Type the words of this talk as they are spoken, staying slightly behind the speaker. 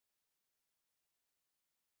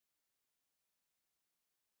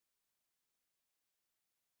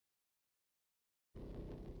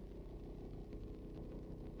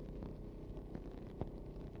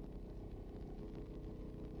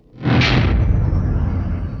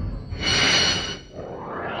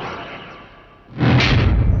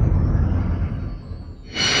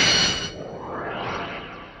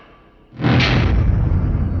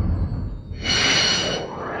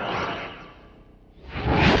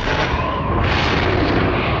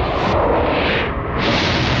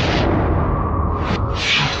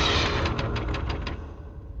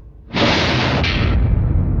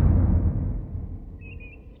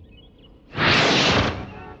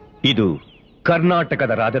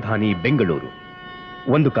ಕರ್ನಾಟಕದ ರಾಜಧಾನಿ ಬೆಂಗಳೂರು.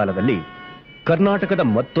 ಒಂದು ಕಾಲದಲ್ಲಿ ಕರ್ನಾಟಕದ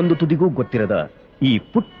ಮತ್ತೊಂದು ತುದಿಗೂ ಗೊತ್ತಿರದ ಈ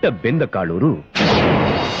ಪುಟ್ಟ ಬೆಂದ ಕಾಳೂರು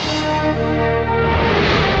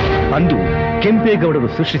ಅಂದು ಕೆಂಪೇಗೌಡರು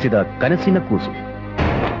ಸೃಷ್ಟಿಸಿದ ಕನಸಿನ ಕೂಸು.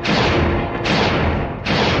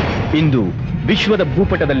 ಇಂದು ವಿಶ್ವದ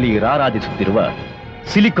ಭೂಪಟದಲ್ಲಿ ರಾರಾಜಿಸುತ್ತಿರುವ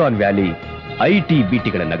ಸಿಲಿಕಾನ್ ವ್ಯಾಲಿ, ಐಟಿ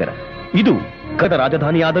ಬಿಟಿಗಳ ನಗರ. ಇದು ಕದ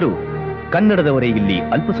ರಾಜಧಾನಿಯಾದರೂ ಕನ್ನಡದವರೇ ಇಲ್ಲಿ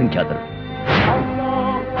ಅಲ್ಪಸಂಖ್ಯಾತರು.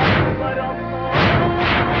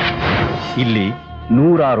 ಇಲ್ಲಿ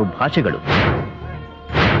 100 ಭಾಷೆಗಳು,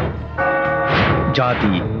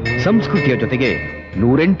 ಜಾತಿ ಸಂಸ್ಕೃತಿಯ ಜೊತೆಗೆ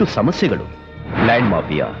 108 ಸಮಸ್ಯೆಗಳು. Land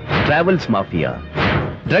mafia, travels mafia,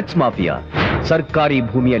 drugs mafia, ಸರ್ಕಾರಿ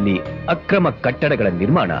ಭೂಮಿಯಲ್ಲಿ ಅಕ್ರಮ ಕಟ್ಟಡಗಳ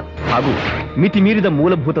ನಿರ್ಮಾಣ ಹಾಗೂ ಮಿತಿಮೀರಿದ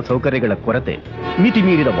ಮೂಲಭೂತ ಸೌಕರ್ಯಗಳ ಕೊರತೆ,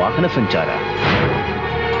 ಮಿತಿಮೀರಿದ ವಾಹನ ಸಂಚಾರ,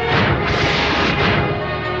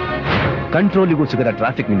 ಕಂಟ್ರೋಲಿಗೂ ಸಿಗದ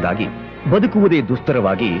ಟ್ರಾಫಿಕ್ನಿಂದಾಗಿ ಬದುಕುವುದೇ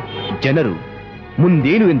ದುಸ್ತರವಾಗಿ ಜನರು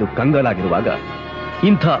ಮುಂದೇನು ಎಂದು ಕಂಗಾಲಾಗಿರುವಾಗ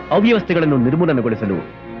ಇಂಥ ಅವ್ಯವಸ್ಥೆಗಳನ್ನು ನಿರ್ಮೂಲನೆಗೊಳಿಸಲು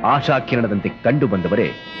ಆಶಾಕಿರಣದಂತೆ ಕಂಡು ಬಂದವರೇ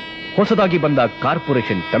ಹೊಸದಾಗಿ ಬಂದ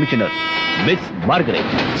ಕಾರ್ಪೊರೇಷನ್ ಕಮಿಷನರ್ ಮಿಸ್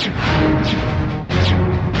ಮಾರ್ಗರೆಟ್.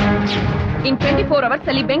 ಇನ್ 24 ಅವರ್ಸ್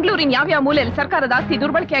ಅಲ್ಲಿ ಬೆಂಗಳೂರಿನ ಯಾವ್ಯಾವ ಮೂಲೆಯಲ್ಲಿ ಸರ್ಕಾರದ ಆಸ್ತಿ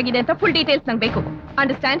ದುರ್ಬಳಕೆಯಾಗಿದೆ ಅಂತ ಫುಲ್ ಡೀಟೇಲ್ಸ್ ನಂಗೆ ಬೇಕು.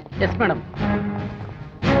 Understand? Yes madam.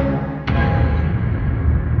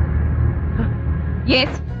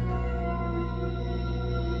 Yes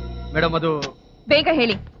madam, ಅದು ಬೇಗ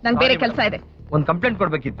ಹೇಳಿ, ನಂಗೆ ಬೇರೆ ಕೆಲಸ ಇದೆ. ಒಂದು ಕಂಪ್ಲೇಂಟ್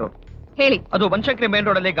ಕೊಡ್ಬೇಕಿತ್ತು. ಹೇಳಿ. ಅದು ಬನಶಂಕರಿ ಮೇನ್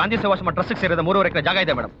ರೋಡ್ ಅಲ್ಲಿ ಗಾಂಧಿ ಸೇವಾಶ್ರಮ ಟ್ರಸ್ಟ್ ಸೇರಿದ 3 ಎಕರೆ ಜಾಗ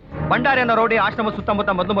ಇದೆ ಮೇಡಮ್. ಭಂಡಾರಿಯನ್ನ ರೋಡಿ ಆಶ್ರಮ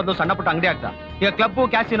ಸುತ್ತಮುತ್ತ ಮೊದಲು ಸಣ್ಣ ಪುಟ್ಟ ಅಂಗಡಿ ಆಗ್ತಾ ಈಗ ಕ್ಲಬ್,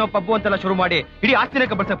 ಕ್ಯಾಸಿನೋ, ಪಬ್ಬು ಅಂತೆಲ್ಲ ಶುರು ಮಾಡಿ ಇಡೀ ಆಸ್ತಿನ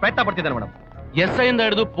ಕಬಳಿಸೋ ಪ್ರಯತ್ನ ಪಡ್ತಿದ್ದಾರೆ ಮೇಡಮ್. SI ಇಂದ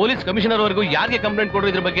ಹಿಡಿದು ಪೊಲೀಸ್ ಕಮಿಷನರ್ ವರೆಗೂ ಯಾರಿಗೆ ಕಂಪ್ಲೇಂಟ್ ಕೊಡೋ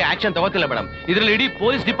ಇದ್ರ ಬಗ್ಗೆ ಆಕ್ಷನ್ ತಗೋತಿಲ್ಲ ಮೇಡಮ್. ಇದರಲ್ಲಿ ಇಡೀ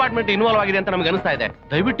ಪೊಲೀಸ್ ಡಿಪಾರ್ಟ್ಮೆಂಟ್ ಇನ್ವಾಲ್ವ್ ಆಗಿದೆ ಅಂತ ನಮ್ಗೆ ಅನಿಸ್ತಾ ಇದೆ.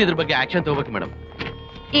 ದಯವಿಟ್ಟು ಇದ್ರ ಬಗ್ಗೆ ಆಕ್ಷನ್ ತಗೋಬೇಕು ಮೇಡಮ್.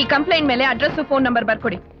 ಈ ಕಂಪ್ಲೇಂಟ್ ಮೇಲೆ ಅಡ್ರೆಸ್, ಫೋನ್ ನಂಬರ್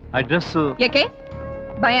ಬರ್ಕೊಡಿ. ಅಡ್ರೆಸ್ ಯಾಕೆ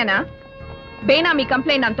ಭಯನಾ? ಬೇನಾಮಿ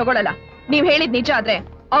ಕಂಪ್ಲೇಂಟ್ ನಾನು ತಗೊಳ್ಳಲ್ಲ. ನೀವ್ ಹೇಳಿದ್ ನಿಜ ಆದ್ರೆ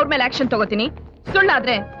ಅವ್ರ ಮೇಲೆ ಆಕ್ಷನ್ ತಗೋತೀನಿ,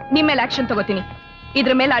 ಸುಳ್ಳಾದ್ರೆ ನಿಮ್ ಮೇಲೆ ಆಕ್ಷನ್ ತಗೋತೀನಿ.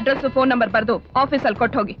 ಇದ್ರ ಮೇಲೆ ಅಡ್ರೆಸ್, ಫೋನ್ ನಂಬರ್ ಬರ್ದು ಆಫೀಸಲ್ಲಿ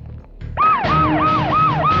ಕೊಟ್ಟು ಹೋಗಿ.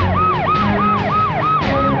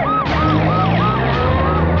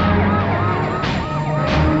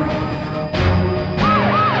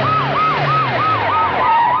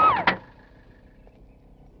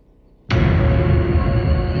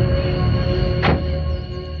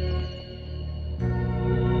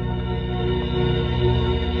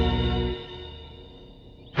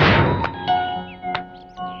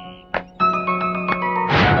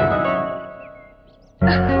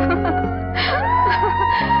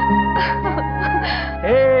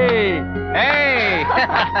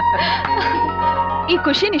 ಈ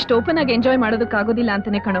ಖುಷಿನ ಇಷ್ಟು ಓಪನ್ ಆಗಿ ಎಂಜಾಯ್ ಮಾಡೋದಕ್ಕಾಗೋದಿಲ್ಲ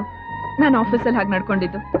ಅಂತಾನೆ ಕಣೋ ನಾನು ಆಫೀಸಲ್ಲಿ ಹಾಗೆ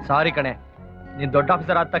ನಡ್ಕೊಂಡಿದ್ದು. ಸಾರಿ ಕಣೆ, ನೀನ್ ದೊಡ್ಡ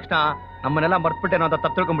ಆಫೀಸರ್ ಆದ ತಕ್ಷಣ ನಮ್ಮನ್ನೆಲ್ಲ ಮರ್ತ್ಬಿಟ್ಟೇನೋ ಅಂತ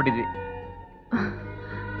ತಪ್ಪು ತಿಳ್ಕೊಂಡ್ಬಿಟ್ಟಿದ್ವಿ.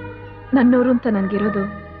 ನನ್ನೋರು ಅಂತ ನನ್ಗಿರೋದು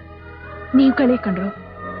ನೀವು ಕಳೆ ಕಂಡ್ರು.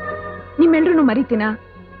 ನಿಮ್ಮೆಲ್ರೂ ಮರಿತೀನಾ?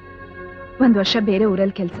 1 ವರ್ಷ ಬೇರೆ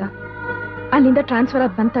ಊರಲ್ಲಿ ಕೆಲಸ, ಅಲ್ಲಿಂದ ಟ್ರಾನ್ಸ್ಫರ್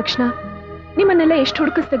ಆಗಿ ಬಂದ ತಕ್ಷಣ ನಿಮ್ಮನ್ನೆಲ್ಲ ಎಷ್ಟು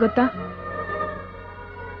ಹುಡುಕಿಸ್ತೆ ಗೊತ್ತಾ?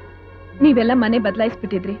 ನೀವೆಲ್ಲ ಮನೆ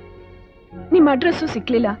ಬದಲಾಯಿಸ್ಬಿಟ್ಟಿದ್ರಿ, ನಿಮ್ಮ ಅಡ್ರೆಸ್ಸು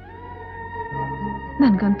ಸಿಕ್ಲಿಲ್ಲ.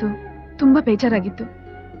 ನನ್ಗಂತೂ ತುಂಬಾ ಬೇಜಾರಾಗಿತ್ತು.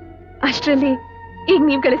 ಅಷ್ಟರಲ್ಲಿ ಈಗ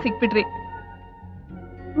ನೀವ್ಗಳೇ ಸಿಕ್ಬಿಟ್ರಿ.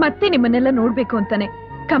 ಮತ್ತೆ ನಿಮ್ಮನ್ನೆಲ್ಲ ನೋಡ್ಬೇಕು ಅಂತಾನೆ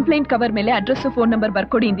ಕಂಪ್ಲೇಂಟ್ ಕವರ್ ಮೇಲೆ ಅಡ್ರೆಸ್, ಫೋನ್ ನಂಬರ್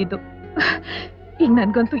ಬರ್ಕೊಡಿ ಇಂದಿದ್ದು. ಈಗ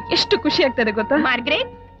ನನ್ಗಂತೂ ಎಷ್ಟು ಖುಷಿ ಆಗ್ತದೆ ಗೊತ್ತಾ?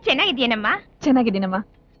 Margaret, ಚೆನ್ನಾಗಿದ್ಯೇನಮ್ಮ? ಚೆನ್ನಾಗಿದ್ದೀನಮ್ಮ,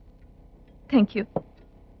 thank you.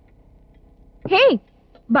 Hey,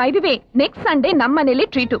 by the way, next Sunday ನಮ್ಮ ಮನೇಲಿ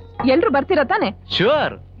ಟ್ರೀಟು. ಎಲ್ರು ಬರ್ತೀರಾ ತಾನೆ?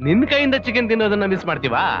 ಶೂರ್. ನಿನ್ ಕೈಯಿಂದ ಚಿಕನ್ ತಿನ್ನೋದನ್ನ ಮಿಸ್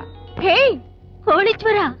ಮಾಡ್ತೀವಾ? ಹೇ, ಹೋಳಿ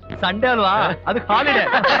ಜ್ವರ. ಸಂಡೇ ಅಲ್ವಾ, ಅದಕ್ಕೆ ಹಾಲಿಡೇ.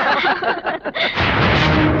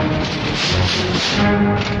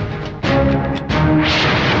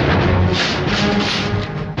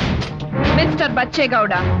 ಮಿಸ್ಟರ್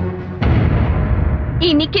ಬಚ್ಚೇಗೌಡ, ಈ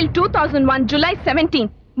ನಿಖಿಲ್ 2001 ಜುಲೈ 17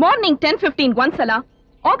 ಮಾರ್ನಿಂಗ್ 10:15 ಒಂದ್ಸಲ,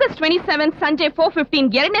 ಆಗಸ್ಟ್ 27 ಸಂಜೆ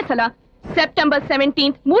 4:15 ಎರಡನೇ ಸಲ, ಸೆಪ್ಟೆಂಬರ್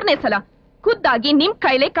 17 ಮೂರನೇ ಸಲ ಖುದ್ದಾಗಿ ನಿಮ್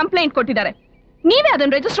ಕೈಲೇ ಕಂಪ್ಲೇಂಟ್ ಕೊಟ್ಟಿದ್ದಾರೆ. ನೀವೇ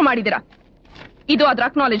ಅದನ್ನು ರಿಜಿಸ್ಟರ್ ಮಾಡಿದ್ದೀರಾ. ಇದು ಅದರ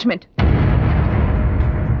ಅಕ್ನಾಲೆಜ್ಮೆಂಟ್.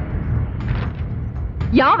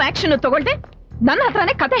 ಯಾವ ಆಕ್ಷನ್ ತಗೊಳ್ದೆ ನನ್ನ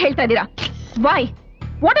ಹತ್ರನೇ ಕತೆ ಹೇಳ್ತಾ ಇದ್ದೀರಾ? Y?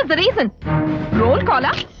 What is the reason? Roll ಕಾಲ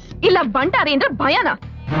ಇಲ್ಲ ಬಂಟಾರಿ ಅಂದ್ರೆ ಭಯನಾ?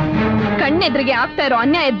 ಕಣ್ಣೆದ್ರಿಗೆ ಆಗ್ತಾ ಇರೋ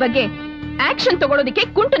ಅನ್ಯಾಯದ ಬಗ್ಗೆ ಆಕ್ಷನ್ ತಗೊಳ್ಳೋದಿಕ್ಕೆ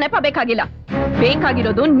ಕುಂಟು ನೆಪ ಬೇಕಾಗಿಲ್ಲ.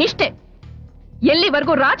 ಬೇಕಾಗಿರೋದು ನಿಷ್ಠೆ.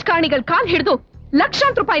 ಎಲ್ಲಿವರೆಗೂ ರಾಜಕಾರಣಿಗಳ ಕಾಲ್ ಹಿಡಿದು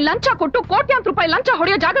ಲಕ್ಷಾಂತರ ರೂಪಾಯಿ ಲಂಚ ಕೊಟ್ಟು ಕೋಟ್ಯಾಂತರ ರೂಪಾಯಿ ಲಂಚ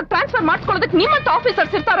ಹೊಡೆಯೋ ಜಾಗಕ್ಕೆ ಟ್ರಾನ್ಸ್ಫರ್ ಮಾಡಿಸ್ಕೊಳ್ಳೋದಕ್ಕೆ ನಿಮ್ಮಂತ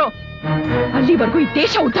ಆಫೀಸರ್ಸ್ ಇರ್ತಾರೋ ಅಲ್ಲಿವರೆಗೂ ಈ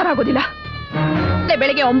ದೇಶ ಉದ್ಧಾರ ಆಗೋದಿಲ್ಲ.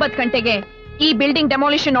 ಬೆಳಗ್ಗೆ 9 ಗಂಟೆಗೆ ಈ ಬಿಲ್ಡಿಂಗ್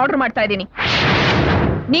ಡೆಮಾಲಿಷನ್ ಆರ್ಡರ್ ಮಾಡ್ತಾ ಇದ್ದೀನಿ.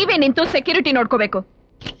 ನೀವೇ ನಿಂತು ಸೆಕ್ಯೂರಿಟಿ ನೋಡ್ಕೋಬೇಕು.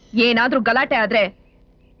 ಏನಾದ್ರೂ ಗಲಾಟೆ ಆದ್ರೆ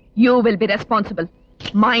you will be responsible.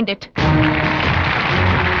 Mind it.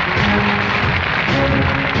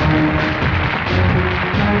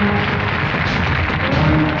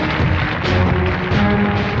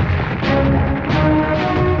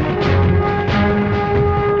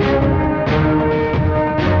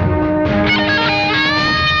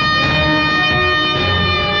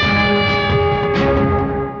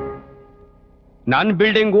 ನನ್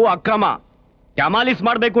ಬಿಲ್ಡಿಂಗು ಅಕ್ರಮ, ಕ್ಯಾಮಾಲಿಸ್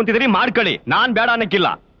ಮಾಡ್ಬೇಕು ಅಂತಿದ್ರಿ ಮಾಡ್ಕೊಳ್ಳಿ, ನಾನ್ ಬೇಡ ಅನ್ನಕ್ಕಿಲ್ಲ.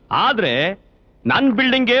 ಆದ್ರೆ ನನ್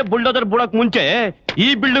ಬಿಲ್ಡಿಂಗ್ಗೆ ಬುಲ್ಡೋದರ್ ಬುಡಕ್ ಮುಂಚೆ ಈ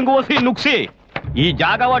ಬಿಲ್ಡಿಂಗ್ ಓಸಿ ನುಗ್ಸಿ ಈ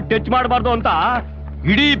ಜಾಗವ ಟಚ್ ಮಾಡಬಾರ್ದು ಅಂತ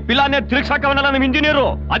ಇಡೀ ಪಿಲಾನೆ ತಿರುಗ್ಸಾಕವನಲ್ಲ ನಮ್ ಇಂಜಿನಿಯರು.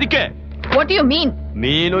 ಅದಕ್ಕೆ ವಾಟ್ ಯು ಮೀನ್?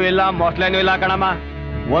 ಮೀನು ಇಲ್ಲ ಮೊಸಳೆನೂ ಇಲ್ಲ ಕಣಮ್ಮ.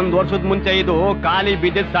 1 ವರ್ಷದ ಮುಂಚೆ ಇದು ಖಾಲಿ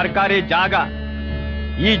ಬಿದ್ದಿದ್ದ ಸರ್ಕಾರಿ ಜಾಗ.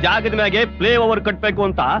 ಈ ಜಾಗದ ಮ್ಯಾಗೆ ಪ್ಲೇ ಓವರ್ ಕಟ್ಬೇಕು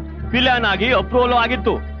ಅಂತ ಪಿಲಾನ್ ಆಗಿ ಅಪ್ರೂವಲ್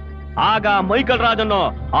ಆಗಿತ್ತು. ಆಗ ಮೈಕಲ್ ರಾಜ್ ಅನ್ನೋ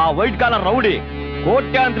ಆ ವೈಟ್ ಕಾಲರ್ ರೌಡಿ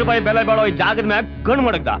ಕೋಟ್ಯಾಂತರ ರೂಪಾಯಿ ಬೆಲೆ ಬಾಳೋ ಈ ಜಾಗದ ಮ್ಯಾಗ ಕಣ್ಣು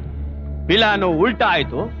ಮಡಗ್ದ. ಪಿಲಾನು ಉಲ್ಟಾ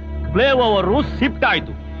ಆಯ್ತು, ಪ್ಲೇ ಓವರ್ ಶಿಫ್ಟ್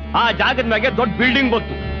ಆಯ್ತು. ಆ ಜಾಗದ ಮ್ಯಾಗೆ ದೊಡ್ಡ ಬಿಲ್ಡಿಂಗ್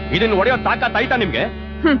ಬಂತು. ಇದನ್ನ ಹೊಡೆಯೋ ತಾಕತ್ ಆಯ್ತಾ ನಿಮ್ಗೆ?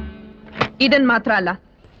 ಇದನ್ ಮಾತ್ರ ಅಲ್ಲ,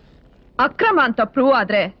 ಅಕ್ರಮ ಅಂತ ಪ್ರೂವ್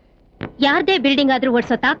ಆದ್ರೆ ಯಾರ್ದೇ ಬಿಲ್ಡಿಂಗ್ ಆದ್ರೂ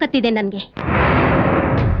ಓಡಿಸೋ ತಾಕತ್ತಿದೆ ನನ್ಗೆ.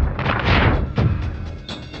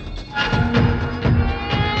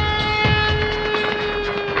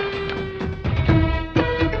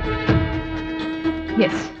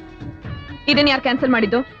 ಎಸ್. ಇದನ್ನ ಯಾರು ಕ್ಯಾನ್ಸಲ್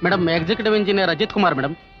ಮಾಡಿದ್ದು? Madam, executive engineer Ajit Kumar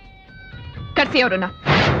madam. ಕರ್ಸಿ ಅವ್ರನ್ನ.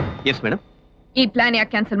 Yes madam. ಈ ಪ್ಲಾನ್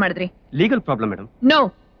ಯಾಕೆ ಕ್ಯಾನ್ಸಲ್ ಮಾಡಿದ್ರಿ? Legal problem madam. No,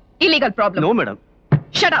 illegal problem. No madam.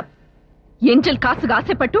 Shut up. ಎಂಜಲ್ ಕಾಸಿಗೆ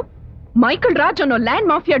ಆಸೆ ಪಟ್ಟು ಮೈಕಲ್ ರಾಜ್ ಅನ್ನೋ ಲ್ಯಾಂಡ್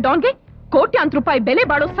ಮಾಫಿಯಾ ಡಾನ್ಗೆ ಕೋಟ್ಯಾಂತರ ರೂಪಾಯಿ ಬೆಲೆ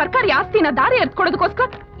ಬಾಳೋ ಸರ್ಕಾರಿ ಆಸ್ತಿನ ದಾರಿ ಎತ್ಕೊಡೋದಕ್ಕೋಸ್ಕರ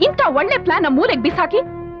ಇಂಥ ಒಳ್ಳೆ ಪ್ಲಾನ್ ನ ಮೂಲೆಗೆ ಬಿಸಾಕಿ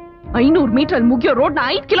 500 ಮೀಟರ್ ಮುಗಿಯೋ ರೋಡ್ ನ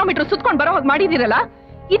 5 ಕಿಲೋಮೀಟರ್ ಸುತ್ಕೊಂಡ್ ಬರೋ ಹಾಗೆ ಮಾಡಿದಿರಲ್ಲ.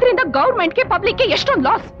 ಇದರಿಂದ ಗವರ್ಮೆಂಟ್ಗೆ ಪಬ್ಲಿಕ್ಗೆ ಎಷ್ಟೊಂದು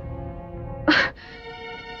ಲಾಸ್.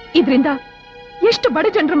 ಇದರಿಂದ ಎಷ್ಟು ಬಡ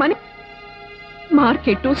ಜನರ ಮನೆ,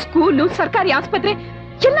 ಮಾರ್ಕೆಟು, ಸ್ಕೂಲು, ಸರ್ಕಾರಿ ಆಸ್ಪತ್ರೆ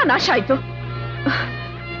ಎಲ್ಲ ನಾಶ ಆಯ್ತು.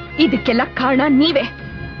 ಇದಕ್ಕೆಲ್ಲ ಕಾರಣ ನೀವೇ.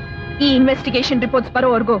 ಈ ಇನ್ವೆಸ್ಟಿಗೇಷನ್ ರಿಪೋರ್ಟ್ಸ್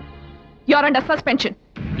ಬರೋವರೆಗೂ you are under suspension.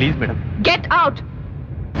 Please madam. Get out.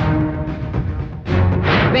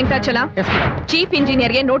 Venkatachala, chief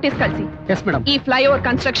ಇಂಜಿನಿಯರ್ಗೆ notice ಕಳಿಸಿ. Yes madam. ಈ ಫ್ಲೈಓವರ್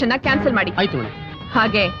ಕನ್ಸ್ಟ್ರಕ್ಷನ್ ನ ಕ್ಯಾನ್ಸಲ್ ಮಾಡಿ. ಆಯ್ತು ಮೇಡಮ್.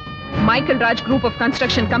 ಹಾಗೆ Michael Raj group of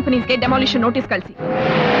construction ಕಂಪನೀಸ್ಗೆ demolition notice ಕಳಿಸಿ.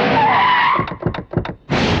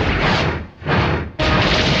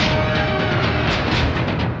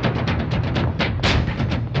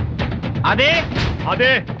 ಅದೇ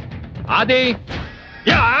ಅದೇ ಅದೇ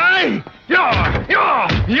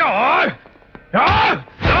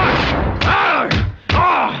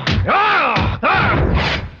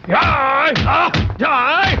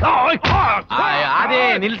ಅದೇ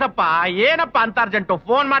ನಿಲ್ಸಪ್ಪ. ಏನಪ್ಪ ಅಂತ ಅರ್ಜೆಂಟು?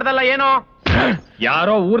 ಫೋನ್ ಮಾಡ್ದಲ್ಲ ಏನೋ?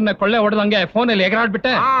 ಯಾರೋ ಊರ್ನ ಕೊಳ್ಳೆ ಹೊಡೆದಂಗೆ ಫೋನಲ್ಲಿ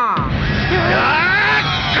ಎಗರಾಡ್ಬಿಟ್ಟೆ.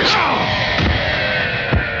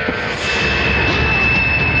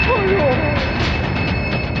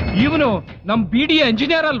 ಇವನು ನಮ್ ಬಿಡಿಎ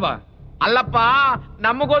ಇಂಜಿನಿಯರ್ ಅಲ್ವಾ? ಅಲ್ಲಪ್ಪ,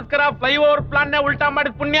 ನಮಗೋಸ್ಕರ ಫ್ಲೈ ಓವರ್ ಪ್ಲಾನ್ ನೇ ಉಲ್ಟಾ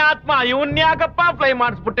ಮಾಡಿದ ಪುಣ್ಯಾತ್ಮ ಇವನ್ಯಾಕಪ್ಪ ಫ್ಲೈ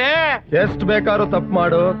ಮಾಡಿಸ್ಬಿಟ್ಟೆ? ಎಷ್ಟ್ ಬೇಕಾದ್ರೂ ತಪ್ಪು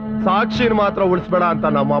ಮಾಡು, ಸಾಕ್ಷಿನ ಮಾತ್ರ ಉಳಿಸ್ಬೇಡ ಅಂತ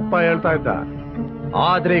ನಮ್ಮ ಅಪ್ಪ ಹೇಳ್ತಾ ಇದ್ದ.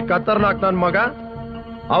 ಆದ್ರೆ ಈ ಖತರ್ನಾಕ್ ನನ್ ಮಗ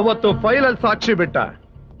ಅವತ್ತು ಫೈಲಲ್ಲಿ ಸಾಕ್ಷಿ ಬಿಟ್ಟ.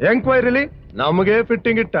 ಎಂಕ್ವೈರಿಲಿ ನಮಗೆ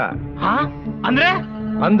ಫಿಟ್ಟಿಂಗ್ ಇಟ್ಟ.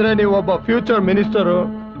 ಅಂದ್ರೆ ನೀವೊಬ್ಬ ಫ್ಯೂಚರ್ ಮಿನಿಸ್ಟರು,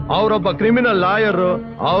 ಅವರೊಬ್ಬ ಕ್ರಿಮಿನಲ್ ಲಾಯರ್,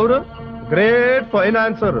 ಅವರು ಗ್ರೇಟ್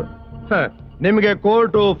ಫೈನಾನ್ಸರ್. ನಿಮ್ಗೆ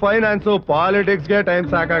ಕೋರ್ಟು, ಫೈನಾನ್ಸು, ಪಾಲಿಟಿಕ್ಸ್ಗೆ ಟೈಮ್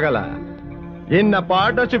ಸಾಕಾಗಲ್ಲ. ಇನ್ನ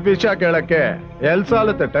ಪಾರ್ಟ್ನರ್ಶಿಪ್ ವಿಷಯ ಕೇಳಕ್ಕೆ ಎಲ್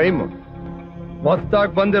ಸಾಲುತ್ತೆ ಟೈಮ್.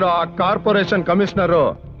 ಹೊಸದಾಗಿ ಬಂದಿರೋ ಆ ಕಾರ್ಪೊರೇಷನ್ ಕಮಿಷನರು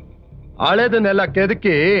ಹಳೆದನ್ನೆಲ್ಲ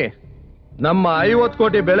ಕೆದಕಿ ನಮ್ಮ 50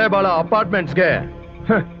 ಕೋಟಿ ಬೆಲೆ ಬಾಳೋ ಅಪಾರ್ಟ್ಮೆಂಟ್ಸ್ಗೆ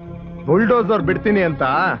ಬುಲ್ಡೋಸರ್ ಬಿಡ್ತೀನಿ ಅಂತ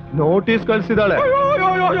ನೋಟಿಸ್ ಕಳ್ಸಿದಾಳೆ.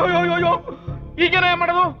 ಈಗೇನ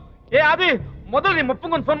ಮಾಡೋದು? ಆದಿ ಮೊದಲು ನಿಮ್ಮ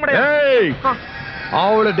ಅಪ್ಪಂಗೊಂದು ಫೋನ್ ಮಾಡಿ.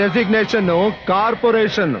 ಅವಳ ಡೆಸಿಗ್ನೇಷನ್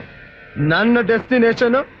ಕಾರ್ಪೊರೇಷನ್, ನನ್ನ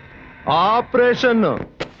ಡೆಸ್ಟಿನೇಷನ್ ಆಪರೇಷನ್.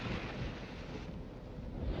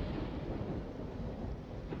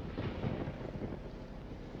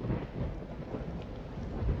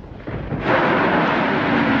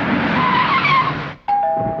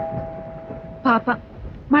 ಪಾಪ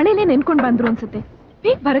ಮಳೆಲೇ ನೆನ್ಕೊಂಡ್ ಬಂದ್ರು ಅನ್ಸುತ್ತೆ.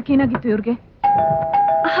 ಬೇಗ ಬರಕ್ಕೇನಾಗಿತ್ತು ಇವ್ರಿಗೆ?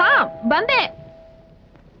 ಹಾ ಬಂದೆ.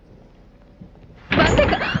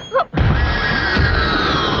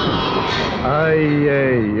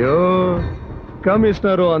 ಅಯ್ಯಯ್ಯೋ,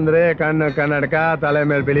 ಕಮಿಷನರು ಅಂದ್ರೆ ಕಣ್ಣು ಕನ್ನಡಕ, ತಲೆ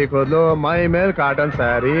ಮೇಲೆ ಬಿಳಿ ಕೂದಲು, ಮೈ ಮೇಲೆ ಕಾಟನ್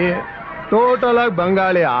ಸ್ಯಾರಿ, ಟೋಟಲ್ ಆಗಿ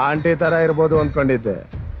ಬಂಗಾಳಿ ಆಂಟಿ ತರ ಇರ್ಬೋದು ಅನ್ಕೊಂಡಿದ್ದೆ.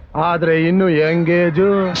 ಆದ್ರೆ ಇನ್ನು ಎಂಗೇಜು.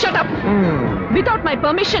 Shut up. ವಿತೌಟ್ ಮೈ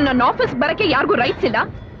ಪರ್ಮಿಷನ್ ನನ್ನ ಆಫೀಸ್ ಬರಕ್ಕೆ ಯಾರಿಗೂ ರೈಟ್ಸ್ ಇಲ್ಲ.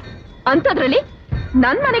 ಅಂತದ್ರಲ್ಲಿ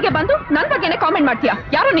ನನ್ ಮನೆಗೆ ಬಂದು ನನ್ ಬಗ್ಗೆನೆ ಕಾಮೆಂಟ್ ಮಾಡ್ತೀಯಾ?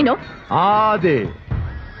 ಯಾರು ನೀನು? ಆದಿ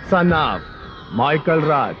son of Michael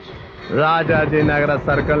Raj, Rajajinagar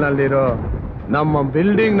circle ನಲ್ಲಿರೋ ನಮ್ಮ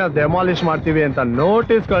ಬಿಲ್ಡಿಂಗ್ ನ ಡೆಮಾಲಿಷ್ ಮಾಡ್ತೀವಿ ಅಂತ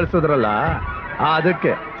ನೋಟಿಸ್ ಕಳ್ಸಿದ್ರಲ್ಲ,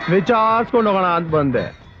 ಅದಕ್ಕೆ ವಿಚಾರಿಸ್ಕೊಂಡು ಹೋಗೋಣ ಅಂತ ಬಂದೆ.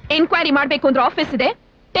 ಎನ್ಕ್ವೈರಿ ಮಾಡ್ಬೇಕು ಅಂದ್ರೆ ಆಫೀಸ್ ಇದೆ,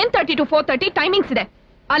 10:30 to 4:30 ಟೈಮಿಂಗ್ಸ್ ಇದೆ.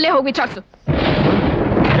 ಅಲ್ಲೇ ಹೋಗಿ ವಿಚಾರಿಸು.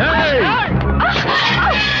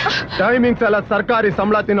 ಟೈಮಿಂಗ್ಸ್ ಎಲ್ಲ ಸರ್ಕಾರಿ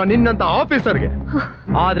ಸಂಬಳ ತಿನ್ನೋ ನಿನ್ನಂತ ಆಫೀಸರ್ಗೆ.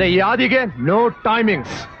 ಆದ್ರೆ ಈ ಆದಿಗೆ ನೋ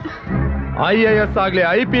ಟೈಮಿಂಗ್ಸ್. IAS ಆಗ್ಲಿ,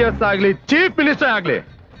 IPS ಆಗ್ಲಿ, ಚೀಫ್ ಮಿನಿಸ್ಟರ್ ಆಗ್ಲಿ,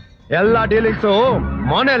 ಎಲ್ಲ ಡೀಲಿಂಗ್ಸು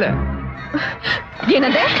ಮನೇಲೆ.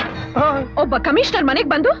 ಏನಂದ್ರೆ ಒಬ್ಬ ಕಮಿಷನರ್ ಮನೆಗ್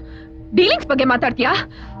ಬಂದು ಡೀಲಿಂಗ್ಸ್ ಬಗ್ಗೆ ಮಾತಾಡ್ತೀಯಾ?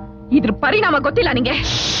 ಇದ್ರ ಪರಿಣಾಮ ಗೊತ್ತಿಲ್ಲ ನಿಂಗೆ.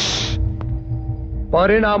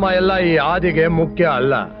 ಪರಿಣಾಮ ಎಲ್ಲ ಈ ಆದಿಗೆ ಮುಖ್ಯ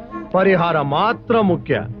ಅಲ್ಲ, ಪರಿಹಾರ ಮಾತ್ರ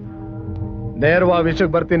ಮುಖ್ಯ. ನೇರವಾಗಿ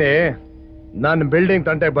ವಿಷಯಕ್ಕೆ ಬರ್ತೀನಿ. ನನ್ನ ಬಿಲ್ಡಿಂಗ್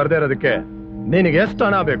ತಂಟೆಗೆ ಬರ್ದೇ ಇರೋದಕ್ಕೆ ನಿನಗೆ ಎಷ್ಟು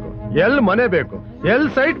ಹಣ ಬೇಕು, ಎಲ್ಲಿ ಮನೆ ಬೇಕು, ಎಲ್ಲಿ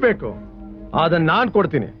ಸೈಟ್ ಬೇಕು, ಅದನ್ನ ನಾನ್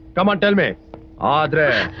ಕೊಡ್ತೀನಿ. Come on tell me. ಆದ್ರೆ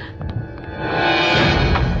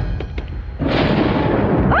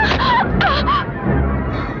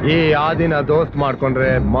ಈ ಆದಿನ ದೋಸ್ತ್ ಮಾಡ್ಕೊಂಡ್ರೆ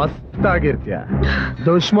ಮಸ್ತ್ ಆಗಿರ್ತೀಯ,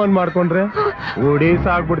 ದುಶ್ಮನ್ ಮಾಡ್ಕೊಂಡ್ರೆ ಉಡೀಸ್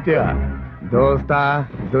ಆಗ್ಬಿಡ್ತೀಯ. ದೋಸ್ತ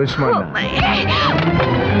ದುಶ್ಮನ್.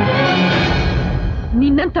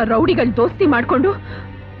 ನಿನ್ನಂತ ರೌಡಿಗಳು ದೋಸ್ತಿ ಮಾಡ್ಕೊಂಡು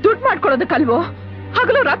ದುಡ್ಡು ಮಾಡ್ಕೊಳ್ಳೋದಕ್ಕಲ್ವೋ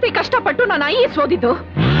ಹಗಲು ರಾತ್ರಿ ಕಷ್ಟಪಟ್ಟು ನಾನು IAS ಓದಿದ್ದು.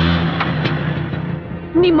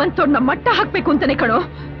 ನಿಮ್ಮಂತವ್ರನ್ನ ಮಟ್ಟ ಹಾಕ್ಬೇಕು ಅಂತಾನೆ ಕಣೋ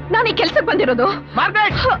ನಾನು ಈ ಕೆಲ್ಸಕ್ಕೆ ಬಂದಿರೋದು.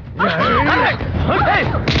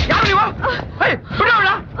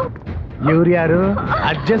 ಇವ್ರು ಯಾರು?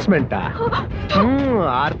 ಅಡ್ಜಸ್ಟ್ಮೆಂಟಾ?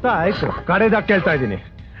 ಅರ್ಥ ಆಯ್ತು. ಕಡೆದಾಗ ಕೇಳ್ತಾ ಇದ್ದೀನಿ.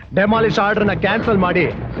 ಡೆಮಾಲಿಶ್ ಆರ್ಡರ್ನ ಕ್ಯಾನ್ಸಲ್ ಮಾಡಿ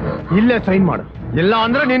ಇಲ್ಲೇ ಸೈನ್ ಮಾಡು, ಇಲ್ಲ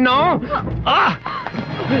ಅಂದ್ರೆ ನಿನ್ನ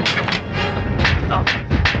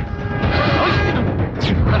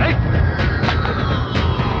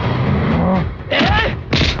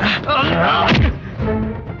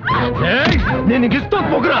ನಿನಗಿಷ್ಟ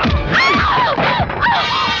ಪೊಗ್ರ.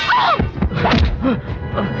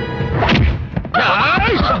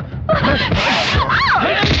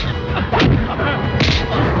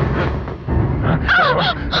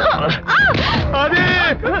 ಅದೇ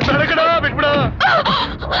ಬೆಳಕಡ ಬಿಟ್ಬಿಡ.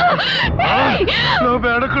 ನಾವು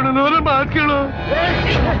ಬೇಡಕಣ ನೋಡ ಮಾತು ಕೇಳು.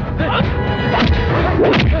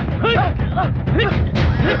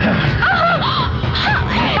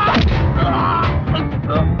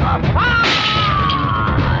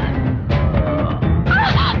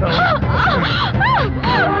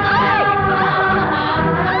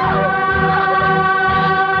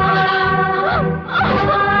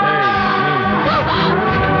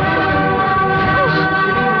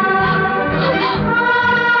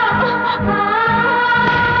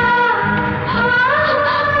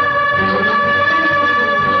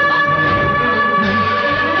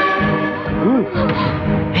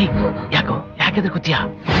 ಯಾಕೆ ಕೂತಿಯಾ?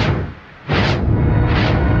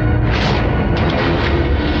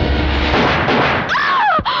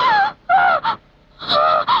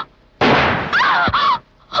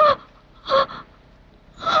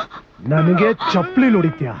 ನನಗೆ ಚಪ್ಪಲಿ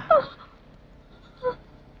ಹೊಡಿತ್ಯಾ?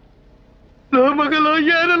 ಮಗಲ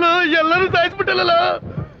ಏನಲ್ಲ, ಎಲ್ಲರೂ ಸಾಯಿಸ್ಬಿಟ್ಟಲ್ಲ.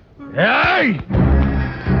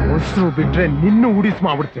 ಉಸಿರು ಬಿಟ್ರೆ ನಿನ್ನೂ ಉಡಿಸ್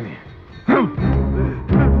ಮಾಡ್ಬಿಡ್ತೀನಿ.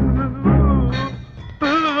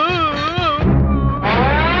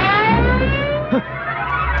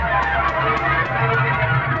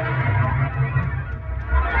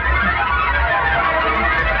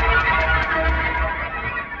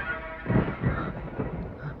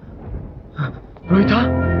 ರೋಹಿತ,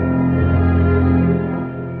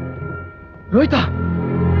 ರೋಹಿತ,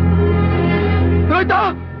 ರೋಹಿತ,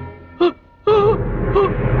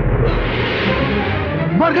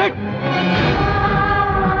 Margaret,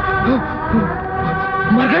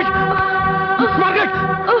 Margaret, Margaret,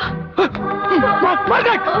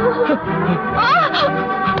 Margaret,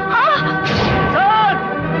 sir,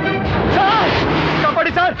 sir,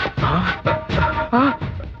 ಕಾಪಾಡಿ ಸರ್.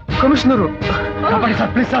 ಕಮಿಷನರು ಕಾಪಾಡಿ ಸರ್,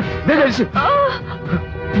 ಪ್ಲೀಸ್ ಸರ್, ಬೇಗ ಇಳಿಸಿ.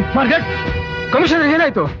 ಮಾರ್ಗರೆಟ್, ಕಮಿಷನರ್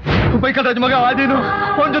ಏನಾಯ್ತು? ಬೈಕಲ್ ಮಗ ಆದೀನು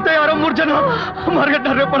ಒಂದ್ ಜೊತೆ ಯಾರೋ 3 ಜನ ಮಾರ್ಗರೆಟ್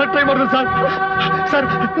ನ ರೇಪ್ ಮಾಡಕ್ ಟ್ರೈ ಮಾಡಿದ್ರು ಸರ್. ಸರ್,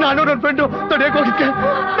 ನಾನು ನನ್ನ ಫ್ರೆಂಡು ತಡೆಯಕ್ ಹೋಗಿದ್ದೆ,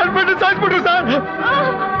 ನನ್ನ friend ಸಾಯಿಸ್ಬಿಟ್ರು sir.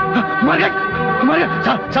 Margaret, Margaret,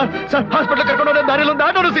 sir, sir, sir, hospital ಕರ್ಕೊಂಡು ಹೋದ ದಾರಿಯಲ್ಲಿ ಒಂದು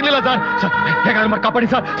ಆಟೋನು ಸಿಗ್ಲಿಲ್ಲ ಸರ್. ಸರ್, ಹೇಗಾದ್ರೂ ಮಾಡಿ ಕಾಪಾಡಿ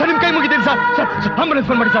ಸರ್. ಸರ್, ನಿಮ್ ಕೈ ಮುಗಿದ್ದೀನಿ ಸರ್. ಸರ್, ಆಂಬುಲೆನ್ಸ್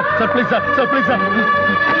ಫೋನ್ ಮಾಡಿ sir. Sir, please sir, sir, please sir.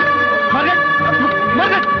 Margaret,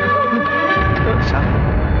 Margaret, sir,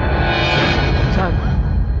 sir.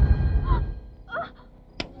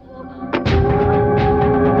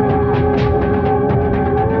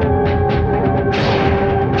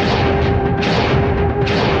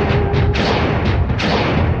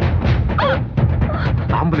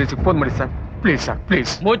 ಆಂಬುಲೆನ್ಸ್ಗೆ phone ಮಾಡಿ ಸರ್, ಪ್ಲೀಸ್ ಸರ್,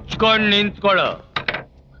 ಪ್ಲೀಸ್. ಮುಚ್ಕೊಂಡು ನಿಂತ್ಕೊಳ್ಳೋ.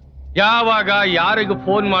 ಯಾವಾಗ ಯಾರಿಗೂ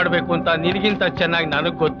ಫೋನ್ ಮಾಡ್ಬೇಕು ಅಂತ ನಿನಗಿಂತ ಚೆನ್ನಾಗಿ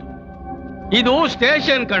ನನಗ್ ಗೊತ್ತು. ಇದು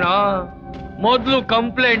ಸ್ಟೇಷನ್ ಕಣ. ಮೊದ್ಲು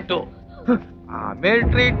ಕಂಪ್ಲೇಂಟು, ಆಮೇಲೆ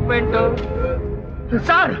ಟ್ರೀಟ್ಮೆಂಟ್.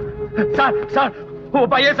 ಸರ್, ಸರ್, ಸರ್,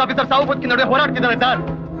 ಒಬ್ಬ IAS ಆಫೀಸರ್ ಸಾವು ಬದುಕಿ ನಡುವೆ ಹೋರಾಡ್ತಿದ್ದಾರೆ ಸರ್.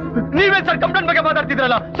 ನೀವೇ ಸರ್ ಕಂಪ್ಲೇಂಟ್ ಬಗ್ಗೆ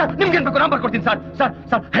ಮಾತಾಡ್ತಿದ್ರಲ್ಲ ಸರ್. ನಿಮ್ಗೆ ಏನ್ ಬೇಕು ನಂಬರ್ ಕೊಡ್ತೀನಿ ಸರ್. ಸರ್,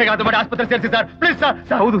 ಸರ್, ಹೇಗಾದ್ರೂ ಮಾಡಿ ಆಸ್ಪತ್ರೆ ಸೇರಿಸಿ ಸರ್, ಪ್ಲೀಸ್ ಸರ್.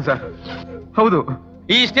 ಹೌದು ಸರ್, ಹೌದು.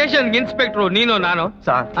 ಈ ಸ್ಟೇಷನ್ ಇನ್ಸ್ಪೆಕ್ಟ್ರು ನೀನು ನಾನು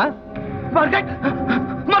ಸರ್. ಮಾರ್ಗರೆಟ್,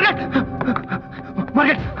 ಮಾರ್ಗರೆಟ್,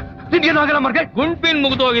 ಮಾರ್ಗರೆಟ್, ನಿನ್ಗೇನು ಆಗಲ್ಲ ಮಾರ್ಗರೆಟ್? ಗುಂಪಿನ್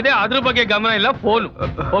ಮುಗಿದೋಗಿದೆ, ಅದ್ರ ಬಗ್ಗೆ ಗಮನ ಇಲ್ಲ. ಫೋನ್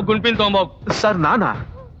ಹೋಗ್ ಗುಂಪಿನ್ ತಗೊಂಬೋಗ್. ಸರ್, ನಾನಾ?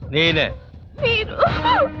 ನೀನೆ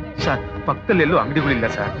ಸರ್ ಪಕ್ಕದಲ್ಲಿ ಎಲ್ಲೂ ಅಂಗಡಿಗಳಿಲ್ಲ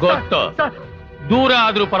ಸರ್. ಗೊತ್ತು, ದೂರ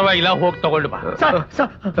ಆದ್ರೂ ಪರವಾಗಿಲ್ಲ, ಹೋಗಿ ತಗೊಂಡು ಬಾ.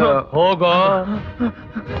 ಹೋಗೋ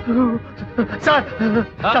ಸರ್.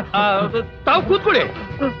 ತಾವು ಕೂತ್ಕೊಳ್ಳಿ.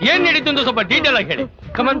 ಏನ್ ನಡೀತು ಅಂತ ಸ್ವಲ್ಪ ಡೀಟೇಲ್ ಆಗಿ ಹೇಳಿ.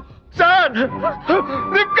 ಕಮನ್ ಸರ್,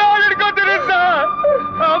 ನಿಮ್ ಕಾಲ್ ಹಿಡ್ಕೋತೀರಿ ಸರ್.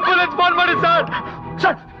 ಆಂಬುಲೆನ್ಸ್ ಫೋನ್ ಮಾಡಿ ಸರ್.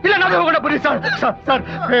 ಸರ್ ಇಲ್ಲ, ನಾವೇ ಹೋಗೋಣ ಬನ್ನಿ ಸರ್. ಸರ್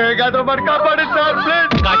ಹೇಗಾದ್ರೂ ಮಾಡಿ ಕಾಪಾಡಿ ಸರ್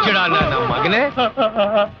ಪ್ಲೀಸ್. ಕಾಚಿಡ ನನ್ನ ಮಗನೇ,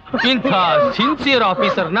 ಇಂಥ ಸಿನ್ಸಿಯರ್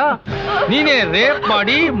ಆಫೀಸರ್ನ ನೀನೇ ರೇಪ್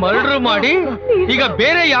ಮಾಡಿ ಮರ್ಡರ್ ಮಾಡಿ ಈಗ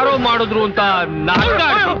ಬೇರೆ ಯಾರೋ ಮಾಡಿದ್ರು ಅಂತ ನಾಟಕ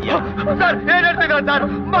ಆಡ್ತಿದ್ಯಾ? ಸರ್ ಏನ್ ಹೇಳ್ತಿದ್ರ ಸರ್?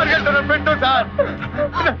 ಮಾರ್ಗೇಟ್ ಬಿಟ್ಟು ಸರ್,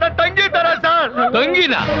 ನನ್ನ ತಂಗಿ ತರ ಸರ್.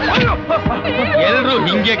 ತಂಗಿನ ಎಲ್ರು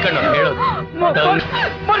ಹಿಂಗೆ ಕಣ ಹೇಳೋದು.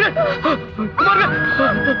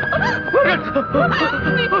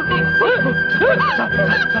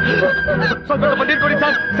 ಸ್ವಲ್ಪ ನೀರು ಕೊಡಿ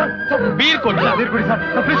ಸರ್. ಬೀರ್ ಕೊಡ್ಲ? ನೀರು ಕೊಡಿ ಸರ್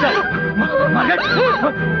ಪ್ಲೀಸ್ ಸರ್. ಮಾರ್ಗೇಟ್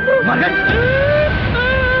ಮಾರ್ಗೇಟ್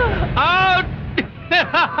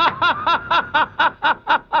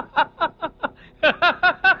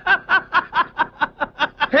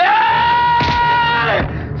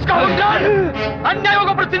ಅನ್ಯಾಯವಾಗಿ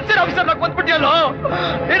ಒಬ್ರು ಸಿನ್ಸಿಯರ್ ಆಫೀಸರ್ ನ ಕೊಂದ್ಬಿಟ್ಟಿಯಲ್ಲೋ.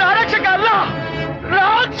 ನೀನು ಆರಕ್ಷಕ ಅಲ್ಲ,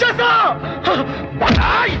 ರಾಕ್ಷಸ.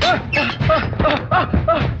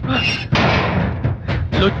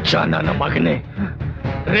 ಲುಚ್ಚ ನನ್ನ ಮಗನೇ,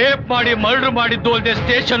 ರೇಪ್ ಮಾಡಿ ಮರ್ಡರ್ ಮಾಡಿದ್ದು ಅಲ್ಲದೆ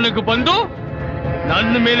ಸ್ಟೇಷನ್ಗೆ ಬಂದು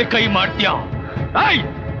ನನ್ನ ಮೇಲೆ ಕೈ ಮಾಡ್ತೀಯ?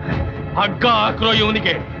 ಹಗ್ಗ ಹಾಕ್ರೋ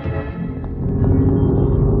ಇವನಿಗೆ.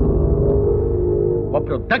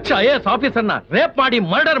 ಒಬ್ರು ದಕ್ಷ IAS ಆಫೀಸರ್ನ ರೇಪ್ ಮಾಡಿ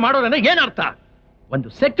ಮರ್ಡರ್ ಮಾಡೋದ್ರೆ ಏನ್ ಅರ್ಥ? ಒಂದು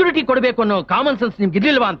ಸೆಕ್ಯೂರಿಟಿ ಕೊಡಬೇಕು ಅನ್ನೋ ಕಾಮನ್ ಸೆನ್ಸ್ ನಿಮ್ಗೆ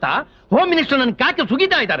ಇರ್ಲಿಲ್ವಾ ಅಂತ ಹೋಮ್ ಮಿನಿಸ್ಟರ್ ನನ್ನ ಕಾಕೆ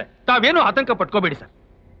ಸುಗಿತಾ ಇದ್ದಾರೆ. ತಾವೇನು ಆತಂಕ ಪಟ್ಕೋಬೇಡಿ ಸರ್.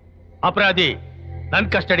 ಅಪರಾಧಿ ನನ್ನ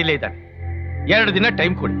ಕಸ್ಟಡಿಲೇ ಇದ್ದಾನೆ. 2 ದಿನ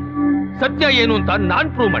ಟೈಮ್ ಕೊಡಿ. ಸತ್ಯ ಏನು ಅಂತ ನಾನ್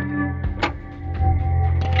ಪ್ರೂವ್ ಮಾಡ್ತೀನಿ.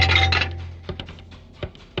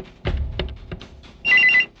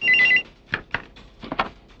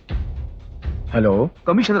 ಹಲೋ,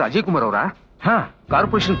 ಕಮಿಷನರ್ ಅಜಯ್ ಕುಮಾರ್ ಅವರಾ? ಹಾ,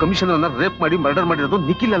 ಕಾರ್ಪೊರೇಷನ್ ಕಮಿಷನರ್ ರೇಪ್ ಮಾಡಿ ಮರ್ಡರ್ ಮಾಡಿರೋದು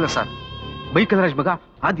ನಿಖಿಲ್ ಅಲ್ಲ ಸರ್, ಬೈ ಕವಿರಾಜ್ ಮಗ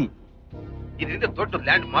ಆದಿ. ಇದರಿಂದ ದೊಡ್ಡ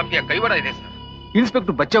ಲ್ಯಾಂಡ್ ಮಾಫಿಯಾ ಕೈವಾಡ ಇದೆ ಸರ್.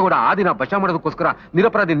 ಇನ್ಸ್ಪೆಕ್ಟರ್ ಬಚ್ಚೇಗೌಡ ಆದಿನ ಬಚಾವ್ ಮಾಡೋದಕ್ಕೋಸ್ಕರ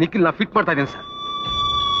ನಿರಪರಾಧಿ ನಿಖಿಲ್ ನ ಫಿಟ್ ಮಾಡ್ತಾ ಇದ್ದೇನೆ ಸರ್.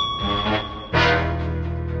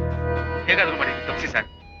 ಹೇಗಾದ್ರೂ ಮಾಡಿ ತಪ್ಪಿಸಿ ಸರ್.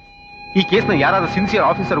 ಈ ಕೇಸ್ನ ಯಾರಾದ್ರೂ ಸಿನ್ಸಿಯರ್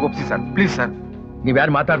ಆಫೀಸರ್ ಒಪ್ಪಿಸಿ ಸರ್ ಪ್ಲೀಸ್ ಸರ್.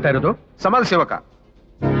 ನೀವ್ಯಾರು ಮಾತಾಡ್ತಾ ಇರೋದು? ಸಮಾಜ ಸೇವಕ.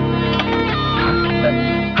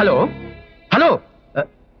 ಹಲೋ ಹಲೋ,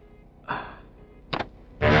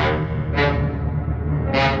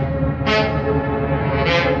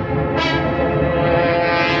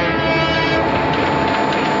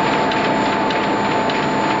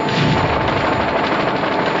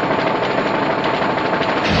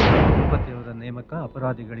 ನೇಮಕ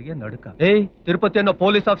ಅಪರಾಧಿಗಳಿಗೆ ನಡುಕ. ತಿರುಪತಿ ಅನ್ನೋ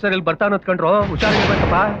ಪೊಲೀಸ್ ಆಫೀಸರ್ ಇಲ್ಲಿ ಬರ್ತಾ ಅನ್ನೋದ್ಕೊಂಡ್ರು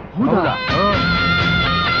ಹುಷಾರಿರ್ಬೇಕಪ್ಪ. ಹೌದಾ?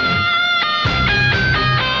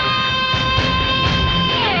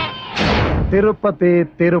 ತಿರುಪತಿ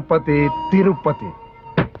ತಿರುಪತಿ ತಿರುಪತಿ,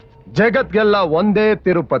 ಜಗತ್ಗೆಲ್ಲ ಒಂದೇ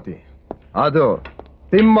ತಿರುಪತಿ, ಅದು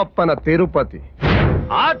ತಿಮ್ಮಪ್ಪನ ತಿರುಪತಿ.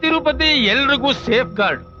 ಆ ತಿರುಪತಿ ಎಲ್ರಿಗೂ ಸೇಫ್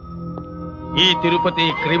ಗಾರ್ಡ್. ಈ ತಿರುಪತಿ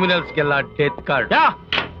ಕ್ರಿಮಿನಲ್ಸ್ಗೆಲ್ಲ ಡೆತ್ ಕಾರ್ಡ್.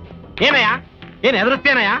 ಏನಯ್ಯ, ಏನ್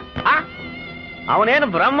ಹೆದರ್ಸ್ತೇನಯ್ಯ? ಅವನೇನು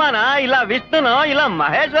ಬ್ರಹ್ಮನ ಇಲ್ಲ ವಿಷ್ಣುನೋ ಇಲ್ಲ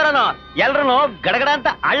ಮಹೇಶ್ವರನೋ, ಎಲ್ರು ಗಡಗಡ ಅಂತ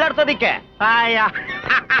ಅಳ್ಳಾಡ್ಸೋದಿಕ್ಕೆ.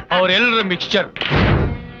 ಅವರೆಲ್ಲರ ಮಿಕ್ಸ್ಚರ್.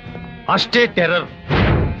 ಅಷ್ಟೇ ಟೆರರ್,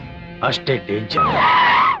 ಅಷ್ಟೇ ಡೇಂಜರ್.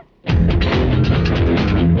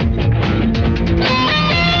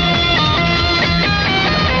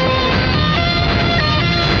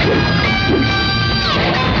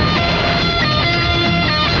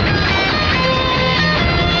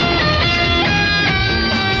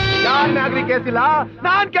 ಕೇಸಿಲ್ಲ,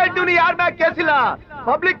 ನಾನ್ ಕೇಳ್ತೀವಿ ಯಾರ ಮ್ಯಾಗ ಕೇಸಿಲ್ಲ?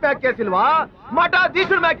 ಪಬ್ಲಿಕ್ ಮ್ಯಾಗ ಕೇಸಿಲ್ವಾ?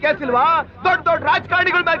 ಮಠಾಧೀಶರ ಮ್ಯಾಗ ಕೇಸಿಲ್ವಾ? ದೊಡ್ಡ ದೊಡ್ಡ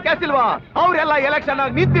ರಾಜಕಾರಣಿಗಳ ಮ್ಯಾಗ ಕೇಸಿಲ್ವಾ? ಅವ್ರೆಲ್ಲ ಎಲೆಕ್ಷನ್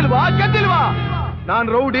ಆಗಿ ನಿಂತಿಲ್ವಾ, ಗೆದ್ದಿಲ್ವಾ? ನಾನ್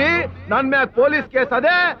ರೌಡಿ, ನನ್ ಮ್ಯಾಗ ಪೊಲೀಸ್ ಕೇಸ್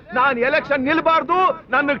ಅದೇ. ನಾನ್ ಎಲೆಕ್ಷನ್ ನಿಲ್ಬಾರ್ದು,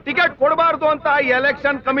 ನನಗ್ ಟಿಕೆಟ್ ಕೊಡಬಾರ್ದು ಅಂತ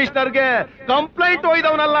ಎಲೆಕ್ಷನ್ ಕಮಿಷನರ್ಗೆ ಕಂಪ್ಲೇಂಟ್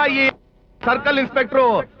ಒಯ್ದವನಲ್ಲ ಈ ಸರ್ಕಲ್ ಇನ್ಸ್ಪೆಕ್ಟ್ರು.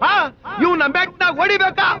 ಇವ್ನ ಮ್ಯಾಗ್ನಾಗ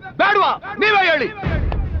ಹೊಡಿಬೇಕಾ ಬೇಡವಾ ನೀವೇ ಹೇಳಿ.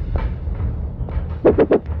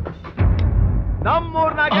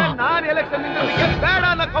 ನಮ್ಮೂರ್ನಾಗ ನಾನ್ ಎಲೆಕ್ಷನ್ ಬೇಡ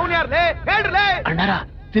ಅನ್ನೋ ಕೌನ್ ಯಾರ್ಲೇ ಹೇಳ್ರಲೇ? ಅಣ್ಣಾರ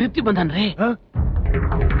ತಿರುಪ್ತಿ ಬಂದನ್ರಿ.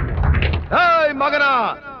 ಏಯ್ ಮಗನ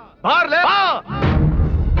ಬಾರ್ಲೇ ಬಾ.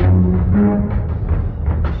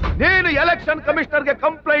 ನೀನು ಎಲೆಕ್ಷನ್ ಕಮಿಷನರ್ಗೆ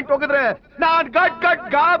ಕಂಪ್ಲೇಂಟ್ ಹೋಗಿದ್ರೆ ನಾನ್ ಗಟ್ ಗಟ್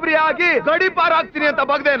ಗಾಬರಿ ಆಗಿ ಗಡಿಪಾರ್ ಆಗ್ತೀನಿ ಅಂತ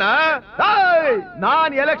ಬಗ್ದೇನಾ?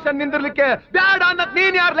 ನಾನ್ ಎಲೆಕ್ಷನ್ ನಿಂದಿರ್ಲಿಕ್ಕೆ ಬೇಡ ಅನ್ನಕ್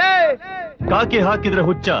ನೀನ್ ಯಾರ್ಲೇ? ಕಾಕಿ ಹಾಕಿದ್ರೆ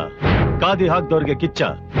ಹುಚ್ಚ, ಕಾದಿ ಹಾಕ್ದವ್ರಿಗೆ ಕಿಚ್ಚ,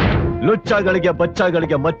 ಲುಚ್ಚಗಳಿಗೆ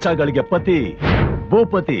ಬಚ್ಚಗಳಿಗೆ ಮಚ್ಚಗಳಿಗೆ ಪತಿ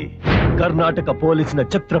ಭೂಪತಿ, ಕರ್ನಾಟಕ ಪೊಲೀಸ್ನ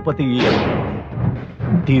ಛತ್ರಪತಿ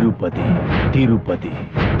ತಿರುಪತಿ ತಿರುಪತಿ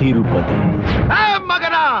ತಿರುಪತಿ.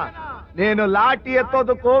 ಮಗನ ನೀನು ಲಾಠಿ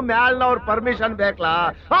ಎತ್ತೋದಕ್ಕೂ ಮ್ಯಾಲ್ನವ್ರ ಪರ್ಮಿಷನ್ ಬೇಕಲ್ಲ,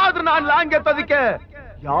 ಆದ್ರೂ ನಾನ್ ಲಾಂಗ್ ಎತ್ತೋದಿಕ್ಕೆ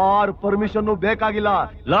ಯಾರ ಪರ್ಮಿಷನ್ ಬೇಕಾಗಿಲ್ಲ.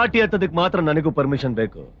 ಲಾಠಿ ಎತ್ತದಕ್ಕೆ ಮಾತ್ರ ನನಗೂ ಪರ್ಮಿಷನ್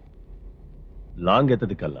ಬೇಕು, ಲಾಂಗ್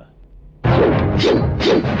ಎತ್ತದಕ್ಕಲ್ಲ.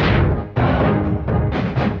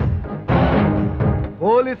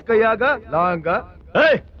 ಪೊಲೀಸ್ ಕೈಯಾಗ ಲಾಂಗ.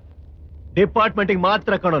 ಡಿಪಾರ್ಟ್ಮೆಂಟಿಗೆ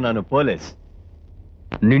ಮಾತ್ರ ಕಣೋ ನಾನು ಪೊಲೀಸ್.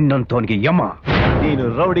 ನಿನ್ನಂತವನಿಗೆ ಯಮ. ನೀನು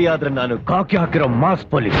ರೌಡಿ ಆದ್ರೆ ನಾನು ಕಾಕಿ ಹಾಕಿರೋ ಮಾಸ್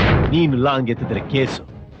ಪೊಲೀಸ್. ನೀನು ಲಾಂಗ್ ಎತ್ತಿದ್ರೆ ಕೇಸು,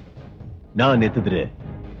 ನಾನ್ ಎತ್ತಿದ್ರೆ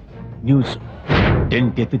ನ್ಯೂಸ್.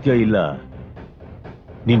 ಟೆಂಟ್ ಎತ್ತುತ್ಯೋ ಇಲ್ಲ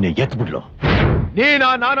ನಿನ್ನೆ ಎತ್ಬಿಡ್ಲು.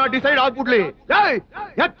 ನಾನಾ ಡಿಸೈಡ್ ಆಗ್ಬಿಡ್ಲಿ.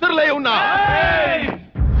 ಎತ್ತರ್ಲೇ ಇವನ್ನ.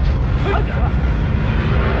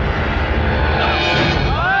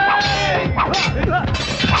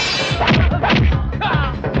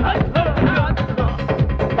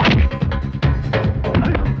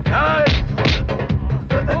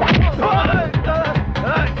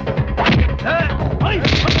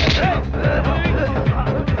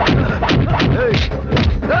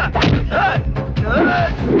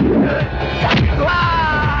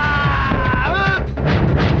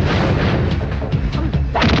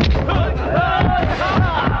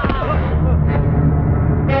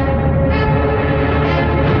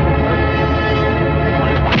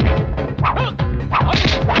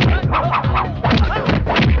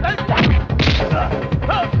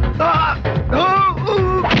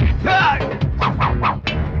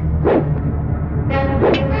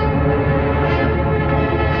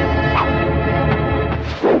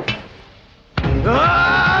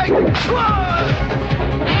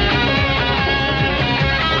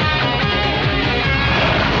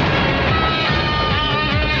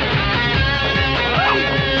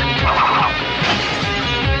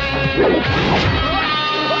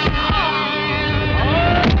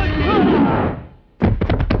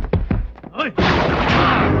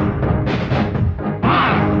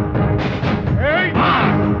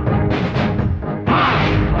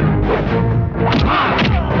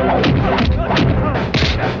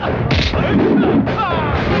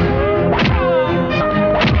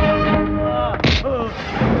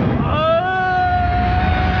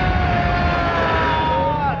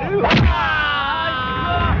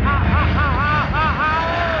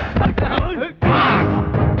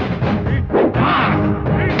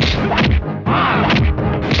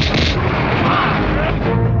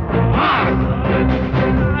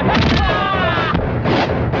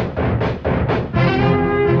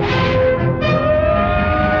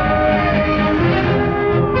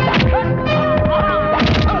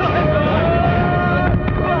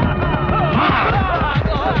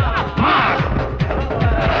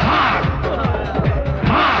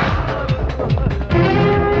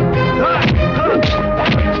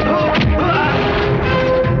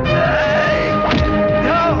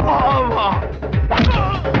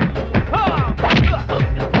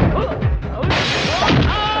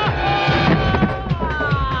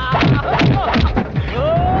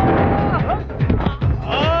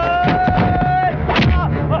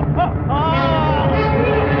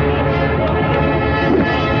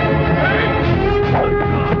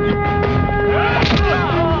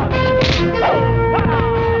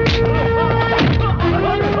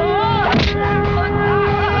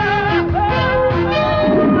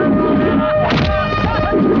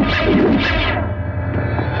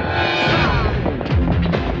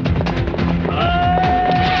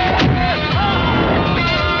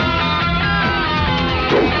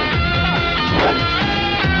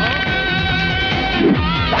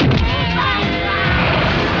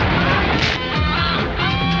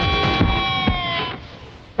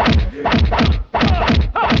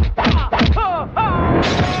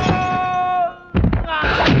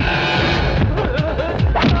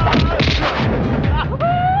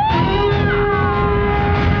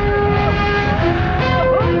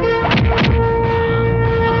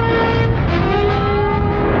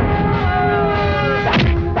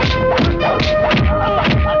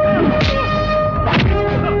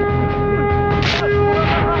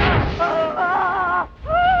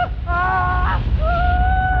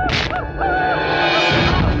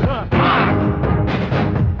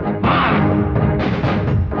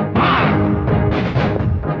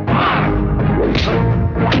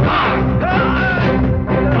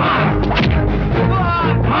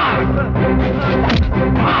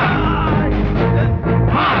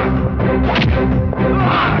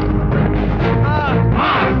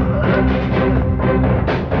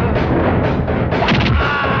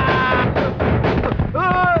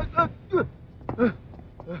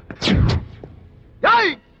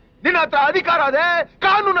 ಅಧಿಕಾರ ಅದೇ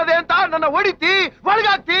ಕಾನೂನು ಅದೇ ಅಂತ ನನ್ನ ಹೊಡಿತಿ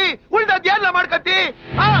ಒಳಗಾಕ್ತಿ ಉಳ್ದದ್ ಏನ ಮಾಡ್ಕತಿ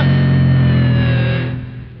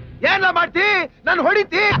ಏನ ಮಾಡ್ತಿ ನನ್ನ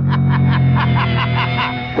ಹೊಡಿತಿ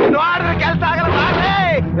ನೋಡ್ರೆ ಕೆಲ್ಸ ಆಗಲ್ಲ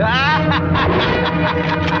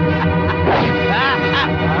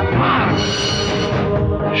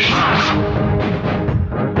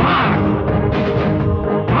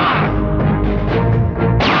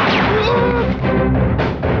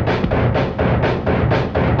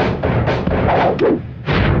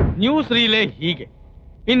ನ್ಯೂಸ್ ರೀಲೇ ಹೀಗೆ.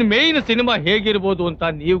 ಇನ್ ಮೇನ್ ಸಿನಿಮಾ ಹೇಗಿರ್ಬೋದು ಅಂತ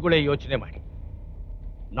ನೀವುಗಳೇ ಯೋಚನೆ ಮಾಡಿ.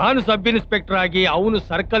 ನಾನು ಸಬ್ ಇನ್ಸ್ಪೆಕ್ಟರ್ ಆಗಿ ಅವನು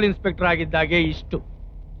ಸರ್ಕಲ್ ಇನ್ಸ್ಪೆಕ್ಟರ್ ಆಗಿದ್ದಾಗೆ ಇಷ್ಟು.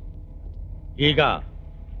 ಈಗ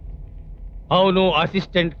ಅವನು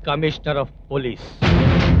assistant commissioner of police.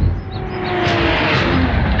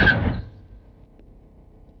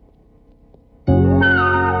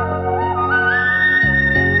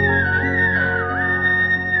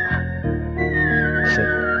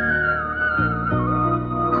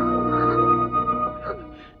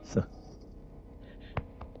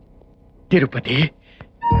 Tirupati,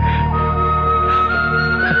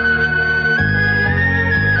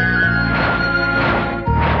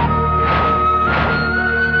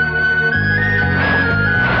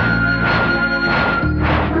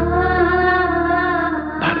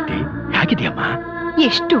 Bharati ಹೇಗಿದೆಯಮ್ಮ?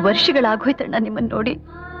 ಎಷ್ಟು ವರ್ಷಗಳಾಗೋಯ್ತಣ್ಣ ನಿಮ್ಮನ್ನ ನೋಡಿ.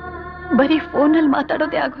 ಬರೀ ಫೋನಲ್ಲಿ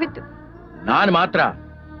ಮಾತಾಡೋದೇ ಆಗೋಯ್ತು. ನಾನು ಮಾತ್ರ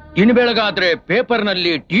ಇನ್ನು ಬೆಳಗಾದ್ರೆ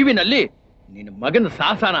ಪೇಪರ್ನಲ್ಲಿ ಟಿವಿನಲ್ಲಿ ನಿನ್ನ ಮಗನ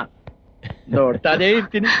ಸಾಹಸನ ನೋಡ್ತಾನೇ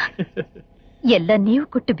ಇರ್ತೀನಿ. ಎಲ್ಲ ನೀವು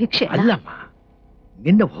ಕೊಟ್ಟು ಭಿಕ್ಷೆ ಅಲ್ಲಮ್ಮ,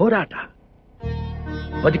 ನಿನ್ನ ಹೋರಾಟ,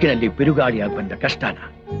 ಬದುಕಿನಲ್ಲಿ ಬಿರುಗಾಳಿಯಾಗಿ ಬಂದ ಕಷ್ಟನ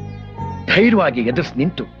ಧೈರ್ಯವಾಗಿ ಎದುರಿಸಿ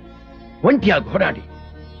ನಿಂತು ಒಂಟಿಯಾಗಿ ಹೋರಾಡಿ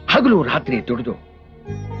ಹಗಲು ರಾತ್ರಿ ದುಡಿದು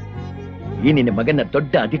ಈ ನಿನ್ನ ಮಗನ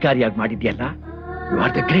ದೊಡ್ಡ ಅಧಿಕಾರಿಯಾಗಿ ಮಾಡಿದ್ಯಲ್ಲ. You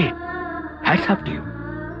are the great. Hats off to you.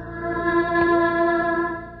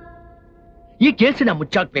 ಈ ಕೇಸಿನ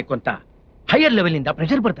ಮುಚ್ಚಾಕ್ಬೇಕು ಅಂತ ಹೈಯರ್ ಲೆವೆಲ್ ಇಂದ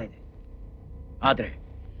ಪ್ರೆಷರ್ ಬರ್ತಾ ಇದೆ. ಆದ್ರೆ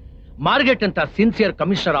ಮಾರ್ಗೆಟ್ ಅಂತ ಸಿನ್ಸಿಯರ್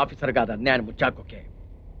ಕಮಿಷನರ್ ಆಫೀಸರ್ಗಾದ ಅನ್ಯಾಯ ಮುಚ್ಚಾಕೋಕೆ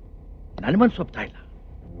ನನ್ನ ಮನಸ್ಸು ಒಪ್ತಾ ಇಲ್ಲ.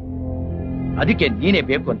 ಅದಕ್ಕೆ ನೀನೇ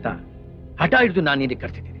ಬೇಕು ಅಂತ ಹಠ ಹಿಡಿದು ನಾನು ನಿನಗೆ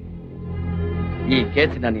ಕರ್ಸಿದ್ದೀನಿ. ಈ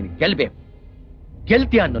ಕೇಸಿನ ನೀನು ಗೆಲ್ಬೇಕು.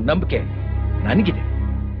 ಗೆಲ್ತೀಯ ಅನ್ನೋ ನಂಬಿಕೆ ನನಗಿದೆ.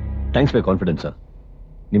 Thanks for confidence sir.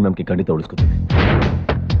 ನಿಮ್ಮ ನಂಬಿಕೆ ಖಂಡಿತ ಉಳಿಸ್ಕೊತೀನಿ.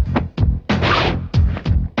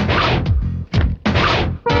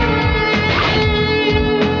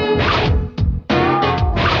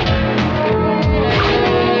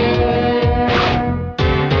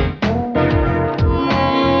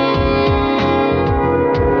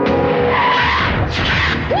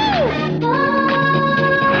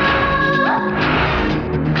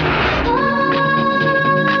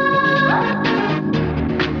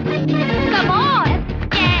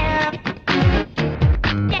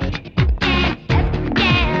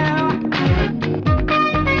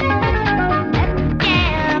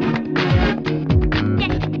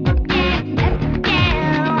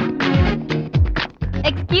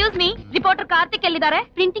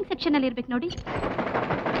 ಪ್ರಿಂಟಿಂಗ್ ಸೆಕ್ಷನ್ ಅಲ್ಲಿ ಇರ್ಬೇಕು ನೋಡಿ.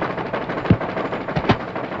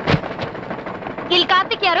 ಇಲ್ಲಿ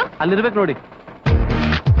ಕಾರ್ತಿಕ್ ಯಾರು? ಅಲ್ಲಿರ್ಬೇಕು ನೋಡಿ.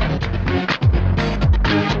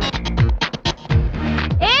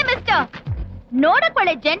 ಏ ಮಿಸ್ಟರ್, ನೋಡಕ್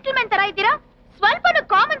ಒಳ್ಳೆ ಜೆಂಟಲ್ಮನ್ ತರ ಇದ್ದೀರಾ. ಸ್ವಲ್ಪನೂ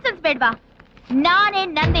ಕಾಮನ್ ಸೆನ್ಸ್ ಬೇಡ್ವಾ? ನಾನೇ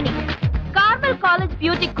Nandini, Carmel college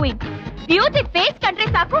beauty queen. Beauty face ಕಂಡ್ರೆ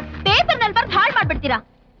ಸಾಕು ಪೇಪರ್ ನಲ್ಲಿ ಬರ್ದು ಹಾಳು ಮಾಡ್ಬಿಡ್ತೀರಾ.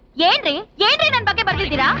 ಏನ್ರಿ ಏನ್ರಿ ನನ್ ಬಗ್ಗೆ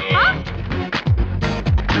ಬರ್ದಿದ್ದೀರಾ?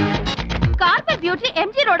 ಕಾರ್ಪಲ್ ಬ್ಯೂಟಿ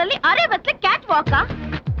ಎಂಜಿ ರೋಡ್ ಅಲ್ಲಿ ಅರೆ ಬಸ್ಲೆ ಕ್ಯಾಟ್ ವಾಕ್.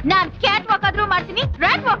 ನಾನ್ ಕ್ಯಾಟ್ ವಾಕ್ ಆದ್ರೂ ಮಾಡ್ತೀನಿ,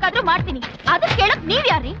 ರ್ಯಾಟ್ ವಾಕ್ ಆದ್ರೂ ಮಾಡ್ತೀನಿ. ಅದು ಕೇಳಕ್ ನೀವ್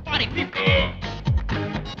ಯಾರ್ರಿ?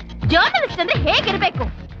 ಜರ್ನಲಿಸ್ಟ್ ಅಂದ್ರೆ ಹೇಗಿರ್ಬೇಕು?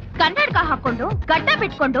 ಕನ್ನಡಕ ಹಾಕೊಂಡು ಗಡ್ಡ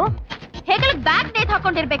ಬಿಟ್ಕೊಂಡು ಹೆಗಲಿಗೆ ಬ್ಯಾಗ್ ನೇತ್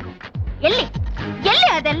ಹಾಕೊಂಡಿರ್ಬೇಕು. ಎಲ್ಲಿ ಎಲ್ಲಿ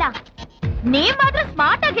ಅದೆಲ್ಲ? ನೀವ್ ಮಾತ್ರ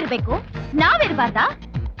ಸ್ಮಾರ್ಟ್ ಆಗಿರ್ಬೇಕು, ನಾವಿರ್ಬಾರ್ದಾ?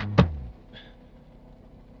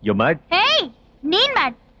 ಹೇ, ನೀನ್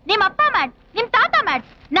ಮ್ಯಾಡ್, ನಿಮ್ ಅಪ್ಪ ಮ್ಯಾಡ್, ನಿಮ್ ತಾತ ಮ್ಯಾಡ್.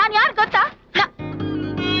 ನಾನ್ ಯಾರು ಗೊತ್ತಾ?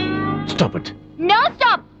 Stop it. No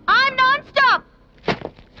stop. I'm non-stop.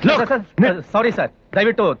 Sorry sir,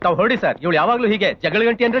 ದಯವಿಟ್ಟು ತಾವು ಹೊರಡಿ ಸರ್. ಇವಳು ಯಾವಾಗ್ಲೂ ಹೀಗೆ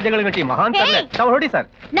ಜಗಳಗಂಟಿ ಅಂದ್ರೆ ಜಗಳಗಂಟಿ ಮಹಾನ್. ತಾವು ಹೊರಡಿ ಸರ್.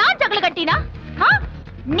 ನಾನ್ ಜಗಳಗಂಟಿನಾ?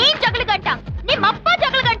 ನೀನ್ ಜಗಳಗಂಟ, ನಿಮ್ ಅಪ್ಪ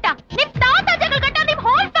ಜಗಳಗಂಟ, ನಿಮ್ ತಾತ ಜಗಳಗಂಟ, ನಿಮ್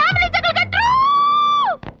ಹೋಲ್ ಫ್ಯಾಮಿಲಿ ಜಗಳಗಂಟ್ರು.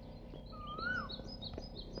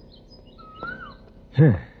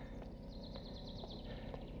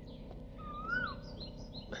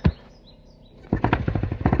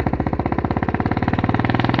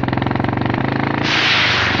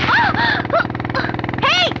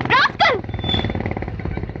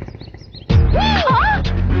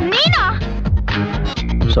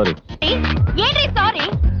 ಸಾರಿ. ಏನ್ರಿ ಸಾರಿ?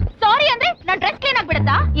 ಸಾರಿ ಅಂದ್ರೆ ನನ್ ಡ್ರೆಸ್ ಕ್ಲೀನ್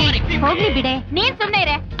ಆಗ್ಬಿಡತ್ತಾ? ಹೋಗ್ಲಿ ಬಿಡೆ, ನೀನ್ ಸುಮ್ನೆ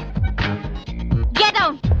ಇರೆ. Get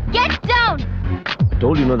down, get down.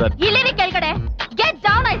 Told you know that. ಇಲ್ಲಿರಿ ಕೆಳಗಡೆ. Get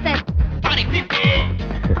down I said.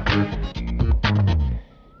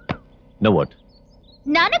 Now what?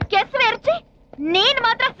 ನನಗ್ ಕೆಸರು ಎರಚಿ ನೀನ್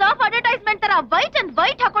ಮಾತ್ರ ಸರ್ಫ್ ಅಡ್ವರ್ಟೈಸ್ಮೆಂಟ್ ತರ ವೈಟ್ ಅಂಡ್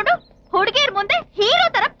ವೈಟ್ ಹಾಕೊಂಡು ಹುಡುಗಿಯರ್ ಮುಂದೆ ಹೀರೋ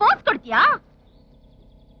ತರ ಪೋಸ್ ಕೊಡ್ತೀಯಾ?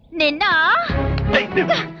 ನಿನ್ನ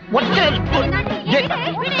What the hell?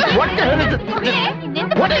 What the hell is it?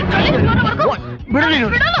 What is it? ಬಿಡು ನೀನು.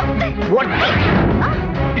 What?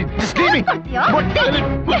 Just leave me. What the hell?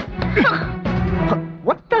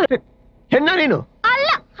 What the hell? ಹೆಣ್ಣ ನೀನು? ಅಲ್ಲ,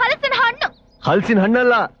 ಹಲಸಿನ ಹಣ್ಣು. ಹಲಸಿನ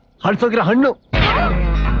ಹಣ್ಣಲ್ಲ, ಹಳ್ಸೋಗಿರೋ ಹಣ್ಣು.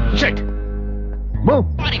 Shit. Move.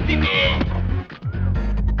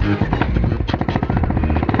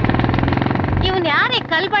 ಇವನ್ ಯಾರೇ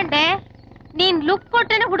ಕಲ್ಬಂಡೆ? ನೀನ್ ಲುಕ್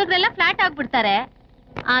ಕೊಟ್ರೇನೆ ಹುಡುಗರೆಲ್ಲ ಫ್ಲಾಟ್ ಆಗ್ಬಿಡ್ತಾರೆ.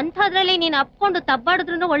 ಅಂಥದ್ರಲ್ಲಿ ನೀನ್ ಅಪ್ಕೊಂಡು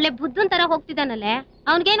ತಬ್ಬಾಡಿದ್ರು ಒಳ್ಳೆ ಬುದ್ಧನ್ ತರ ಹೋಗ್ತಿದ್ದಾನಲ್ಲೇ,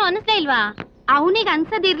 ಅವನ್ಗೇನು ಅನಿಸ್ಲೇ ಇಲ್ವಾ? ಅವನಿಗೆ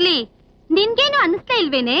ಅನ್ಸದಿರ್ಲಿ, ನಿನ್ಗೇನು ಅನಿಸ್ಲೇ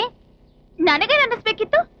ಇಲ್ವೇನೆ? ನನಗೇನು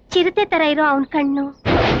ಅನಿಸ್ಬೇಕಿತ್ತು? ಚಿರತೆ ತರ ಇರೋ ಅವನ್ ಕಣ್ಣು,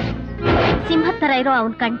 ಸಿಂಹದ ತರ ಇರೋ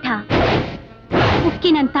ಅವನ್ ಕಂಠ,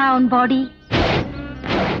 ಉಕ್ಕಿನಂತ ಅವನ್ ಬಾಡಿ.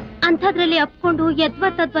 ಅಂಥದ್ರಲ್ಲಿ ಅಪ್ಕೊಂಡು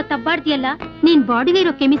ಯದ್ವಾ ತದ್ವಾ ತಬ್ಬಾಡ್ದಿಯಲ್ಲ, ನಿನ್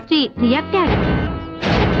ಬಾಡಿಲಿರೋ ಕೆಮಿಸ್ಟ್ರಿ ರಿಯಾಕ್ಟೇ ಆಗುತ್ತೆ.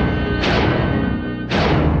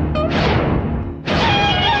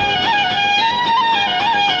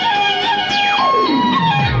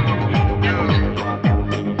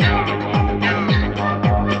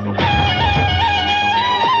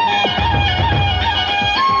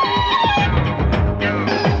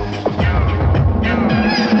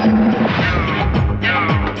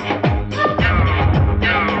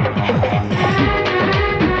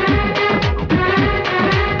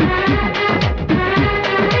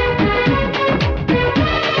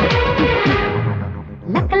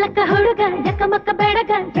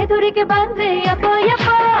 ಎದುರಿಗೆ ಬಂದ್ರೆ ಯಪ್ಪ ಯಪ್ಪ,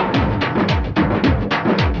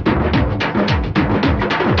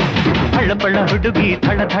 ಹಳ್ಳಪಳ್ಳ ಹುಡುಗಿ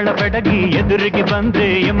ಥಳ ಥಳ ಬೆಡಗಿ ಎದುರಿಗೆ ಬಂದ್ರೆ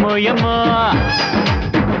ಎಮ್ಮೋ ಎಮ್ಮೋ.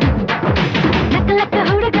 ಲಕ್ಕ ಲಕ್ಕ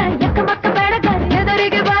ಹುಡುಗ ಯಕ್ಕ ಮಕ್ಕ ಬೆಡಗ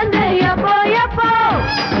ಎದುರಿಗೆ ಬಂದ್ರೆ ಯಪ್ಪ ಯಪ್ಪ.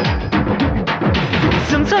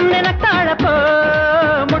 ಸುಮ್ ಸುಮ್ನೆ ನಗ್ತಾಳಪ್ಪ,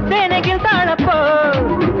 ಮುದ್ದೇನೆ ಗಿಲ್ತಾಳಪ್ಪ.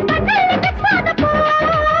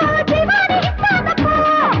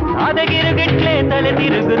 ಅದಗಿರುಗಿಟ್ಲೆ ತಲೆ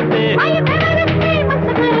ತಿರುಗುತ್ತೆ,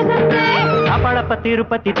 ಕಾಪಾಳಪ್ಪ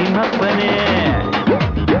ತಿರುಪತಿ ತಿಮ್ಮಪ್ಪನೇ,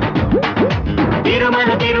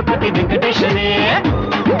 ತಿರುಮಲ ತಿರುಪತಿ ವೆಂಕಟೇಶನೇ.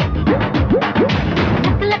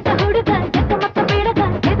 ಲಕ್ಕ ಹುಡುಗ ಯಕ್ಕ ಮಕ್ಕ ಬೆಡಗ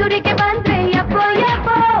ಎದುರಿಗೆ ಬಂದ್ರೆ ಯಪ್ಪ ಯಪ್ಪ.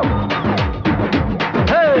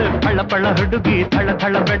 ಹಳ್ಳಪಳ್ಳ ಹುಡುಗಿ ಥಳ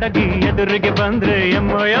ಥಳ ಬೆಡಗಿ ಎದುರಿಗೆ ಬಂದ್ರೆ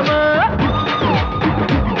ಎಮ್ಮೋ ಎಮ್ಮ.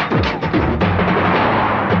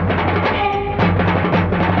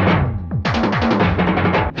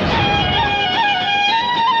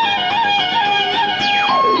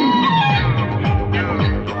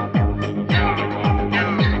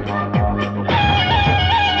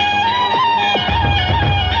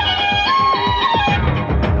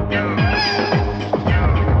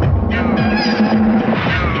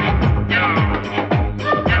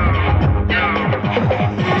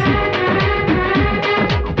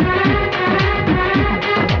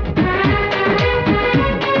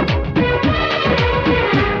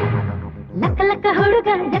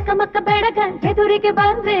 ಎದುರಿಗೆ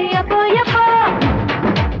ಬಂದ್ರೆ ಯಪ್ಪ ಯಪ್ಪ.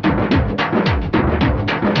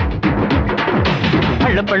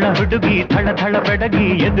 ಹಳ್ಳಪಳ್ಳ ಹುಡುಗಿ ಥಳ ಥಳ ಬೆಡಗಿ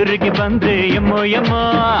ಎದುರಿಗೆ ಬಂದ್ರೆ ಎಮ್ಮೋ ಎಮ್ಮೋ.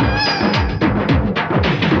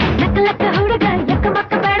 ಲಕ್ಕ ಲಕ್ಕ ಹುಡುಗ ಯಕ್ಕ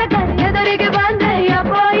ಮಕ್ಕ ಬೆಡಗ ಎದುರಿಗೆ ಬಂದ್ರೆ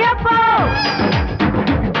ಯಪ್ಪ ಯಪ್ಪ.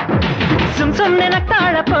 ಸುಮ್ ಸುಮ್ನೆ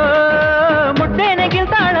ನಗ್ತಾಳಪ್ಪ, ಮುದ್ದೇನೆ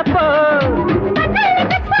ಗಿಲ್ತಾಳಪ್ಪ.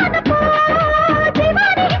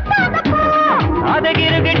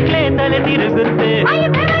 ಅದಗಿರುಗಿಟ್ಲೆ ತಲೆ ತಿರುಗುತ್ತೆ,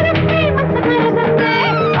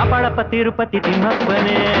 ಕಾಪಾಳಪ್ಪ ತಿರುಪತಿ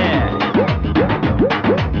ತಿಮ್ಮಪ್ಪನೇ,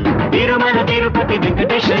 ತಿರುಮಲ ತಿರುಪತಿ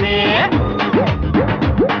ವೆಂಕಟೇಶನೇ.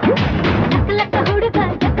 ಲಕ್ಕ ಹುಡುಗ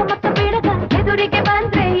ಯಕ್ಕ ಮಕ್ಕ ಬೆಡಗ ಎದುರಿಗೆ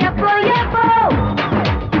ಬಂದ್ರೆ ಯಪ್ಪ ಯಪ್ಪ.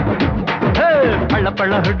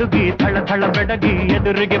 ಹಳ್ಳಪಳ್ಳ ಹುಡುಗಿ ಥಳ ಥಳ ಬೆಡಗಿ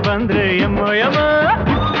ಎದುರಿಗೆ ಬಂದ್ರೆ ಎಮ್ಮೋ ಎಮ್ಮ.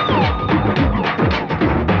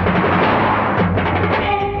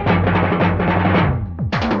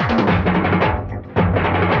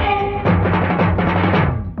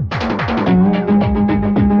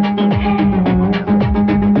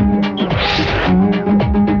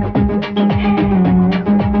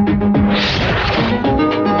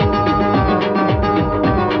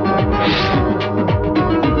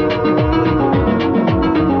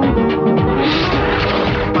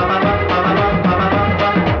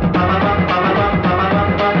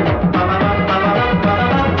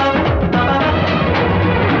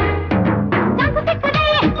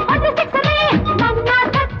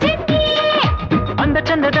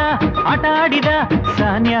 ಆಟ ಆಡಿದ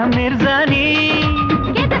ಸಾನ್ಯಾ ಮಿರ್ಜಾನಿ,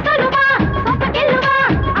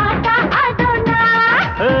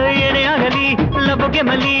 ಏನೇ ಆಗಲಿ ಲಬ್ಬಗೆ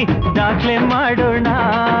ಮಲಿ ದಾಖಲೆ ಮಾಡೋಣ.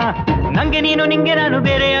 ನಂಗೆ ನೀನು ನಿಂಗೆ ನಾನು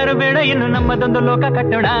ಬೇರೆ ಯಾರು ಬೇಡ, ಇನ್ನು ನಮ್ಮದೊಂದು ಲೋಕ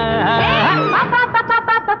ಕಟ್ಟೋಣ.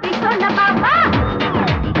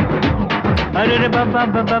 ಅರೆ ಬಾಬಾ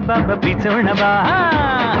ಬಾಬಾ ಬಾಬಾ ಪ್ರೀತಿಸೋಣ ಬಾ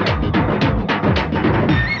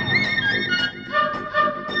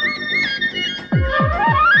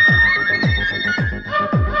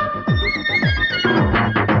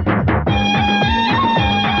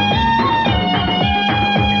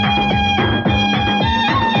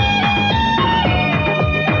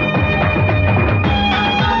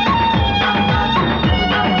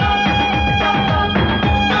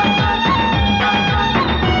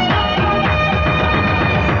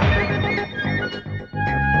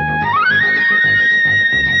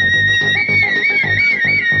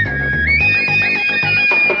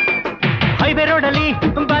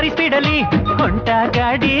ಬಾರಿ ಸ್ಪೀಡಲ್ಲಿ ಹೊಂಟ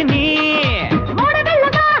ಗಾಡಿ ನೀ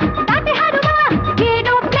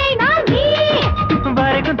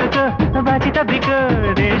ಬಾರಿ ಕುಂತಕೋ ಬಾಚಿ ತಬ್ಬಿಕೋ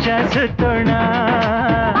ದೇಶ ಸುತ್ತೋಣ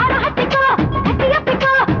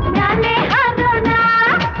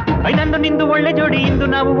ನಂದು ನಿಂದು ಒಳ್ಳೆ ಜೋಡಿ ಇಂದು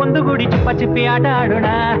ನಾವು ಒಂದು ಗೂಡಿ ಚುಪ್ಪ ಚಿಪ್ಪಿ ಆಟ ಆಡೋಣ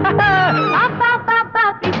ಬಾಬಾ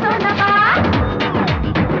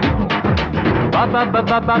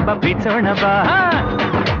ಬಾಬಾ ಬಾಬಾ ಪ್ರೀತಿಸೋಣ ಬಾ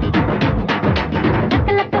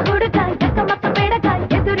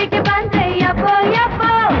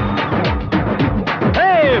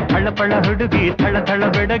ಪಳ್ಳ ಪಳ್ಳ ಹುಡುಗಿ ಥಳ ಥಳ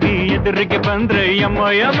ಬೆಡಗಿ ಎದುರಿಗೆ ಬಂದ್ರೆ ಯಮ್ಮ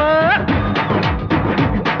ಯಮ್ಮ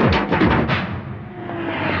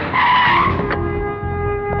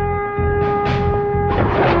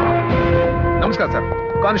ನಮಸ್ಕಾರ ಸರ್,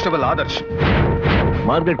 ಕಾನ್ಸ್ಟೇಬಲ್ ಆದರ್ಶ್.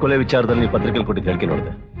 ಮಾರ್ಗ್ರೆಟ್ ಕೊಲೆ ವಿಚಾರದಲ್ಲಿ ಪತ್ರಿಕೆಯಲ್ಲಿ ಕೊಟ್ಟಿದ್ದ ಹೇಳಿಕೆ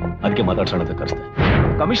ನೋಡಿದೆ, ಅದಕ್ಕೆ ಮಾತಾಡ್ಸೋಣ ಅಂತ ಕರೆಸ್ತೆ.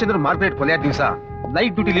 ಕಮಿಷನರ್ ಮಾರ್ಗ್ರೆಟ್ ಕೊಲೆಯ ದಿವಸ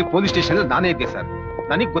ನೈಟ್ ಡ್ಯೂಟಿಲಿ ಪೊಲೀಸ್ ಸ್ಟೇಷನ್ ನಾನೇ ಇದ್ದೆ ಸರ್.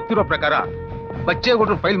 ನನಗೆ ಗೊತ್ತಿರೋ ಪ್ರಕಾರ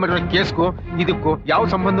ಬಚ್ಚೇಗೌಡರು ಫೈಲ್ ಮಾಡಿರೋ ಕೇಸ್ಗೂ ಇದಕ್ಕೂ ಯಾವ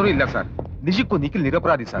ಸಂಬಂಧನೂ ಇಲ್ಲ ಸರ್. ನಿಜಕ್ಕೂ ನಿಖಿಲ್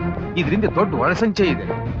ನಿರಪರಾಧಿ ಸರ್. ಇದರಿಂದ ದೊಡ್ಡ ಒಳಸಂಚೆ ಇದೆ.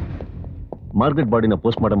 ಮಾರ್ಗ್ರೆಟ್ ಬಾಡಿನ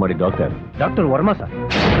ಪೋಸ್ಟ್ ಮಾರ್ಟಮ್ ಮಾಡಿ ಡಾಕ್ಟರ್ ವರ್ಮಾ ಸರ್.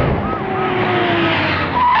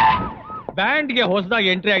 ಬ್ಯಾಂಡ್ಗೆ ಹೊಸದಾಗಿ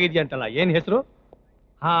ಎಂಟ್ರಿ ಆಗಿದ್ಯಂತಲ್ಲ, ಏನ್ ಹೆಸರು?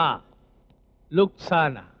 ಹಾ,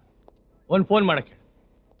 ಲುಕ್ಸಾನ. ಒಂದ್ ಫೋನ್ ಮಾಡಕ್ ಹೇಳ.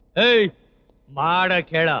 ಏಯ್, ಮಾಡಕ್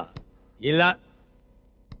ಹೇಳ. ಇಲ್ಲ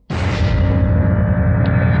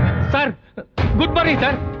sir. Good morning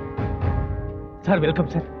sir. Sir welcome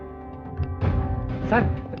sir. Sir,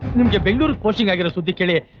 ನಿಮ್ಗೆ ಬೆಂಗಳೂರು ಪೋಸ್ಟಿಂಗ್ ಆಗಿರೋ ಸುದ್ದಿ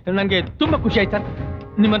ಕೇಳಿ ನನಗೆ ತುಂಬಾ ಖುಷಿ ಆಯ್ತು ಸರ್.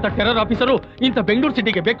 ನಿಮ್ಮಂತ ಟೆರರ್ ಆಫೀಸರು ಇಂಥ ಬೆಂಗಳೂರು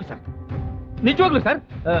ಸಿಟಿಗೆ ಬೇಕು ಸರ್, ನಿಜವಾಗ್ಲು ಸರ್.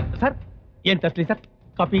 ಸರ್ ಏನ್ ತರ್ಸ್ಲಿ ಸರ್?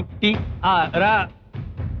 ಕಾಫಿ, ಟೀ,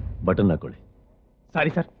 ಬಟನ್ ಹಾಕೊಳ್ಳಿ.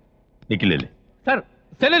 Sorry sir. Nikhil sir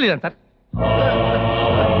ಸೆಲ್ಲಲ್ಲಿ sir.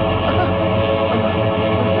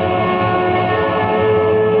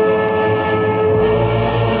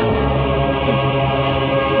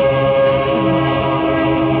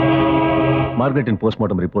 ಮಾರ್ಗ್ರೆಟಿನ್ post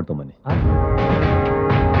mortem report ತಗೊಂಬನ್ನಿ.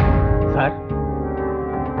 Sir,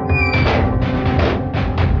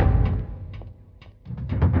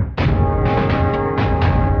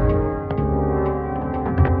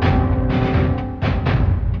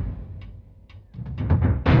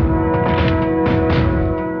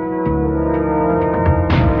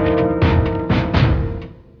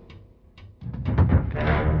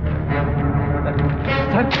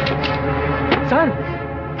 sir,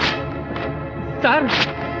 sir,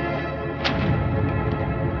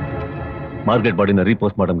 Margaret ಬಾಡಿನ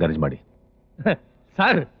ರೀಪೋಸ್ಟ್ ಮಾರ್ಟಮ್ ಅರೇಂಜ್ ಮಾಡಿ.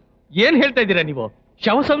 ಸರ್ ಏನ್ ಹೇಳ್ತಾ ಇದ್ದೀರಾ ನೀವು?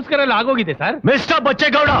 ಶವ ಸಂಸ್ಕಾರ ಎಲ್ಲ ಆಗೋಗಿದೆ sir. Mister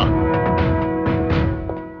Bachegowda,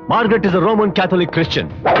 Margaret is a Roman Catholic Christian.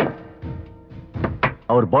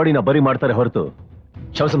 ಅವ್ರ ಬಾಡಿನ ಬರಿ ಮಾಡ್ತಾರೆ ಹೊರತು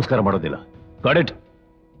ಶವ ಸಂಸ್ಕಾರ ಮಾಡೋದಿಲ್ಲ. Got it?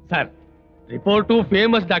 Sir, report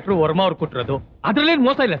famous doctor Verma ಅವ್ರು ಕೊಟ್ಟಿರೋದು, ಅದ್ರಲ್ಲೇನು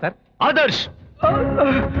ಮೋಸ ಇಲ್ಲ sir. Adarsh,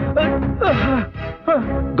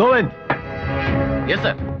 Govind. Yes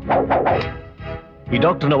sir. ಈ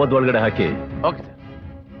ಡಾಕ್ಟರ್ನ ಒದ್ದು ಒಳಗಡೆ ಹಾಕಿ ಓಕೆ ಸರ್.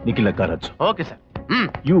 ನಿಖಿಲ್ ಕಾರ್ ಹಚ್ಚು. Okay sir.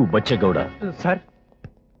 You Bachegowda sir,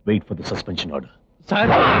 wait for the suspension order. Sir,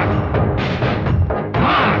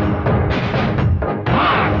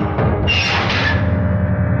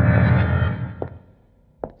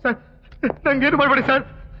 sir ನಂಗೇನು ಮಾಡಬೇಡಿ ಸರ್.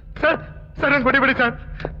 ಸರ್ ಸರ್ ನಂಗೆ ಹೊಡಿಬೇಡಿ ಸರ್.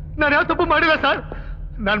 ನಾನು ಯಾವ ತಪ್ಪು ಮಾಡಿಲ್ಲ ಸರ್.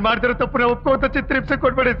 ನಾನು ಮಾಡ್ತಿರೋ ತಪ್ಪು ಒಪ್ಕೋತ ಚಿತ್ರಹಿಂಸೆ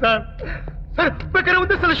ಕೊಡ್ಬೇಡಿ ಸರ್. ಸರ್ ಬೇಕಾದ್ರೆ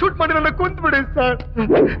ಒಂದೇ ಸಲ ಶೂಟ್ ಮಾಡಿ ನನ್ನ ಕುಂತ್ಬಿಡಿ sir.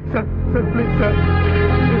 Sir sir please sir.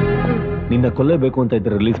 ನಿನ್ನ ಕೊಲ್ಲೇಬೇಕು ಅಂತ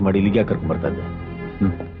ಇದ್ರೆ ರಿಲೀಸ್ ಮಾಡಿ ಇಲ್ಲಿಗೆ ಕರ್ಕೊಂಡ್ ಬರ್ತಾ ಇದ್ದೆ.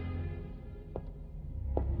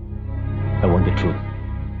 I want the truth.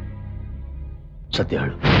 ಸತ್ಯ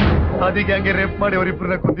ಹೇಳು. ಅದಕ್ಕೆ ಹಂಗೆ ರೇಪ್ ಮಾಡಿ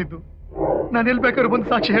ಅವರಿಬ್ಬರನ್ನ ಕೊಂದಿದ್ದು ನಾನು ಎಲ್ಲಿ ಬೇಕಾದ್ರೂ ಬಂದು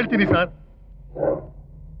ಸಾಕ್ಷಿ ಹೇಳ್ತೀನಿ ಸರ್.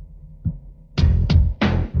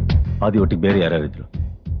 ಆದಿ ಒಟ್ಟಿಗೆ ಬೇರೆ ಯಾರ್ಯಾರಿದ್ರು?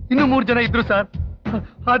 ಇನ್ನೂ 3 ಜನ ಇದ್ರು ಸರ್.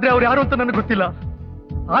 ಆದ್ರೆ ಅವ್ರು ಯಾರು ಅಂತ ನನಗೆ ಗೊತ್ತಿಲ್ಲ.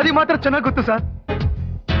 ಆದಿ ಮಾತ್ರ ಚೆನ್ನಾಗಿ ಗೊತ್ತು ಸರ್.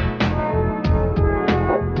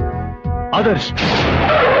 ಆದರ್ಶ್,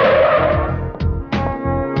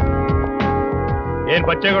 ಏನ್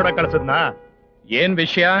ಬಚ್ಚೇಗೌಡ ಕಳ್ಸದ್ನಾ? ಏನ್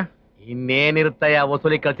ವಿಷಯ? ಇನ್ನೇನಿರುತ್ತಯ್ಯ,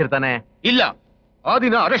 ವಸೂಲಿ ಕಳ್ಸಿರ್ತಾನೆ. ಇಲ್ಲ,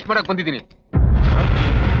 ಆದಿನ ಅರೆಸ್ಟ್ ಮಾಡಕ್ ಬಂದಿದ್ದೀನಿ.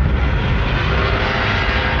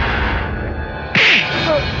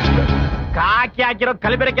 ಕಾಕಿ ಹಾಕಿರೋ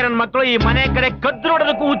ಕಲಿಬೆರಕೆ ನನ್ನ ಮಕ್ಕಳು ಈ ಮನೆ ಕಡೆ ಕದ್ದು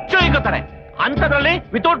ನೋಡೋದಕ್ಕೂ ಹುಚ್ಚು ಇಕ್ಕೋತಾರೆ. ಅಂತದ್ರಲ್ಲಿ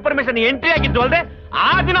ವಿತೌಟ್ ಪರ್ಮಿಷನ್ ಎಂಟ್ರಿ ಆಗಿದ್ದು ಅಲ್ದೆ ಆ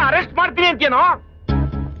ದಿನ ಅರೆಸ್ಟ್ ಮಾಡ್ತೀನಿ ಅಂತೇನೋ.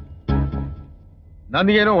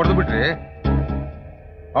 ನನಗೇನೋ ಹೊಡೆದು ಬಿಟ್ರಿ,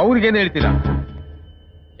 ಅವ್ರಿಗೇನು ಹೇಳ್ತೀರಾ?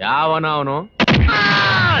 ಯಾವನ ಅವನು?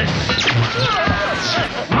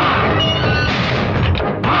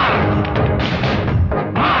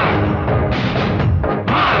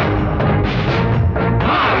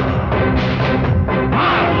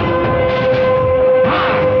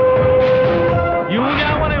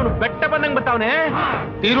 ಬೆಟ್ಟ ಬಂದಂಗ್ ಬರ್ತಾವನೆ.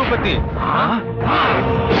 Tirupati.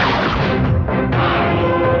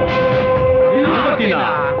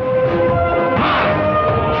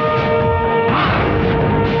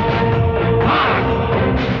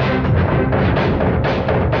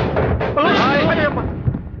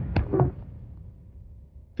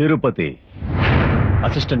 Tirupati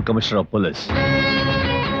assistant commissioner of police.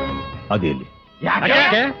 ಅದೇಲಿ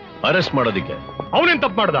arrest ಮಾಡೋದಿಕ್ಕೆ. ಅವನೇನ್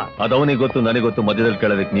ತಪ್ಪು ಮಾಡ್ದ? ಅದವನಿಗೆ ಗೊತ್ತು, ನನಗೆ ಗೊತ್ತು. ಮಧ್ಯದಲ್ಲಿ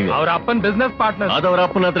ಕೇಳೋದಕ್ಕೆ ನೀವೇ. ಅವ್ರ ಅಪ್ಪನ್ ಬಿಸ್ನೆಸ್ ಪಾರ್ಟ್ನರ್. ಅದವ್ರ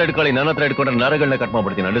ಅಪ್ಪನ ಹತ್ರ ಇಟ್ಕೊಳ್ಳಿ, ನನ್ನ ಹತ್ರ ಇಟ್ಕೊಂಡ್ರೆ ನರಗಳನ್ನ ಕಟ್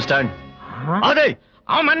ಮಾಡ್ಬಿಡ್ತೀನಿ. ಅಂಡರ್ಸ್ಟ್ಯಾಂಡ್? ಅದೇ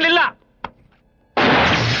ಅವ ಮನ್ಲಿಲ್ಲ.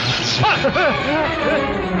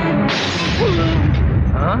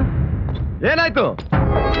 ಏನಾಯ್ತು?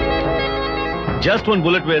 Just one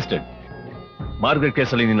bullet wasted. Margaret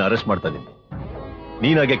ಕೇಸಲ್ಲಿ ನಿನ್ನ ಅರೆಸ್ಟ್ ಮಾಡ್ತಾ ಇದ್ದೀನಿ.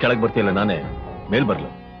 ನೀನಾಗೆ ಕೆಳಗೆ ಬರ್ತೀಯಲ್ಲ, ನಾನೇ ಮೇಲ್ ಬರ್ಲ?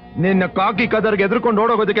 ನಿನ್ನ ಕಾಕಿ ಕದರ್ಗೆ ಎದ್ರುಕೊಂಡು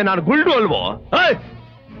ಓಡೋಗೋದಕ್ಕೆ ನಾನು ಗುಲ್ಡು ಅಲ್ವೋ?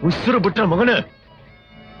 ಉಸಿರು ಬಿಟ್ರೆ ಮಗನೇ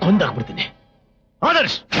ಕೊಂದಾಕ್ಬಿಡ್ತೀನಿ.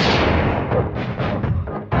 ಆದರ್ಶ್.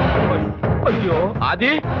 ಅಯ್ಯೋ ಆದಿ.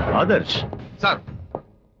 ಆದರ್ಶ್ ಸರ್,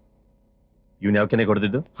 ಇವನ್ ಯಾವ ಕೆನೆ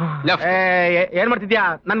ಕೊಡ್ದಿದ್ದು? ಏನ್ ಮಾಡ್ತಿದ್ಯಾ?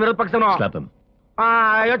 ನನ್ ವಿರೋಧ ಪಕ್ಷನು.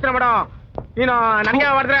 ಯೋಚನೆ ಮಾಡೋ ನೀನು. ನನಗೆ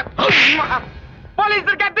ಮಾಡಿದ್ರೆ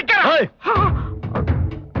ಪೊಲೀಸರು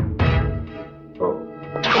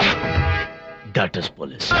ದಟ್ ಇಸ್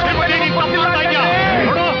ಪೊಲೀಸ್.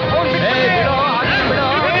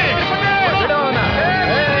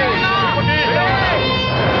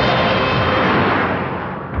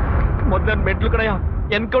 ಮೊದ್ಲ ಮೆಟ್ಲು ಕಡೆಯ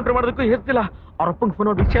ಎನ್ಕೌಂಟರ್ ಮಾಡೋದಕ್ಕೂ ಹೇಳ್ತಿಲ್ಲ. ಅವ್ರ ಅಪ್ಪಂಗೆ ಫೋನ್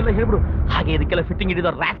ವಿಷಯ ಎಲ್ಲ ಹೇಳ್ಬಿಡು. ಹಾಗೆ ಇದಕ್ಕೆಲ್ಲ ಫಿಟ್ಟಿಂಗ್ ಹಿಡಿದ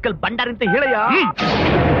ರಾಸ್ಕಲ್ ಬಂಡಾರ್ ಅಂತ ಹೇಳಯ್ಯ.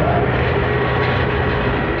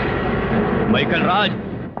 ಮೈಕಲ್ ರಾಜ್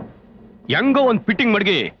ಹೆಂಗೋ ಒಂದ್ ಫಿಟ್ಟಿಂಗ್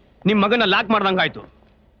ಮಡ್ಗಿ ನಿಮ್ ಮಗನ ಲಾಕ್ ಮಾಡ್ದಂಗಾಯ್ತು.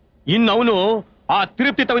 ಇನ್ನು ಅವನು ಆ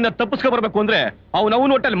ತಿರುಪತಿ ತವಿಂದ ತಪ್ಪಿಸ್ಕೊ ಬರ್ಬೇಕು ಅಂದ್ರೆ ಅವನು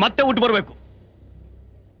ಹೊಟ್ಟಲ್ಲಿ ಮತ್ತೆ ಹುಟ್ಟು ಬರ್ಬೇಕು.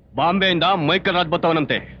 ಬಾಂಬೆಯಿಂದ ಮೈಕಲ್ ರಾಜ್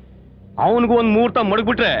ಬತ್ತವನಂತೆ. ಅವನಿಗೂ ಒಂದ್ ಮುಹೂರ್ತ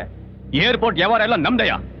ಮಡಗ್ಬಿಟ್ರೆ ಏರ್ಪೋರ್ಟ್ ವ್ಯವಹಾರ ಎಲ್ಲ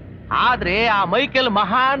ನಮ್ದಯ್ಯ. ಆದ್ರೆ ಆ ಮೈಕೆಲ್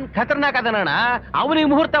ಮಹಾನ್ ಖತರ್ನಾಕ್ ಅದನಣ್ಣ. ಅವನಿಗೆ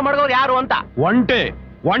ಮುಹೂರ್ತ ಮಾಡೋರು ಯಾರು ಅಂತ?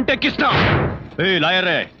 ಒಂಟೆ ಕೃಷ್ಣ.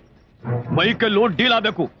 ಲಾಯರೇ, ಮೈಕಲ್ಲು ಡೀಲ್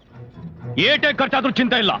ಆಗ್ಬೇಕು. ಏಟೆ ಖರ್ಚಾದ್ರೂ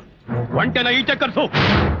ಚಿಂತೆ ಇಲ್ಲ. ಒಂಟೆನ ಈಚೆ ಕರ್ಸು.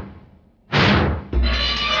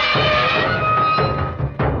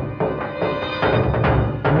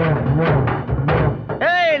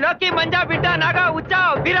 ಲೋಕಿ ಮಂಜಾ ಬಿಟ್ಟ ನಾಗ ಉಚ್ಚ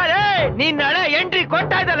ಬೀರೇ ನೀನ್ ನಡೆ ಎಂಟ್ರಿ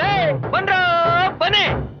ಕೊಡ್ತಾ ಇದ್ದಲೇ. ಬಂದ್ರ ಬನ್ನಿ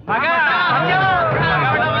ಮಗ.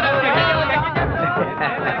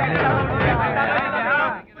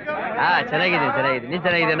 ಚೆನ್ನಾಗಿದೆ ಚೆನ್ನಾಗಿದೆ. ನೀನ್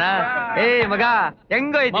ಚೆನ್ನಾಗಿದ್ದೇನಾ? ಮಗ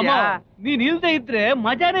ಹೆಂಗೋ ಇದೆಯಾ? ನೀನ್ ಇಲ್ದೇ ಇದ್ರೆ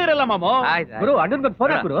ಮಜಾನೇ ಇರಲ್ಲ ಮಾಮೋ. ಗುರು ಅಣ್ಣನ್ಗೊಂದು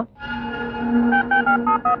ಫೋನ್ ಹಾಕುರು.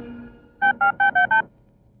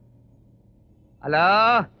 ಹಲೋ,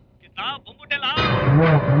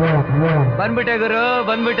 ಬಂದ್ಬಿಟ್ಟೆ ಗುರು,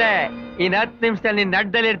 ಬಂದ್ಬಿಟ್ಟೆ. ಇನ್ 10 ನಿಮಿಷದಲ್ಲಿ ನೀನ್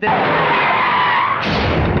ನಡ್ದಲ್ಲಿ ಇರ್ತೀನಿ.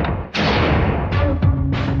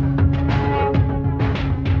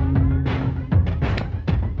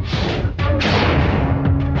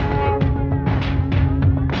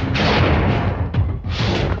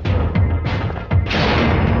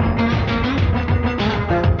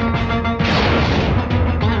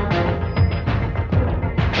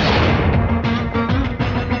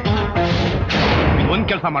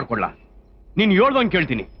 ಕೆಲಸ ಮಾಡ್ಕೊಡ್ಲಾ? ನೀನ್ ಹೇಳ್ದಂಗ್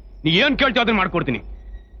ಕೇಳ್ತೀನಿ. ನೀ ಏನ್ ಕೇಳ್ತೀವಿ ಅದನ್ನ ಮಾಡ್ಕೊಡ್ತೀನಿ.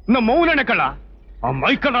 ನಮ್ಮ ಮೌನನೆ ಕಳ್ಳ ಆ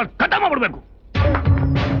ಮೈಕಲ್ ಕಟ ಮಾಡ್ಬಿಡ್ಬೇಕು.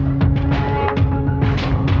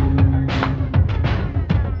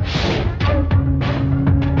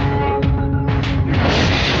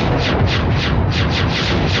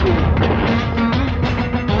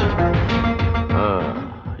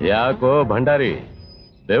 ಯಾಕೋ ಭಂಡಾರಿ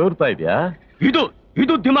ಬೆವರ್ತಾ ಇದ್ಯಾ?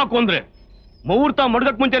 ಇದು ದಿಮಾಕು ಅಂದ್ರೆ ಮುಹೂರ್ತ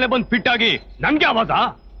ಮಡ್ಗಕ್ ಮುಂಚೆನೆ ಬಂದ್ ಫಿಟ್ ಆಗಿ ನಂಗೆ ಆವಾಜ.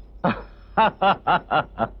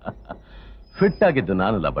 ಫಿಟ್ ಆಗಿದ್ದು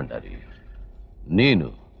ನಾನಲ್ಲ ಭಂಡಾರಿ, ನೀನು.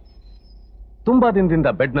 ತುಂಬಾ ದಿನದಿಂದ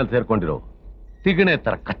ಬೆಡ್ ನಲ್ಲಿ ಸೇರ್ಕೊಂಡಿರೋ ತಿಗಣೆ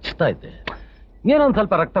ತರ ಕಚ್ತಾ ಇದ್ದೆ. ಏನೊಂದ್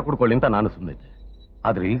ಸ್ವಲ್ಪ ರಕ್ತ ಕುಡ್ಕೊಳ್ಳಿ ಅಂತ ನಾನು ಸುಮ್ಮನಿದ್ದೆ.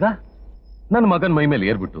 ಆದ್ರೆ ಈಗ ನನ್ನ ಮಗನ್ ಮೈ ಮೇಲೆ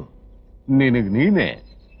ಏರ್ಬಿಟ್ಟು ನೀನೇ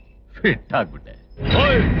ಫಿಟ್ ಆಗ್ಬಿಟ್ಟೆ.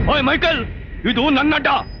 ಓಯ್ ಮೈಕಲ್, ಇದು ನನ್ನಡ್ಡ.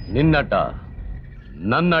 ನಿನ್ನಡ್ಡ?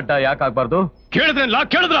 ನನ್ನಡ್ಡ ಯಾಕಾಗ್ಬಾರ್ದು?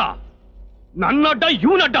 ಕೇಳಿದ್ರ ನನ್ನಡ್ಡ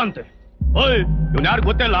ಇವನಡ್ಡ ಅಂತೆ. ಓಯ್, ಇವನ್ ಯಾರು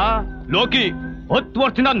ಗೊತ್ತಿಲ್ಲ? ಲೋಕಿ 10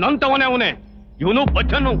 ವರ್ಷದಿಂದ ನನ್ ತವನೇ ಅವನೇ. ಇವನು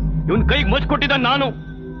ಬಚ್ಚನ್ನು. ಇವನ್ ಕೈಗೆ ಮಚ್ ಕೊಟ್ಟಿದ್ದ ನಾನು.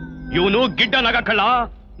 ಇವನು ಗಿಡ್ಡ ನಗಕಳ್ಳ,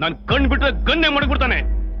 ನಾನ್ ಕಣ್ ಬಿಟ್ರೆ ಗನ್ನೆ ಮಡಗ್ಬಿಡ್ತಾನೆ.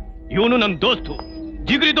 ಇವನು ನನ್ ದೋಸ್ತು,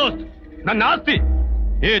 ಜಿಗ್ರಿ ದೋಸ್ತ್, ನನ್ನ ಆಸ್ತಿ.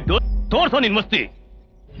 ಏ ತೋರ್ಸೋ ನಿನ್ ಮಸ್ತಿ.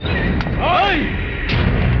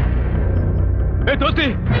 ಏ ದೋಸ್ತಿ,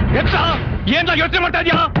 ಎತ್ತ ಏನ್ ಯೋಚನೆ ಮಾಡ್ತಾ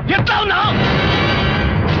ಇದೀಯಾ? ಎತ್ತ ಅವನ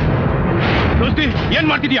ದೋಸ್ತಿ, ಏನ್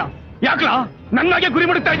ಮಾಡ್ತಿದ್ಯಾ? ಯಾಕ್ಲಾ ನನ್ನಾಗೆ ಗುರಿ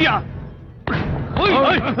ಮಾಡುತ್ತಾ ಇದೀಯಾ?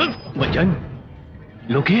 ವಚನ್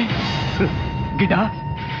ಲೋಕೆ ಗಿಡ,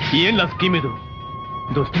 ಏನ್ಲ ಸ್ಕೀಮ್ ಇದು?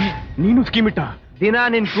 ದೋಸ್ತಿ, ನೀನು ಸ್ಕೀಮ್ ಇಟ್ಟ? ದಿನ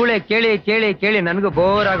ನಿನ್ ಕೂಳೆ ಕೇಳಿ ಕೇಳಿ ಕೇಳಿ ನನಗೂ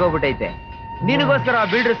ಬೋರ್ ಆಗೋಗ್ಬಿಟ್ಟೈತೆ. ನಿನಗೋಸ್ಕರ ಆ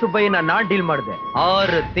ಬಿಲ್ಡರ್ ಸುಬ್ಬಯ್ಯನ ನಾನ್ ಡೀಲ್ ಮಾಡಿದೆ.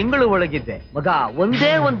 6 ತಿಂಗಳು ಒಳಗಿದ್ದೆ ಮಗ.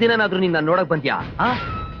 ಒಂದೇ ಒಂದ್ ದಿನನಾದ್ರೂ ನೀನ್ ನೋಡಕ್ ಬಂದ್ಯಾ?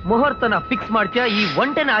 ಮುಹೂರ್ತನ ಫಿಕ್ಸ್ ಮಾಡ್ತೀಯಾ, ಈ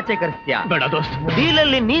ಒಂಟೆನ ಆಚೆ ಕರೆಸ್ತೀಯಾ? ಬೇಡ ದೋಸ್ತ್,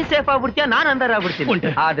 ಡೀಲಲ್ಲಿ ನೀ ಸೇಫ್ ಆಗ್ಬಿಡ್ತೀಯಾ, ನಾನ್ ಅಂದರ್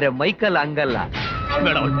ಆಗ್ಬಿಡ್ತೀನಿ. ಆದ್ರೆ ಮೈಕಲ್ ಹಂಗಲ್ಲ.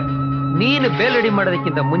 ಬೇಡ ಒಂಟೆ. ನೀನು ಬೇಲ್ ರೆಡಿ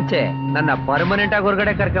ಮಾಡೋದಕ್ಕಿಂತ ಮುಂಚೆ ನನ್ನ ಪರ್ಮನೆಂಟ್ ಆಗಿ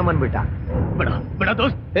ಹೊರಗಡೆ ಕರ್ಕೊಂಬಂದ್ಬಿಟ್ಟ. ಬೇಡ ಬೇಡ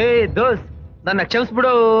ದೋಸ್ತ್. ಏ ದೋಸ್ತ್, ನನ್ನ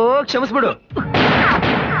ಕ್ಷಮಿಸ್ಬಿಡು, ಕ್ಷಮಿಸ್ಬಿಡು.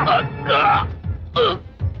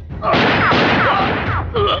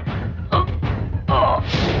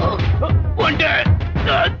 ಒಂಟೆ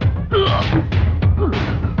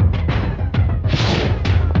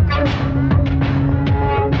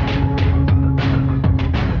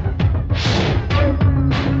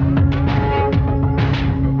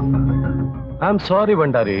ಐ ಆಮ್ ಸಾರಿ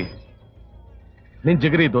ಭಂಡಾರಿ, ನಿನ್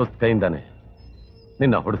ಜಿಗರಿ ದೋಸ್ತ್ ಕೈಯಿಂದಾನೆ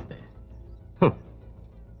ನಿನ್ನ ಹೊಡಿಸ್ದೆ.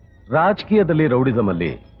 ರಾಜಕೀಯದಲ್ಲಿ ರೌಡಿಸಮ್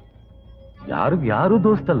ಅಲ್ಲಿ ಯಾರು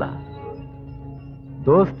ದೋಸ್ತಲ್ಲ.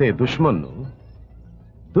 ದೋಸ್ತೆ ದುಶ್ಮನ್ನು,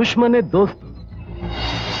 ದುಶ್ಮನೆ ದೋಸ್ತು.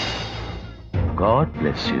 God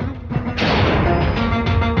bless you.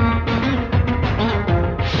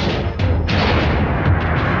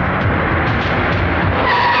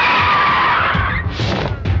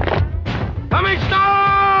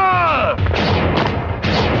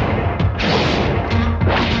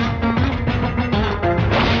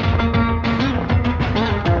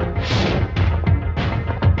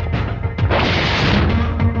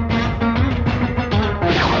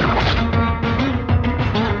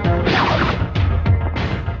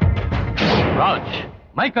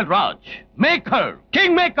 Michael Raj, maker,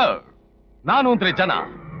 king maker. ನಾನು ಅಂದ್ರೆ ಜನ,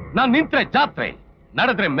 ನಾನ್ ನಿಂತ್ರೆ ಜಾತ್ರೆ,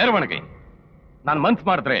 ನಡೆದ್ರೆ ಮೆರವಣಿಗೆ. ನಾನ್ ಮನ್ಸ್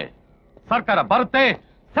ಮಾಡಿದ್ರೆ ಸರ್ಕಾರ ಬರುತ್ತೆ,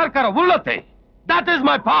 ಸರ್ಕಾರ ಉಳ್ಳತ್ತೆ. That is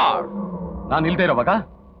my power. ನಾನು ಇಲ್ದೇ ಇರೋವಾಗ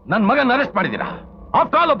ನನ್ ಮಗನ್ ಅರೆಸ್ಟ್ ಮಾಡಿದೀರಾ.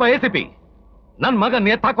 ಆಫ್ಟರ್ ಆಲ್ ಒಬ್ಬ ACP ನನ್ ಮಗನ್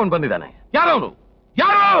ಎತ್ತಾಕೊಂಡ್ ಬಂದಿದ್ದಾನೆ. ಯಾರವನು?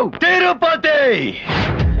 ಯಾರು? ತಿರುಪತಿ.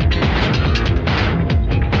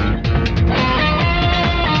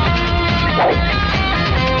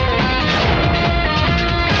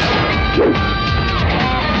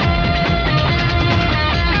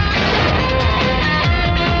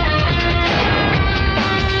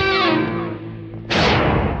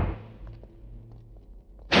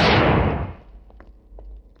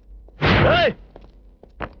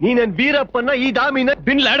 ನೀನೇನ್ ವೀರಪ್ಪನ, ಈ ದಾಮಿನ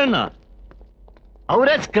ಬಿನ್ ಲ್ಯಾಡನ್ನ.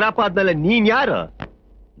 ಅವರೇ ಸ್ಕ್ರಾಪ್ ಆದ್ಮೇಲೆ ನೀನ್ ಯಾರು?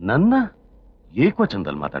 ನನ್ನ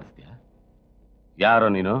ಏಕವಚನದಲ್ಲಿ ಮಾತಾಡ್ತೀಯ? ಯಾರೋ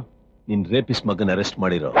ನೀನು? ನಿನ್ ರೇಪಿಸ್ ಮಗನ್ ಅರೆಸ್ಟ್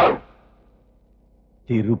ಮಾಡಿರೋ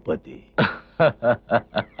ತಿರುಪತಿ.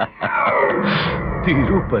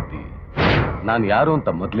 ತಿರುಪತಿ. ನಾನು ಯಾರು ಅಂತ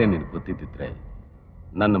ಮೊದಲೇ ನಿನ್ ಗೊತ್ತಿದ್ದಿದ್ರೆ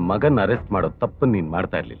ನನ್ನ ಮಗನ್ ಅರೆಸ್ಟ್ ಮಾಡೋ ತಪ್ಪನ್ನು ನೀನ್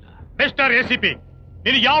ಮಾಡ್ತಾ ಇರ್ಲಿಲ್ಲ. ಮಿಸ್ಟರ್ ACP,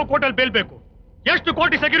 ನಿನಗೆ ಯಾವ ಕೋರ್ಟಲ್ಲಿ ಬೇಲ್ ಬೇಕು, ಎಷ್ಟು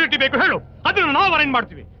ಕೋಟಿ ಸೆಕ್ಯೂರಿಟಿ ಬೇಕು ಹೇಳು, ಅದನ್ನು ನಾವು ಅರೇಂಜ್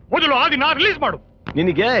ಮಾಡ್ತೀವಿ. ಮೊದಲು ಆ ದಿನ ರಿಲೀಸ್ ಮಾಡು.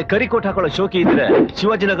 ನಿನಗೆ ಕರಿಕೋಟ್ ಹಾಕೊಳ್ಳೋ ಶೋಕಿ ಇದ್ರೆ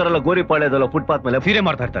ಶಿವಾಜಿನಗರ ಗೋರಿಪಾಳ್ಯದಲ್ಲ ಫುಟ್ಪಾತ್ ಮೇಲೆ ಫೀರೆ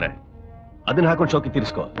ಮಾಡ್ತಾ ಇರ್ತಾರೆ. ಅದನ್ನ ಹಾಕೊಂಡು ಶೋಕಿ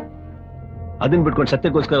ತೀರಿಸ್ಕೋ. ಅದನ್ನ ಬಿಟ್ಕೊಂಡು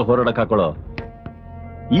ಸತ್ಯಕ್ಕೋಸ್ಕರ ಹೋರಾಡಕ್ ಹಾಕೊಳ್ಳೋ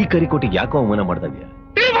ಈ ಕರಿಕೋಟಿಗೆ ಯಾಕೋ ಅವಮಾನ ಮಾಡ್ತಾ ಇದೀಯ?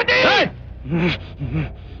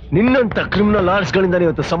 ನಿನ್ನಂತ ಕ್ರಿಮಿನಲ್ ಆರ್ಟ್ಸ್ಗಳಿಂದ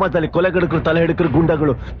ಇವತ್ತು ಸಮಾಜದಲ್ಲಿ ಕೊಲೆಗಡಕರು, ತಲೆ ಹಿಡಕರು,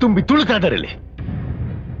 ಗುಂಡಗಳು ತುಂಬಿ ತುಳುತ್ತಾ ಇದ್ದಾರೆ ಇಲ್ಲಿ.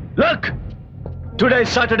 Look, today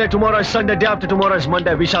is Saturday, tomorrow is Sunday, day after tomorrow is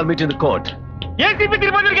Monday. We shall meet in the court. ACP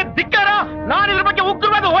ತಿರುಪತಿಗೆ ಧಿಕ್ಕಾರ. ನಾನು ಇದ್ರ ಬಗ್ಗೆ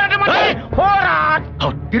ಉಗ್ರವಾದ ಹೋರಾಟ ಮಾಡ್ತೀನಿ. ಹೋರಾಟ.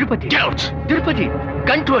 Tirupati, Tirupati,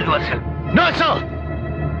 control yourself. No sir,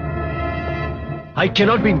 I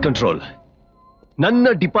cannot be in control.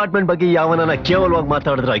 ನನ್ನ ಡಿಪಾರ್ಟ್ಮೆಂಟ್ ಬಗ್ಗೆ ಯಾವನ ಕೇವಲವಾಗಿ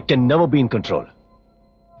ಮಾತಾಡಿದ್ರೆ I can never be in control.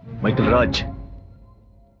 Michael Raj,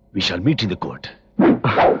 we shall meet in the court.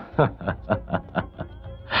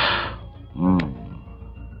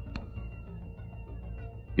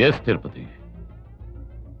 Yes, Tirupati.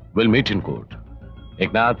 We'll meet in court.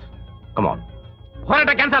 Eknath, come on.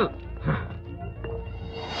 ಹೋರಾಟ cancel.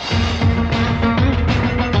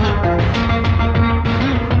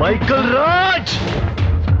 Michael Raj!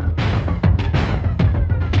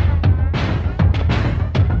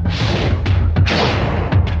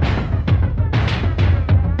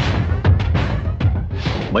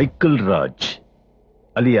 Michael Raj,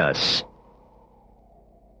 alias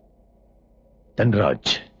Dhanraj.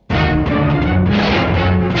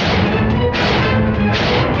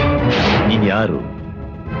 ನೀನ್ ಯಾರು?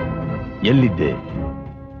 ಎಲ್ಲಿದ್ದೆ?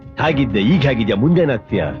 ಹಾಗಿದ್ದೆ ಈಗ ಹೇಗಿದ್ಯಾ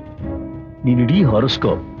ಮುಂದೇನಾಗ್ತೀಯಾ ನೀನಿಡೀ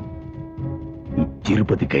horoscope ಈ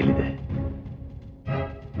ತಿರುಪತಿ ಕೈಲಿದೆ.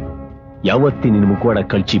 ಯಾವತ್ತಿ ನಿನ್ ಮುಖವಾಡ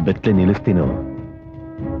ಕಳ್ಚಿ ಬೆತ್ತಲೆ ನಿಲ್ಲಿಸ್ತೀನೋ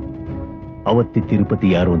ಅವತ್ತಿ ತಿರುಪತಿ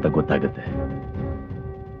ಯಾರು ಅಂತ ಗೊತ್ತಾಗತ್ತೆ.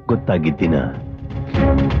 ಗೊತ್ತಾಗಿದ್ದಿನ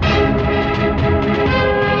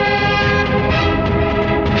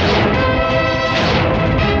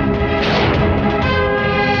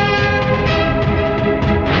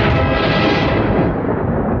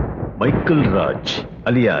ಮೈಕಲ್ ರಾಜ್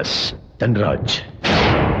ಅಲಿಯಾಸ್ ಧನ್ರಾಜ್,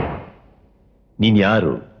 ನೀನ್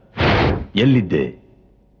ಯಾರು, ಎಲ್ಲಿದ್ದೆ,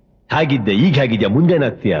 ಹೇಗಿದ್ದೆ, ಈಗ ಹೇಗಿದ್ಯಾ,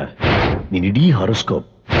 ಮುಂದೇನಾಗ್ತೀಯಾ? ನೀನಿಡೀ ಹಾರೋಸ್ಕೋಪ್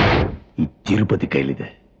ಈ ತಿರುಪತಿ ಕೈಲಿದೆ.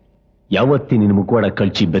 ಯಾವತ್ತಿ ನಿನ್ ಮುಖವಾಡ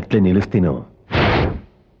ಕಳ್ಚಿ ಬೆತ್ತಲೆ ನಿಲ್ಲಿಸ್ತೀನೋ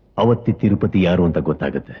ಅವತ್ತಿ ತಿರುಪತಿ ಯಾರು ಅಂತ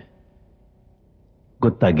ಗೊತ್ತಾಗತ್ತೆ.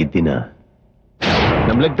 ಗೊತ್ತಾಗಿದ್ದಿನ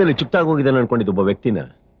ನಮ್ ಲೆಕ್ಕದಲ್ಲಿ ಚುಪ್ತಾಗಿ ಹೋಗಿದ್ದಾನೆ ಅನ್ಕೊಂಡಿದ್ದ ಒಬ್ಬ ವ್ಯಕ್ತಿನ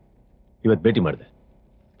ಇವತ್ತು ಭೇಟಿ ಮಾಡಿದೆ.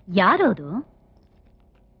 ಯಾರೋದು?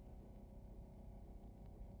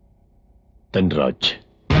 ಧನ್ರಾಜ್.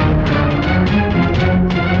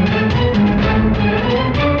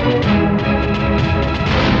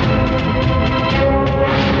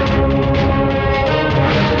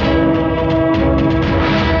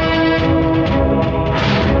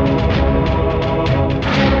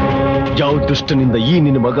 ಯಾವ ದುಷ್ಟನಿಂದ ಈ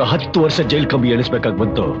ನಿನ್ನ ಮಗ 10 ವರ್ಷ ಜೈಲ್ ಕಂಬಿ ಎಣಿಸ್ಬೇಕಾಗಿ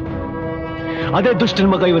ಬಂತು, ಅದೇ ದುಷ್ಟನ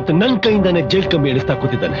ಮಗ ಇವತ್ತು ನನ್ನ ಕೈಯಿಂದಾನೆ ಜೈಲ್ ಕಂಬಿ ಎಣಿಸ್ತಾ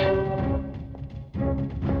ಕೂತಿದ್ದಾನೆ.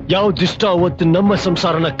 ಯಾವ ದುಷ್ಟ ಅವತ್ತು ನಮ್ಮ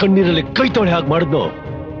ಸಂಸಾರನ ಕಣ್ಣೀರಲ್ಲಿ ಕೈ ತೊಳೆ ಹಾಗೆ ಮಾಡಿದ್ನೋ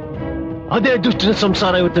ಅದೇ ದುಷ್ಟನ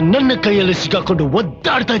ಸಂಸಾರ ಇವತ್ತು ನನ್ನ ಕೈಯಲ್ಲಿ ಸಿಕ್ಕಾಕೊಂಡು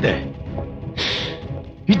ಒದ್ದಾಡ್ತಾ ಇದೆ.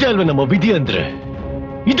 ಇದೇ ಅಲ್ವ ನಮ್ಮ ವಿಧಿ ಅಂದ್ರೆ,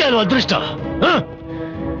 ಇದೇ ಅಲ್ವ ಅದೃಷ್ಟ?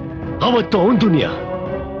 ಅವತ್ತು ಅವನ್ ದುನಿಯಾ,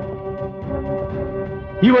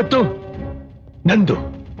 ಇವತ್ತು ನಂದು.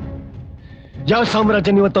 ಯಾವ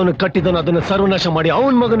ಸಾಮ್ರಾಜ್ಯ ಇವತ್ತು ಅವನು ಕಟ್ಟಿದನೋ ಅದನ್ನ ಸರ್ವನಾಶ ಮಾಡಿ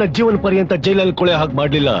ಅವನ ಮಗನ ಜೀವನ ಪರ್ಯಂತ ಜೈಲಲ್ಲಿ ಕೊಳೆ ಹಾಗೆ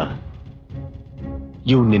ಮಾಡ್ಲಿಲ್ಲ.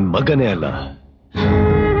 ಇವ್ ನಿನ್ ಮಗನೇ ಅಲ್ಲ,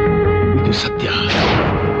 ಇದು ಸತ್ಯ.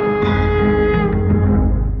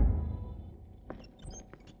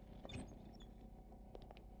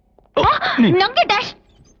 ನಂಗೆ ಡ್ಯಾಶ್.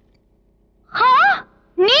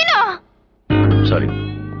 ನೀನು? ಸಾರಿ.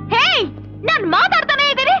 ಹೇ, ನಾನ್ ಮಾತಾಡ್ತಾನೆ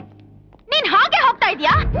ಇದ್ದೀನಿ, ನೀನ್ ಹಾಗೆ ಹೋಗ್ತಾ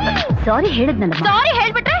ಇದೀಯಾ? ಸಾರಿ ಹೇಳಿದ್ನಲ್ಲ. ಸಾರಿ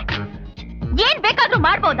ಹೇಳ್ಬಿಟ್ರೆ ಏನ್ ಬೇಕಾದ್ರೂ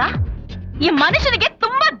ಮಾಡ್ಬೋದಾ? ಈ ಮನುಷ್ಯನಿಗೆ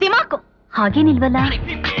ತುಂಬಾ ದಿಮಾಕು. ಹಾಗೇನಿಲ್ವಲ್ಲ.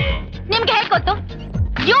 ನಿಮ್ಗೆ ಹೇಗ್ ಗೊತ್ತು?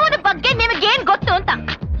 ಇವನ ಬಗ್ಗೆ ನಿಮಗೇನ್ ಗೊತ್ತು ಅಂತ?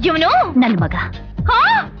 ಇವನು ನನ್ ಮಗ.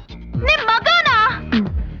 ನಿಮ್ ಮಗನಾ?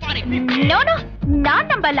 ನೋನು, ನಾನ್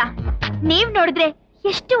ನಂಬಲ್ಲ. ನೀವ್ ನೋಡಿದ್ರೆ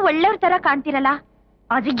ಎಷ್ಟು ಒಳ್ಳೆಯವ್ರ ತರ ಕಾಣ್ತಿರಲ್ಲ,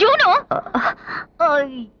 ಆದ್ರೆ ಇವನು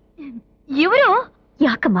ಇವರು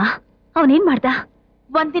ಯಾಕಮ್ಮ? ಅವನೇನ್ ಮಾಡ್ದ?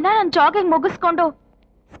 ಒಂದಿನ ನಾನ್ ಜಾಗಿಂಗ್ ಮುಗಿಸ್ಕೊಂಡು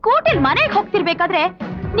ಸ್ಕೂಟಿಲ್ ಮನೆಗೆ ಹೋಗ್ತಿರ್ಬೇಕಾದ್ರೆ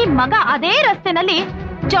ನಿಮ್ ಮಗ ಅದೇ ರಸ್ತೆನಲ್ಲಿ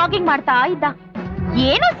ಜಾಗಿಂಗ್ ಮಾಡ್ತಾ ಇದ್ದ.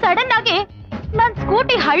 ಏನೋ ಸಡನ್ ಆಗಿ ನನ್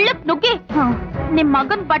ಸ್ಕೂಟಿ ಹಳ್ಳಕ್ ನುಗ್ಗಿ ನಿಮ್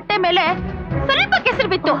ಮಗನ್ ಬಟ್ಟೆ ಮೇಲೆ ಸ್ವಲ್ಪ ಕೆಸರು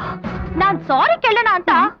ಬಿತ್ತು. ನಾನ್ ಸಾರಿ ಕೇಳೋಣ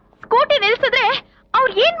ಅಂತ ಸ್ಕೂಟಿ ನಿಲ್ಸಿದ್ರೆ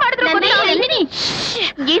ಅವ್ರು ಏನ್ ಮಾಡಿದ್ರು?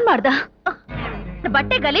 ಏನ್ ಮಾಡ್ದ?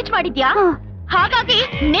 ಬಟ್ಟೆ ಗಲೀಜ್ ಮಾಡಿದ್ಯಾ, ಹಾಗಾಗಿ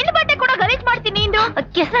ನಿನ್ ಬಟ್ಟೆ ಕೂಡ ಗಲೀಜ್ ಮಾಡ್ತೀನಿ ಇಂದು.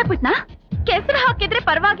 ಕೆಸರು ಹಾಕ್ಬಿಟ್ನಾ? ಕೆಸರು ಹಾಕಿದ್ರೆ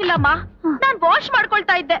ಪರವಾಗಿಲ್ಲಮ್ಮ, ನಾನ್ ವಾಶ್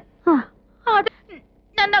ಮಾಡ್ಕೊಳ್ತಾ ಇದ್ದೆ. ಆದ್ರೆ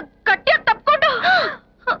ನನ್ನ ಗಟ್ಟಿಯಾಗಿ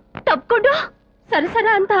ತಪ್ಕೊಂಡು ಸರಸರ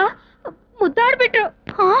ಅಂತ ಮುದ್ದಾಡ್ಬಿಟ್ರು.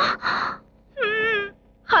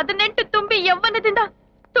 18 ತುಂಬಿ ಯೌವನದಿಂದ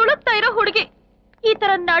ತುಳುಕ್ತಾ ಇರೋ ಹುಡುಗಿ ಈ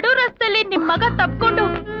ತರ ನಡು ರಸ್ತೆಯಲ್ಲಿ ನಿಮ್ ಮಗ ತಪ್ಕೊಂಡು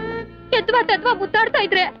ತದ್ವಾ ಮುದ್ದಾಡ್ತಾ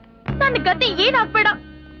ಇದ್ರೆ ನನ್ನ ಗತಿ ಏನಾಗ್ಬೇಡ,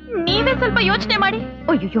 ನೀವೇ ಸ್ವಲ್ಪ ಯೋಚನೆ ಮಾಡಿ.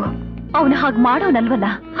 ಅಯ್ಯೋ, ಅವನು ಹಾಗ್ ಮಾಡೋನಲ್ವಲ್ಲ.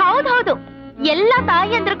 ಹೌದೌದು, ಎಲ್ಲಾ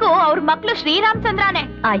ತಾಯಿಯಂದ್ರಿಗೂ ಅವ್ರ ಮಕ್ಳು ಶ್ರೀರಾಮಚಂದ್ರನೇ.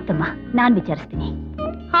 ಆಯ್ತಮ್ಮ, ನಾನ್ ವಿಚಾರಿಸ್ತೀನಿ.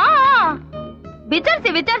 ಹಾ,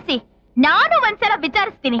 ವಿಚಾರಿಸಿ. ನಾನು ಒಂದ್ಸಲ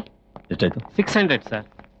ವಿಚಾರಿಸ್ತೀನಿ. ಎಷ್ಟಾಯ್ತು? 600 ಸರ್.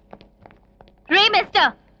 ರೀ ಮಿಸ್ಟರ್,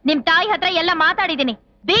 ನಿಮ್ ತಾಯಿ ಹತ್ರ ಎಲ್ಲ ಮಾತಾಡಿದೀನಿ.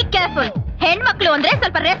 Be careful. ಹೆಣ್ಮಕ್ಳು ಅಂದ್ರೆ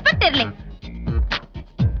ಸ್ವಲ್ಪ ರೆಸ್ಪೆಕ್ಟ್ ಇರ್ಲಿ.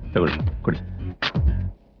 ತಗೊಳ್ಳಿ, ಕೊಡಿ.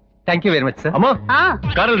 Thank you very much sir. ಅಮ್ಮ, ಹಾ,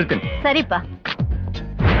 ಕಾರಲ್ಲಿ ಇರ್ತೀನಿ. ಸರಿಪಾ.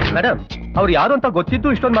 ಮೇಡಮ್, ಅವ್ರು ಯಾರು ಅಂತ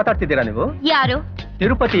ಗೊತ್ತಿದ್ದು ಇಷ್ಟೊಂದು ಮಾತಾಡ್ತಿದ್ದೀರಾ ನೀವು? ಯಾರು?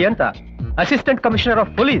 ತಿರುಪತಿ ಅಂತ, ಅಸಿಸ್ಟೆಂಟ್ ಕಮಿಷನರ್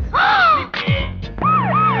ಆಫ್ ಪೊಲೀಸ್.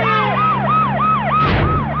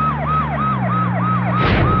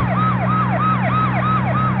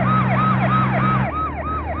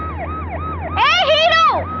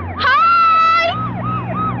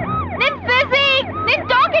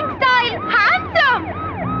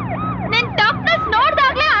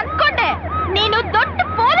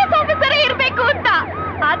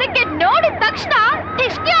 ಅದಕ್ಕೆ ನೋಡಿದ ತಕ್ಷಣ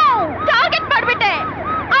ಟಾರ್ಗೆಟ್ ಮಾಡ್ಬಿಟ್ಟೆ.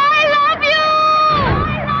 I love you.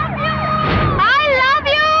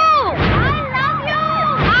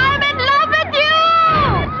 I'm in love with you.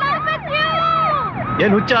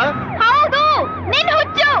 ಏನ್ ಹುಚ್ಚ? ಹೌದು, ನಿನ್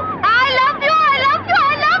ಹುಚ್ಚು. I love you.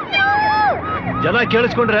 ಜನ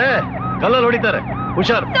ಕೇಳಿಸ್ಕೊಂಡ್ರೆ ಕಲ್ಲಲ್ಲಿ ಹೊಡಿತಾರೆ,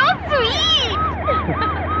 ಹುಷಾರ್. So sweet.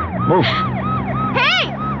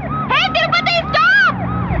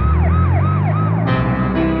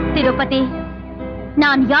 ತಿರುಪತಿ,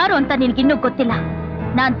 ನಾನ್ ಯಾರು ಅಂತ ನಿನ್ಗಿನ್ನೂ ಗೊತ್ತಿಲ್ಲ.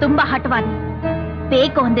 ನಾನ್ ತುಂಬಾ ಹಠವಾದಿ.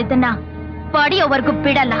 ಬೇಕು ಅಂದಿದ್ದನ್ನ ಪಡೆಯೋವರೆಗೂ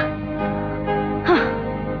ಬಿಡಲ್ಲ.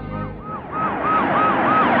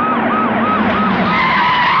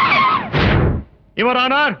 ಯುವರ್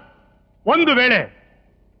ಆನರ್, ಒಂದು ವೇಳೆ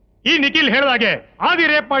ಈ ನಿಖಿಲ್ ಹೇಳಿದಾಗೆ ಆದಿ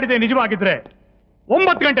ರೇಪ್ ಮಾಡಿದೆ ನಿಜವಾಗಿದ್ರೆ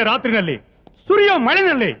 9 ಗಂಟೆ ರಾತ್ರಿನಲ್ಲಿ ಸುರಿಯೋ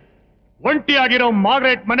ಮಳೆನಲ್ಲಿ ಒಂಟಿಯಾಗಿರೋ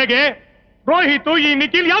ಮಾರ್ಗ್ರೆಟ್ ಮನೆಗೆ ರೋಹಿತ್ ಈ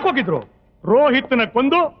ನಿಖಿಲ್ ಯಾಕೆ ಹೋಗಿದ್ರು? ರೋಹಿತ್ನ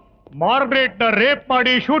ಕೊಂದು ಮಾರ್ಗ್ರೆಟ್ ನ ರೇಪ್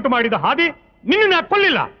ಮಾಡಿ ಶೂಟ್ ಮಾಡಿದ ಹಾದಿ ನಿನ್ನ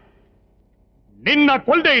ಕೊಲ್ಲಿಲ್ಲ. ನಿನ್ನ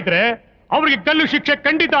ಕೊಲ್ದೇ ಇದ್ರೆ ಅವ್ರಿಗೆ ಗಲ್ಲು ಶಿಕ್ಷೆ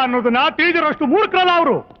ಖಂಡಿತ ಅನ್ನೋದನ್ನ ತಿಳಿದಿರೋಷ್ಟು ಮೂರ್ಖರಲ್ಲ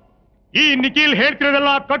ಅವರು. ಈ ನಿಖಿಲ್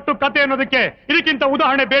ಹೇಳ್ತಿರೋದೆಲ್ಲ ಕಟ್ಟು ಕತೆ ಅನ್ನೋದಕ್ಕೆ ಇದಕ್ಕಿಂತ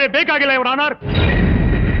ಉದಾಹರಣೆ ಬೇರೆ ಬೇಕಾಗಿಲ್ಲ ಇವರ ಆನರ್.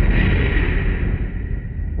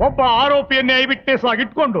 ಒಬ್ಬ ಆರೋಪಿಯನ್ನೇ ಐ ವಿಟ್ನೆಸ್ ಆಗಿ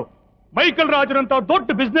ಇಟ್ಕೊಂಡು ಮೈಕಲ್ ರಾಜರಂತ ದೊಡ್ಡ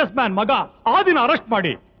ಬಿಸ್ನೆಸ್ ಮ್ಯಾನ್ ಮಗ ಆದಿನ ಅರೆಸ್ಟ್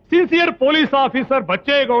ಮಾಡಿ sincere police officer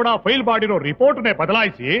Bachegowda file ಮಾಡಿರೋ ರಿಪೋರ್ಟ್ನೇ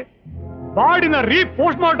ಬದಲಾಯಿಸಿ ಬಾಡಿನ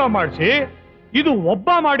ಪೋಸ್ಟ್ ಮಾರ್ಟಮ್ ಮಾಡಿಸಿ ಇದು ಒಬ್ಬ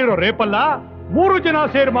ಮಾಡಿರೋ ರೇಪ್ ಅಲ್ಲ 3 ಜನ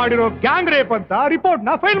ಸೇರಿ ಮಾಡಿರೋ ಗ್ಯಾಂಗ್ ರೇಪ್ ಅಂತ ರಿಪೋರ್ಟ್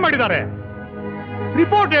ನ ಫೈಲ್ ಮಾಡಿದ್ದಾರೆ.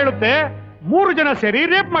 ರಿಪೋರ್ಟ್ ಹೇಳುತ್ತೆ 3 ಜನ ಸೇರಿ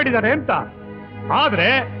ರೇಪ್ ಮಾಡಿದ್ದಾರೆ ಅಂತ. ಆದ್ರೆ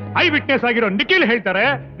ಐ ವಿಟ್ನೆಸ್ ಆಗಿರೋ ನಿಖಿಲ್ ಹೇಳ್ತಾರೆ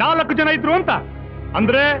 4 ಜನ ಇದ್ರು ಅಂತ.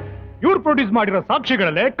 ಅಂದ್ರೆ ಇವ್ರು ಪ್ರೊಡ್ಯೂಸ್ ಮಾಡಿರೋ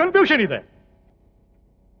ಸಾಕ್ಷಿಗಳಲ್ಲೇ ಕನ್ಫ್ಯೂಷನ್ ಇದೆ.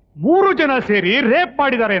 3 ಜನ ಸೇರಿ ರೇಪ್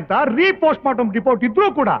ಮಾಡಿದ್ದಾರೆ ಅಂತ ಪೋಸ್ಟ್ ಮಾರ್ಟಮ್ ರಿಪೋರ್ಟ್ ಇದ್ರೂ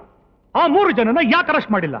ಕೂಡ ಆ 3 ಜನನ ಯಾಕೆ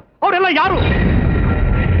ಅರೆಸ್ಟ್ ಮಾಡಿಲ್ಲ? ಅವರೆಲ್ಲ ಯಾರು?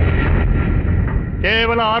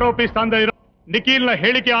 ಕೇವಲ ಆರೋಪಿ ಸ್ಥಾನದಲ್ಲಿರೋ ನಿಖಿಲ್ನ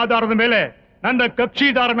ಹೇಳಿಕೆ ಆಧಾರದ ಮೇಲೆ ನನ್ನ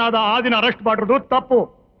ಕಕ್ಷಿದಾರನಾದ ಆದಿನ ಅರೆಸ್ಟ್ ಮಾಡಿರೋದು ತಪ್ಪು.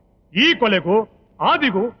 ಈ ಕೊಲೆಗೂ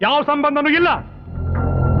ಆದಿಗೂ ಯಾವ ಸಂಬಂಧನೂ ಇಲ್ಲ.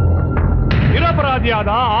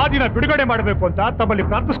 ನಿರಪರಾಧಿಯಾದ ಆದಿನ ಬಿಡುಗಡೆ ಮಾಡಬೇಕು ಅಂತ ತಮ್ಮಲ್ಲಿ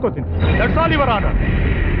ಪ್ರಾರ್ಥಿಸ್ಕೋತೀನಿ. That's all your honour.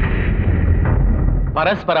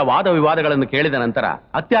 ಪರಸ್ಪರ ವಾದ ವಿವಾದಗಳನ್ನು ಕೇಳಿದ ನಂತರ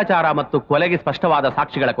ಅತ್ಯಾಚಾರ ಮತ್ತು ಕೊಲೆಗೆ ಸ್ಪಷ್ಟವಾದ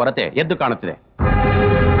ಸಾಕ್ಷಿಗಳ ಕೊರತೆ ಎದ್ದು ಕಾಣುತ್ತಿದೆ.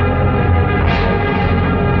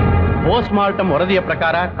 ಪೋಸ್ಟ್ ಮಾರ್ಟಮ್ ವರದಿಯ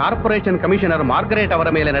ಪ್ರಕಾರ ಕಾರ್ಪೊರೇಷನ್ ಕಮಿಷನರ್ ಮಾರ್ಗರೇಟ್ ಅವರ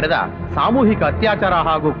ಮೇಲೆ ನಡೆದ ಸಾಮೂಹಿಕ ಅತ್ಯಾಚಾರ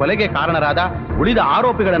ಹಾಗೂ ಕೊಲೆಗೆ ಕಾರಣರಾದ ಉಳಿದ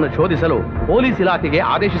ಆರೋಪಿಗಳನ್ನು ಶೋಧಿಸಲು ಪೊಲೀಸ್ ಇಲಾಖೆಗೆ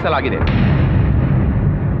ಆದೇಶಿಸಲಾಗಿದೆ.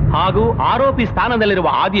 ಹಾಗೂ ಆರೋಪಿ ಸ್ಥಾನದಲ್ಲಿರುವ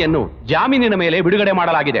ಆದಿಯನ್ನು ಜಾಮೀನಿನ ಮೇಲೆ ಬಿಡುಗಡೆ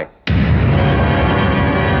ಮಾಡಲಾಗಿದೆ.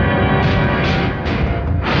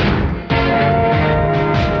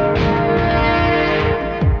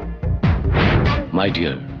 ಮೈ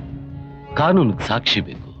ಡಿಯರ್, ಕಾನೂನಿಗೆ ಸಾಕ್ಷಿ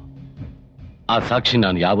ಬೇಕು. ಆ ಸಾಕ್ಷಿ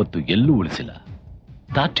ನಾನು ಯಾವತ್ತೂ ಎಲ್ಲೂ ಉಳಿಸಿಲ್ಲ.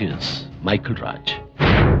 That is Michael Raj.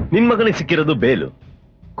 ನಿನ್ ಮಗನಿಗೆ ಸಿಕ್ಕಿರೋದು ಬೇಲು.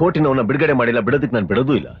 ಕೋರ್ಟಿನವನ್ನ ಬಿಡುಗಡೆ ಮಾಡಿಲ್ಲ, ಬಿಡೋದಕ್ಕೆ ನಾನು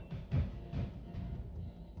ಬಿಡೋದೂ ಇಲ್ಲ.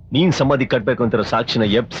 ನೀನ್ ಸಮಾಧಿ ಕಟ್ಬೇಕು ಅಂತಿರೋ ಸಾಕ್ಷಿನ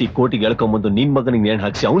ಎಪ್ಸಿ ಕೋರ್ಟಿಗೆ ಎಳ್ಕೊಂಬಂದು ನಿನ್ ಮಗನಿಗೆ ನೇಣು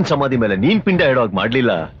ಹಾಕ್ಸಿ ಅವನ್ ಸಮಾಧಿ ಮೇಲೆ ನೀನ್ ಪಿಂಡ ಇಡೋವಾಗ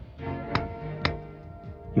ಮಾಡ್ಲಿಲ್ಲ.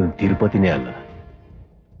 ಇವನ್ ತಿರುಪತಿನೇ ಅಲ್ಲ.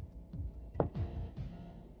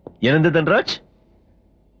 ಏನಂದ ಧನರಾಜ್?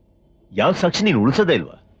 ಯಾವ ಸಾಕ್ಷಿ ನೀನು ಉಳಿಸೋದೇ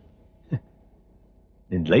ಇಲ್ವಾ?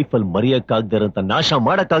 ನಿನ್ ಲೈಫಲ್ಲಿ ಮರೆಯಕ್ಕಾಗ್ದಿರಂತ, ನಾಶ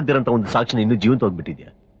ಮಾಡಕ್ಕಾಗ್ದಿರಂತ ಒಂದು ಸಾಕ್ಷಿನ ಇನ್ನೂ ಜೀವಂತ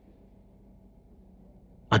ಹೋಗ್ಬಿಟ್ಟಿದ್ಯಾ.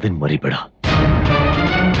 ಅದನ್ ಮರಿಬೇಡ.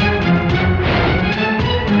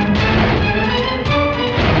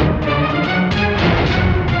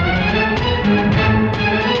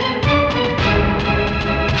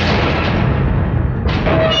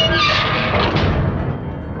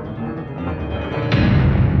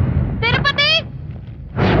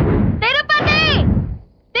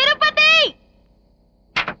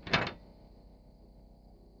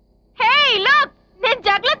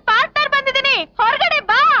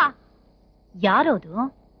 ಯಾರೋದು?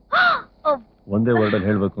 ಒಂದೇ ವರ್ಡಲ್ಲಿ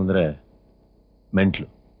ಹೇಳ್ಬೇಕು ಅಂದ್ರೆ ಮೆಂಟ್ಲು.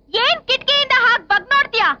 ಏನ್ ಕಿಟಕಿಯಿಂದ ಹಾಕ್ ಬಗ್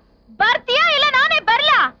ನೋಡ್ತೀಯಾ? ಬರ್ತೀಯಾ ಇಲ್ಲ ನಾನೇ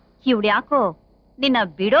ಬರ್ಲಾ? ಇವ್ಳು ಯಾಕೋ ನಿನ್ನ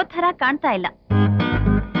ಬಿಡೋ ತರ ಕಾಣ್ತಾ ಇಲ್ಲ.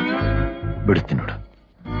 ಬಿಡ್ತೀನಿ ನೋಡು.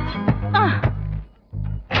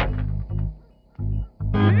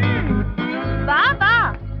 ಬಾ ಬಾ,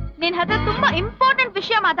 ನಿನ್ ಹತ್ರ ತುಂಬಾ ಇಂಪಾರ್ಟೆಂಟ್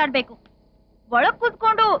ವಿಷಯ ಮಾತಾಡ್ಬೇಕು. ಒಳಗ್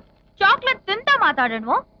ಕೂತ್ಕೊಂಡು ಚಾಕ್ಲೇಟ್ ತಿಂತ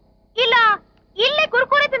ಮಾತಾಡಣ್ವೋ ಇಲ್ಲ ಇಲ್ಲೇ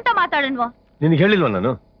ಕುರ್ಕುರೆ ತಿಂತ ಮಾತಾಡಣ್ವೋ? ನಿನ್ಗೆ ಹೇಳಿಲ್ವ ನಾನು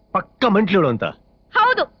ಪಕ್ಕ ಮೆಂಟ್ಲು ಅಂತ?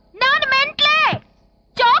 ಹೌದು, ನಾನು ಮೆಂಟ್ಲೆ.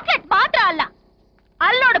 ಚಾಕ್ಲೇಟ್ ಮಾತ್ರ ಅಲ್ಲ,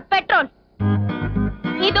 ಅಲ್ಲಿ ನೋಡು ಪೆಟ್ರೋಲ್.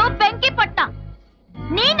 ಇದು ಬೆಂಕಿ ಪಟ್ಟ.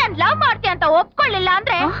 ನೀ ನನ್ ಲವ್ ಮಾಡ್ತೀಯ ಅಂತ ಒಪ್ಕೊಳ್ಳಿಲ್ಲ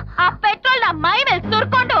ಅಂದ್ರೆ ಆ ಪೆಟ್ರೋಲ್ ನ ಮೈ ಮೇಲೆ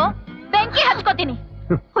ಸುರ್ಕೊಂಡು ಬೆಂಕಿ ಹಚ್ಕೋತೀನಿ.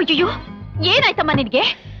 ಅಯ್ಯೋ, ಏನಾಯ್ತಮ್ಮ ನಿನ್ಗೆ?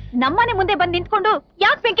 ನಮ್ಮನೆ ಮುಂದೆ ಬಂದ್ ನಿಂತ್ಕೊಂಡು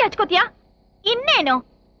ಯಾಕೆ ಬೆಂಕಿ ಹಚ್ಕೋತೀಯ? ಇನ್ನೇನು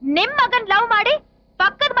ನಿಮ್ ಮಗನ್ ಲವ್ ಮಾಡಿ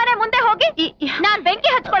ಪಕ್ಕದ ಮನೆ ಮುಂದೆ ಹೋಗಿ ನಾನ್ ಬೆಂಕಿ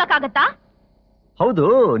ಹಚ್ಕೊಳಕ್ಕಾಗತ್ತಾ? ಹೌದು,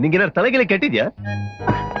 ನಿಂಗೇನಾರು ತಲೆಗೆಲೆ ಕೆಟ್ಟಿದ್ಯಾ?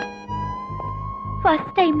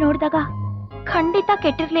 ಫಸ್ಟ್ ಟೈಮ್ ನೋಡಿದಾಗ ಖಂಡಿತ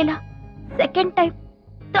ಕೆಟ್ಟಿರ್ಲಿಲ್ಲ. ಸೆಕೆಂಡ್ ಟೈಮ್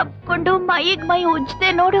ತಪ್ಕೊಂಡು ಮೈಗ್ ಮೈ ಉಜ್ಜದೆ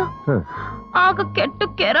ನೋಡು, ಆಗ ಕೆಟ್ಟು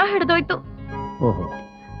ಕೆರ ಹಿಡ್ದೋಯ್ತು.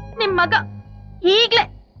 ನಿಮ್ ಮಗ ಈಗ್ಲೇ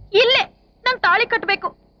ಇಲ್ಲೇ ನಂಗ್ ತಾಳಿ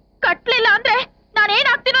ಕಟ್ಬೇಕು. ಕಟ್ಲಿಲ್ಲ ಅಂದ್ರೆ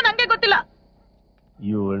ನಾನೇನಾಗ್ತೀನೋ ನಂಗೆ ಗೊತ್ತಿಲ್ಲ.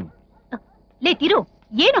 ಲೇ ತಿರು,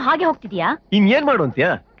 ಏನು ಹಾಗೆ ಹೋಗ್ತಿದ್ಯಾ? ಇನ್ನೇನ್ ಮಾಡು ಅಂತ್ಯಾ?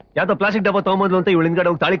 ಯಾವ್ದೋ ಪ್ಲಾಸ್ಟಿಕ್ ಡಬ್ಬ ತಗೊಂಬಂದ್ಲು ಅಂತ ಇವಳು ಹಿಂದ್ಗಡೆ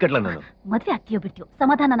ಹೋಗಿ ತಾಳಿ ಕಟ್ಲ ನಾನು. ಮದ್ವೆ ಆಗ್ತೀಯೋ ಬಿಡ್ತೀಯೋ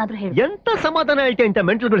ಸಮಾಧಾನನಾದ್ರೂ ಹೇಳು. ಎಂತ ಸಮಾಧಾನ ಹೇಳ್ತೀಯ? ಇಂತ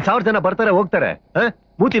ಮೆಂಟಲ್ಗಳು 1000 ಜನ ಬರ್ತಾರೆ ಹೋಗ್ತಾರೆ.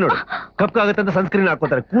 ಮೂತಿ ನೋಡು, ಕಪ್ಪಾಗತ್ತಂತ ಸನ್ಸ್ಕ್ರೀನ್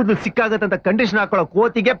ಹಾಕೋತಾರೆ, ಕೂದಲು ಸಿಕ್ಕಾಗತ್ತಂತ ಕಂಡೀಷನ್ ಹಾಕೊಳ್ಳೋ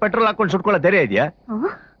ಕೋತಿಗೆ ಪೆಟ್ರೋಲ್ ಹಾಕೊಂಡು ಸುಟ್ಕೊಳ್ಳೋ ಧೈರ್ಯ ಇದೆಯಾ?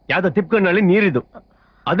 ಯಾವ್ದೋ ತಿಪ್ಕಣ್ಣಲ್ಲಿ ನೀರಿದು,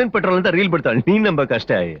 ಅದನ್ ಪೆಟ್ರೋಲ್ ಅಂತ ರೀಲ್ ಬಿಡ್ತಾಳೆ, ನೀನ್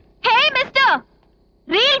ನಂಬಕಷ್ಟೇ. ಹೇ ಮಿಸ್ಟರ್,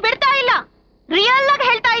 ರೀಲ್ ಬಿಡ್ತಾ ಇಲ್ಲ, ರಿಯಲ್ ಆಗಿ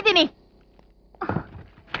ಹೇಳ್ತಾ ಇದ್ದೀನಿ.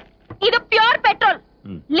 ಇದು ಪ್ಯೂರ್ ಪೆಟ್ರೋಲ್.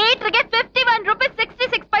 ಲೀಟರ್ಗೆ 51 ರೂಪೀಸ್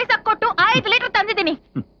 66 ಪೈಸಾ ಕೊಟ್ಟು 5 ಲೀಟರ್ ತಂದಿದ್ದೀನಿ.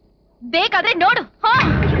 ಬೇಕಾದ್ರೆ ನೋಡು.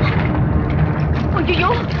 ಅಯ್ಯೋ,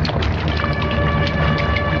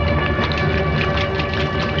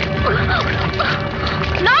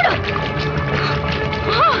 ನೋಡು,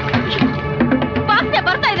 ವಾಸನೆ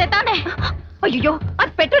ಬರ್ತಾ ಇದೆ ತಾನೆ? ಅಯ್ಯೋ,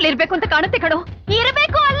 ಅದ್ ಪೆಟ್ರೋಲ್ ಇರ್ಬೇಕು ಅಂತ ಕಾಣುತ್ತೆ ಕಣೋ.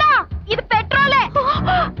 ಇರಬೇಕು ಅಲ್ಲ, ಇದು ಪೆಟ್ರೋಲೇ.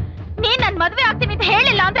 ನೀನ್ ನನ್ ಮದ್ವೆ ಆಗ್ತೀನಿ ಅಂತ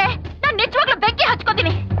ಹೇಳಿಲ್ಲ ಅಂದ್ರೆ ನಾನ್ ನಿಜವಾಗ್ಲೂ ಬೆಂಕಿ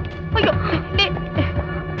ಹಚ್ಕೋತೀನಿ. ಅಯ್ಯೋ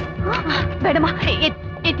ಬೇಡಮ್ಮ,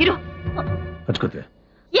 ಎತ್ತಿರು. ಹಚ್ಕೋತೀಯ?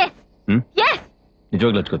 ಎಸ್ ಎಸ್,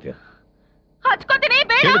 ನಿಜವಾಗ್ಲೂ ಹಚ್ಕೋತೀಯ? ಹಚ್ಕೋತೀನಿ.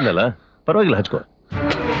 ಬೇಡ ಹೇಳಿದ್ನಲ್ಲ, ಪರವಾಗಿಲ್ಲ ಹಚ್ಕೋ.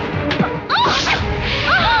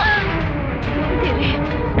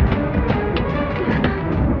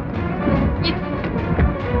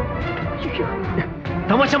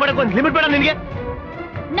 ತಮಾಷೆ ಮಾಡಕ್ ಒಂದ್ ಲಿಮಿಟ್ ಬೇಡ ನಿನ್ಗೆ?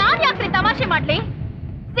 ನಾನ್ ಯಾಕ್ರಿ ತಮಾಷೆ ಮಾಡ್ಲಿ?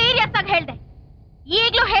 ಸೀರಿಯಸ್ ಆಗಿ ಹೇಳ್ದೆ.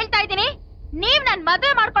 ಈಗ್ಲೂ ಹೇಳ್ತಾ ಇದ್ದೀನಿ, ನೀವ್ ನನ್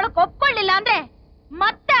ಮದುವೆ ಮಾಡ್ಕೊಳಕ್ ಒಪ್ಕೊಳ್ಳಿಲ್ಲ ಅಂದ್ರೆ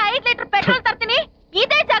ಮತ್ತೆ 5 ಲೀಟರ್ ಪೆಟ್ರೋಲ್ ತರ್ತೀನಿ,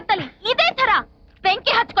 ಇದೇ ಜಾಗದಲ್ಲಿ ಇದೇ ತರ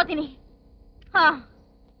ಬೆಂಕಿ ಹಚ್ಕೋತೀನಿ.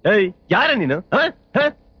 ಯಾರ ನೀನು?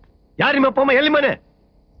 ಯಾರ ನಿಮ್ಮ ಅಪ್ಪ ಅಮ್ಮ? ಎಲ್ಲಿ ಮನೆ?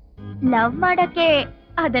 ಲವ್ ಮಾಡಕ್ಕೆ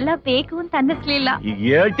ಅದೆಲ್ಲ ಬೇಕು ಅಂತ ಅನ್ನಿಸ್ಲಿಲ್ಲ. ಈಗ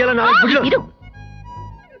ಹೇಳ್ತಿಲ್ಲ ನಾನು.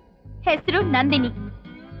 ಹೆಸರು ನಂದಿನಿ,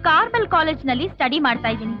 ಕಾರ್ಮಲ್ ಕಾಲೇಜ್ ನಲ್ಲಿ ಸ್ಟಡಿ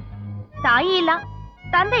ಮಾಡ್ತಾ ಇದ್ದೀನಿ. ತಾಯಿ ಇಲ್ಲ,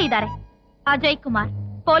 ತಂದೆ ಇದ್ದಾರೆ, ಅಜಯ್ ಕುಮಾರ್,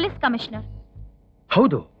 ಪೊಲೀಸ್ ಕಮಿಷನರ್.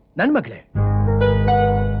 ಹೌದು, ನನ್ ಮಗಳೇ.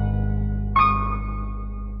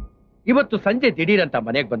 ಇವತ್ತು ಸಂಜೆ ದಿಢೀರಂತ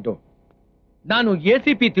ಮನೆಗೆ ಬಂದು ನಾನು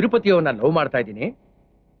ACP ತಿರುಪತಿಯವನ್ನ ಲವ್ ಮಾಡ್ತಾ ಇದ್ದೀನಿ,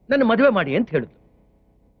 ನನ್ನ ಮದುವೆ ಮಾಡಿ ಅಂತ ಹೇಳಿದ್ರು.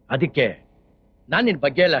 ಅದಕ್ಕೆ ನಾನು ನಿನ್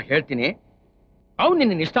ಬಗ್ಗೆ ಎಲ್ಲ ಹೇಳ್ತೀನಿ, ಅವ್ನು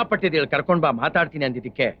ನಿನ್ನ ಇಷ್ಟಪಟ್ಟಿದ್ದೇಳಿ ಕರ್ಕೊಂಡ್ ಬಾ ಮಾತಾಡ್ತೀನಿ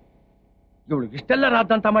ಅಂದಿದ್ದಕ್ಕೆ ಇವಳು ಇಷ್ಟೆಲ್ಲ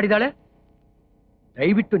ರಾದಂತ ಮಾಡಿದಾಳೆ.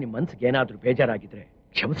 ದಯವಿಟ್ಟು ನಿಮ್ ಮನ್ಸಿಗೆ ಏನಾದ್ರೂ ಬೇಜಾರಾಗಿದ್ರೆ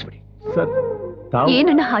ಕ್ಷಮಿಸ್ಬಿಡಿ. ಸರ್,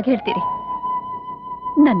 ಏನನ್ನ ಹಾಗೆ ಹೇಳ್ತೀರಿ?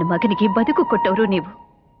 ನನ್ನ ಮಗನಿಗೆ ಬದುಕು ಕೊಟ್ಟವರು ನೀವು.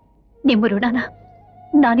 ನಿಮ್ಮ ಋಣನ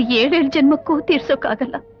ನಾನು 7 ಜನ್ಮಕ್ಕೂ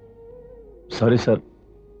ತೀರ್ಸೋಕ್ಕಾಗಲ್ಲ. ಸಾರಿ ಸರ್,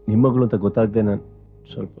 ನಿಮ್ಮಗಳು ಅಂತ ಗೊತ್ತಾಗದೆ ನಾನು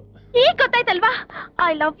ಸ್ವಲ್ಪ. ಈಗ ಗೊತ್ತಾಯ್ತಲ್ವಾ? ಐ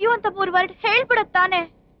ಲವ್ ಯು ಅಂತ 3 ವರ್ಡ್ ಹೇಳ್ಬಿಡತ್ತಾನೆ.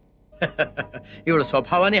 ಇವಳು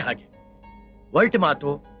ಸ್ವಭಾವನೇ ಹಾಗೆ, ಒಳ್ಳೆ ಮಾತು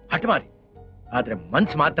ಹಠಮಾರಿ, ಆದ್ರೆ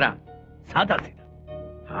ಮನ್ಸು ಮಾತ್ರ ಸಾದಾ ಸೀದಾ.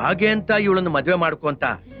 ಹಾಗೆ ಅಂತ ಇವಳನ್ನು ಮದುವೆ ಮಾಡ್ಕೊ ಅಂತ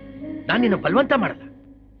ನಾನು ನಿನ್ನ ಬಲವಂತ ಮಾಡಲ್ಲ.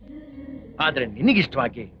 ಆದ್ರೆ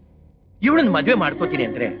ನಿನಗಿಷ್ಟವಾಗಿ ಇವಳನ್ನು ಮದುವೆ ಮಾಡ್ಕೋತೀನಿ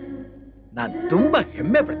ಅಂದ್ರೆ ನಾನು ತುಂಬಾ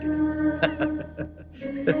ಹೆಮ್ಮೆ ಪಡ್ತೀನಿ.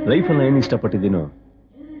 ಲೈಫಲ್ಲಿ ಏನು ಇಷ್ಟಪಟ್ಟಿದ್ದೀನೋ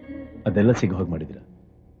ಅದೆಲ್ಲ ಸಿಗೋ ಹೋಗಿ ಮಾಡಿದ್ದೀರಾ.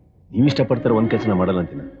 ನೀವು ಇಷ್ಟಪಡ್ತಾರೆ ಒಂದ್ ಕೆಲಸ ಮಾಡಲ್ಲ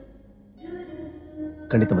ಅಂತೀನ.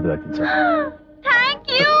 ಖಂಡಿತ ಮದುವೆ ಆಗ್ತೀನಿ sir. Thank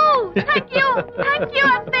you, thank you, thank you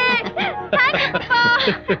ಅತ್ತೆ.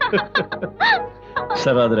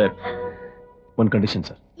 ಸರ್, ಆದ್ರೆ ಒಂದ್ ಕಂಡೀಷನ್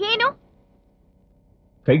ಸರ್. ಏನು?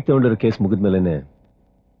 ಕೈಗೆ ತಗೊಂಡಿರೋ ಕೇಸ್ ಮುಗಿದ್ಮೇಲೆನೆ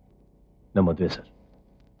ನಮ್ಮ ಮದುವೆ ಸರ್.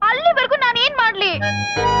 ಅಲ್ಲಿವರೆಗೂ ನಾನು ಏನ್ ಮಾಡ್ಲಿ?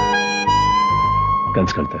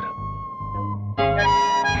 ಕನ್ಸ್ಕೊಳ್ತಾರೆ.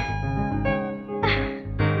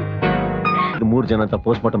 3 ಜನ ಅಂತ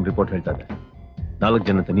ಪೋಸ್ಟ್ ಮಾರ್ಟಮ್ ರಿಪೋರ್ಟ್ ಹೇಳ್ತಾ ಇದೆ, 4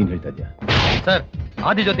 ಜನ ಅಂತ ನೀನ್ ಹೇಳ್ತಾ ಇದೀಯ. ಸರ್,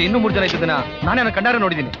 ಆದಿ ಜೊತೆ ಇನ್ನೂ 3 ಜನ ಇದ್ದದನ್ನ ನಾನೇ ಕಣ್ಣಾರೆ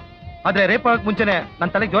ನೋಡಿದ್ದೀನಿ. ಆದ್ರೆ ರೇಪ್ ಆಗಕ್ ಮುಂಚೆನೆ ನನ್ನ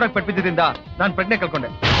ತಲೆಗೆ ಜೋರಾಗಿ ಪೆಟ್ಬಿದ್ದಿಂದ ನಾನು ಪ್ರಜ್ಞೆ ಕಳ್ಕೊಂಡೆ.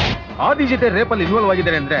 ಆದಿ ಜೊತೆ ರೇಪಲ್ಲಿ ಇನ್ವಾಲ್ವ್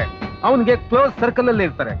ಆಗಿದ್ದಾರೆ ಅಂದ್ರೆ ಅವನಿಗೆ ಕ್ಲೋಸ್ ಸರ್ಕಲ್ ಅಲ್ಲಿ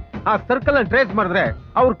ಇರ್ತಾರೆ. ಆ ಸರ್ಕಲ್ ಅನ್ನು ಟ್ರೇಸ್ ಮಾಡಿದ್ರೆ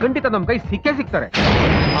ಅವ್ರು ಖಂಡಿತ ನಮ್ ಕೈ ಸಿಕ್ಕೇ ಸಿಗ್ತಾರೆ.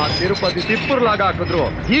 ಆ ತಿರುಪತಿ ತಿಪ್ಪುರ್ಲಾಗ ಹಾಕಿದ್ರು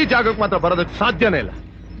ಈ ಜಾಗಕ್ಕೆ ಮಾತ್ರ ಬರೋದಕ್ಕೆ ಸಾಧ್ಯನೇ ಇಲ್ಲ.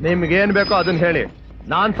 ನಿಮ್ಗೆ ಏನ್ ಬೇಕೋ ಅದನ್ನ ಹೇಳಿ,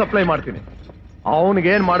 ನಾನ್ ಸಪ್ಲೈ ಮಾಡ್ತೀನಿ.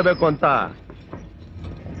 ಅವನಿಗೇನ್ ಮಾಡ್ಬೇಕು ಅಂತ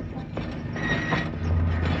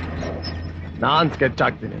ನಾನ್ ಸ್ಕೆಚ್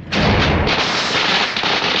ಹಾಕ್ತೀನಿ.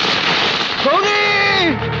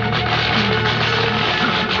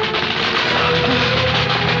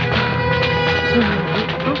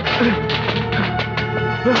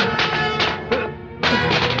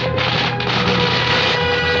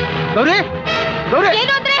 ಗೌರಿ, ಗೌರಿ,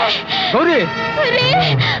 ಗೌರಿ,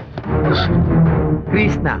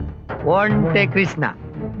 ಕೃಷ್ಣ, ಒಂಟೆ ಕೃಷ್ಣ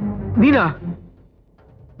ನೀನಾ?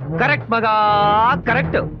 ಕರೆಕ್ಟ್ ಮಗ,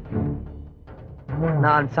 ಕರೆಕ್ಟ್.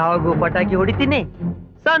 ನಾನ್ ಸಾವಗೂ ಪಟಾಕಿ ಹೊಡಿತೀನಿ,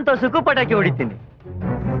 ಸಂತೋಷಕ್ಕೂ ಪಟಾಕಿ ಹೊಡಿತೀನಿ.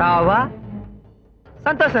 ಸಾವ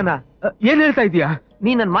ಸಂತೋಷನ ಏನ್ ಹೇಳ್ತಾ ಇದೀಯಾ?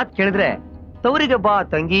 ನೀ ನನ್ ಮಾತ್ ಕೇಳಿದ್ರೆ ತವರಿಗೆ ಬಾ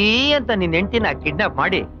ತಂಗಿ ಅಂತ ನಿನ್ ಹೆಂಡತಿನ ಕಿಡ್ನಾಪ್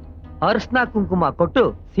ಮಾಡಿ ಅರ್ಶನ ಕುಂಕುಮ ಕೊಟ್ಟು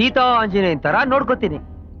ಸೀತಾ ಆಂಜನೇಯನ್ ತರ ನೋಡ್ಕೋತೀನಿ.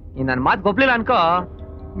 ನೀನ್ ನನ್ ಮಾತ್ ಗೊಬ್ಲಿಲ್ಲ ಅನ್ಕೋ,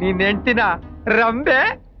 ನಿನ್ ಹೆಂಡತಿನ ರಂಬೆ,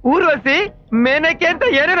 ಊರ್ವಶಿ, ಮೇನಕೆ ಅಂತ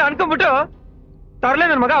ಏನೇನು ಅನ್ಕೊಂಡ್ಬಿಟ್ಟು ತರಲೆ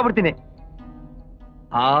ನನ್ ಮಗ ಆಗ್ಬಿಡ್ತೀನಿ.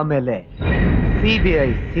 ಆಮೇಲೆ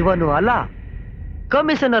CBI ಶಿವನು ಅಲ್ಲ,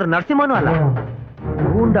 ಕಮಿಷನರ್ ನರಸಿಂಹನೂ ಅಲ್ಲ,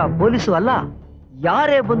 ಗೂಂಡಾ ಪೊಲೀಸು ಅಲ್ಲ.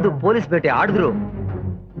 ಯಾರೇ ಬಂದು ಪೊಲೀಸ್ ಬೇಟೆ ಆಡಿದ್ರು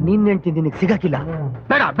ನಿನ್ ಹೆಂಡ್ತಿ ನಿನಗೆ ಸಿಗಕ್ಕಿಲ್ಲ.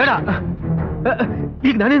 ಬೇಡ ಬೇಡ,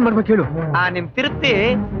 ಈಗ ನಾನೇನ್ ಮಾಡ್ಬೇಕು ಹೇಳು? ನಿಮ್ ತಿರುಪ್ತಿ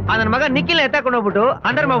ನನ್ನ ಮಗ ನಿಖಿಲ್ ಎತ್ತಾಕೊಂಡು ಹೋಗ್ಬಿಟ್ಟು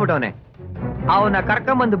ಅಂಡರ್ ಮಾಡ್ಬಿಟ್ಟವನೆ. ಅವನ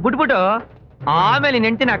ಕರ್ಕೊಂಬಂದು ಬಿಟ್ಬಿಟ್ಟು ಆಮೇಲೆ ನಿನ್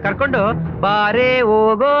ಹೆಂಡ್ತಿನ ಕರ್ಕೊಂಡು ಬಾರೇ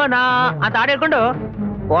ಹೋಗೋಣ ಅಂತ ಆಡಿಕೊಂಡು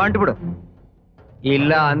ಹೊಂಟ್ಬಿಡು.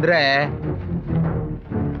 ಇಲ್ಲ ಅಂದ್ರೆ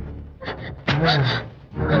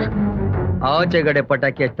ಆಚೆಗಡೆ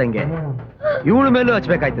ಪಟಾಕಿ ಹಚ್ಚಂಗೆ ಇವಳ ಮೇಲೂ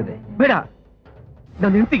ಹಚ್ಬೇಕಾಯ್ತದೆ. ಬೇಡ,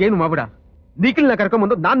 ನನ್ನ ಹೆಂಡತಿಗೆ ಏನು ಮಾಡ್ಬೇಡ. ನಿಖಿಲ್ನ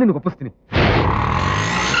ಕರ್ಕೊಂಬಂದು ನಾನ್ ನಿನ್ಗೆ ಒಪ್ಪಿಸ್ತೀನಿ.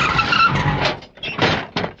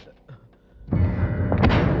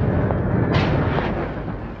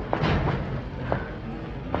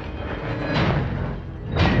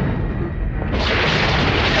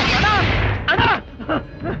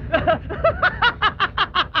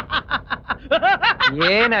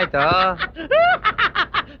 ಏನಾಯ್ತು?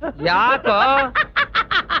 ಯಾಕೋ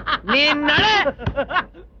ನಿನ್ನಳೆ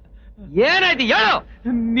ಏನಾಯ್ತು ಹೇಳು?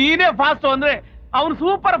 ನೀನೇ ಫಾಸ್ಟ್ ಅಂದ್ರೆ ಅವನು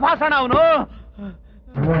ಸೂಪರ್ ಫಾಸ್ಟ್ ಅಣ್ಣ. ಅವನು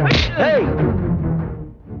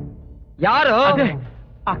ಯಾರು?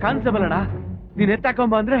 ಆ ಕಾನ್ಸ್ಟೇಬಲ್ ಅಣ್ಣ. ನೀನ್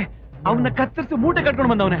ಎತ್ತಾಕೊಂಬ ಅಂದ್ರೆ ಅವನ್ನ ಕತ್ತರಿಸಿ ಮೂಟೆ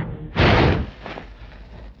ಕಟ್ಕೊಂಡು ಬಂದವನೆ.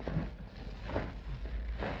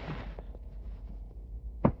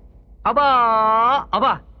 ಅಬಾ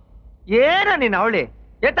ಅಬಾ, ಏನ ನೀನ್ ಅವಳಿ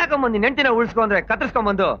ಎತ್ತಾಕೊಂಬಂದು ನೆಂಟಿನ ಉಳಿಸ್ಕೊಂಡ್ರೆ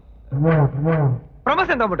ಕತ್ತರಿಸ್ಕೊಂಬಂದು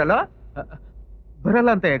ಪ್ರಮೋಷನ್ ತಗೊಂಡ್ಬಿಟ್ಟಲ್ಲ. ಬರಲ್ಲ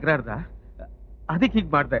ಅಂತ ಎಗ್ರಾರ್ದ, ಅದಕ್ಕೆ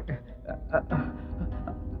ಹೀಗ್ ಮಾಡ್ದೆ.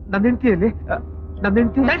 ನನ್ನ ಹೆಂಡತಿಯಲ್ಲಿ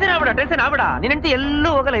ಟೆನ್ಷನ್ ಆಗ್ಬೇಡ. ನಿನ್ ಹೆಂಡತಿ ಎಲ್ಲೂ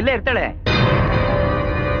ಹೋಗಲ್ಲ, ಇಲ್ಲೇ ಇರ್ತಾಳೆ.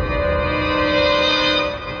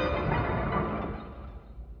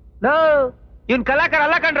 ಇವನ್ ಕಲಾಕಾರ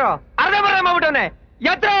ಅಲ್ಲ ಕಣ್ರು, ಅರ್ಧ ಬರ್ಧ ಮಾಡ್ಬಿಟ್ಟವನೆ.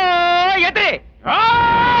 ಎತ್ರಿ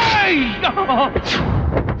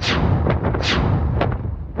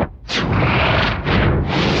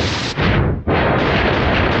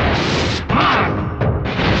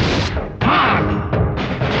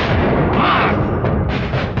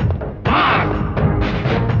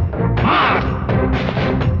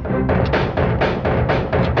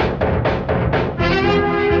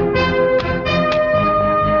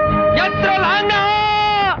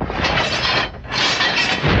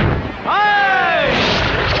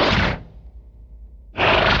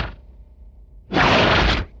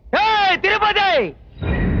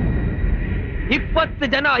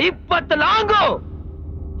ಜನ 20 ಲಾಂಗು.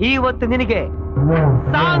 ಇವತ್ತು ನಿನಗೆ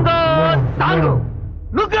ಸಾಂಗು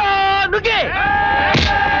ನುಗ್ಗೆ.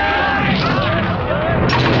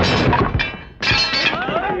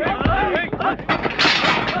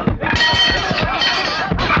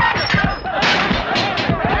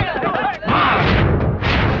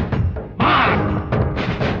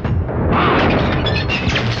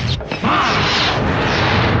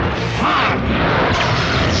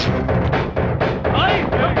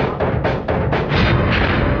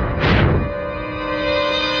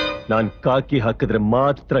 ನಾನ್ ಕಾಕಿ ಹಾಕಿದ್ರೆ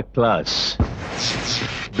ಮಾತ್ರ ಕ್ಲಾಸ್,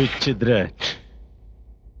 ಬಿಚ್ಚಿದ್ರೆ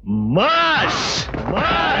ಮಾಸ್.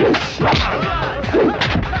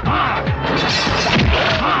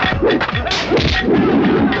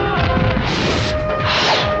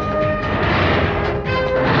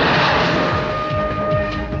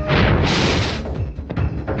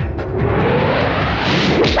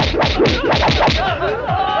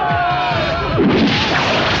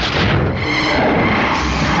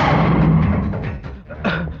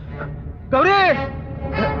 ಗೌರಿ,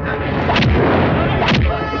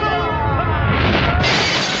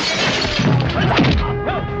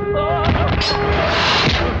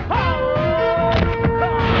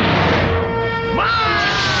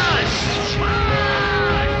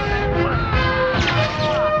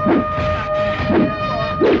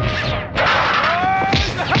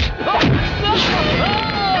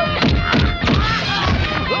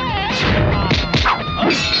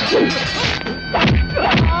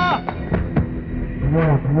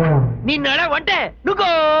 ನೀನ್ ನಡೆ ಒಂಟೆ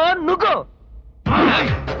ನುಗ್ಗೋ.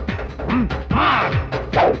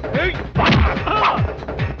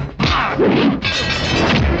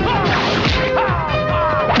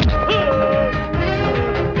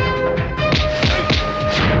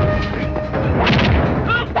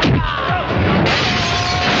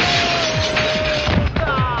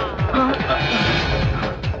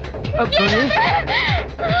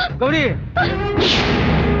 ಗೌರಿ,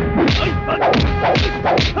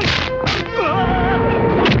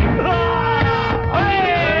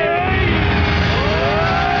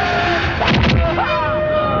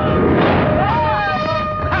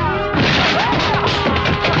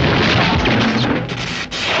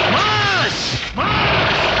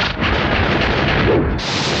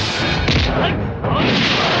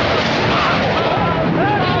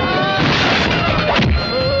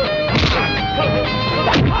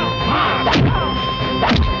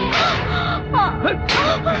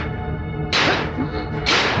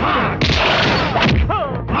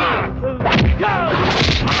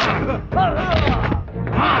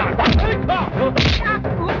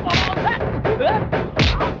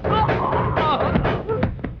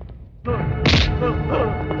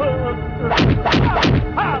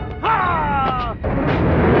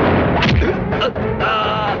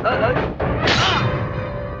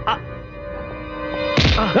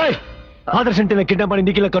 ಆದರ್ಶ ಅಂಟಿನ ಕಿಡ್ನಾಪ್ ಮಾಡಿ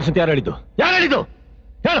ನಿಖಿಲ ಕರ್ಸಂತ ಯಾರು ಹೇಳಿದ್ದು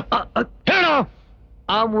ಹೇಳು ಹೇಳು.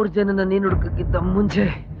 ಆ 3 ಜನನ ನೀನು ಹುಡುಕಕ್ಕಿಂತ ಮುಂಚೆ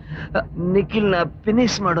ನಿಖಿಲ್ನ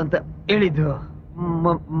ಫಿನಿಶ್ ಮಾಡು ಅಂತ ಹೇಳಿದ್ದು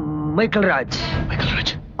ಮೈಕಲ್ ರಾಜ್.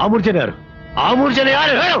 ಆ 3 ಜನ ಯಾರು? ಆ 3 ಜನ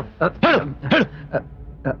ಯಾರು ಹೇಳು ಹೇಳು.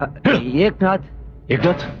 ಏಕನಾಥ್,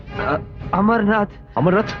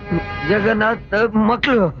 ಅಮರ್ನಾಥ್, ಜಗನ್ನಾಥ್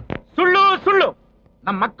ಮಕ್ಕಳು. ಸುಳ್ಳು.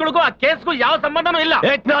 ನಮ್ಮ ಮಕ್ಕಳಿಗೂ ಆ ಕೇಸ್ಗೂ ಯಾವ ಸಂಬಂಧನೂ ಇಲ್ಲ.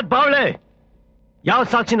 ಏಕನಾಥ್ ಬಾವಳೆ ಯಾವ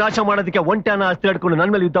ಸಾಕ್ಷಿ ನಾಶ ಮಾಡೋದಕ್ಕೆ ಒಂಟೆನ ಅಸ್ತ್ರ ಹಿಡ್ಕೊಂಡು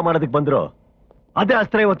ನನ್ ಮೇಲೆ ಯುದ್ಧ ಮಾಡೋದಕ್ಕೆ ಬಂದ್ರು, ಅದೇ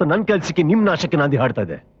ಅಸ್ತ್ರ ಇವತ್ತು ನನ್ ಕೆಲ್ಸಕ್ಕೆ ನಿಮ್ ನಾಶಕ್ಕೆ ನಾಂದಿ ಹಾಡ್ತಾ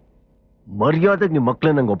ಇದೆ. ಮರ್ಯಾದೆಗೆ ನಿಮ್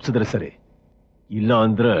ಮಕ್ಳೇ ನಂಗೆ ಒಪ್ಸಿದ್ರೆ ಸರಿ, ಇಲ್ಲ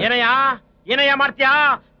ಅಂದ್ರೆ ಏನಯ್ಯ ಮಾಡ್ತೀಯಾ?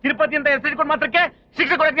 ತಿರುಪತಿ ಅಂತ ಹೆಸರಿಟ್ಕೊಂಡು ಮಾತ್ರಕ್ಕೆ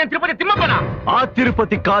ಶಿಕ್ಷೆ ಕೊಡಕ್ಕೆ ತಿರುಪತಿ ತಿಮ್ಮಪ್ಪನ? ಆ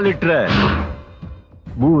ತಿರುಪತಿ ಕಾಲಿಟ್ರೆ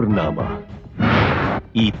 3 ನಾಮ,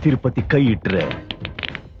 ಈ ತಿರುಪತಿ ಕೈ ಇಟ್ರೆ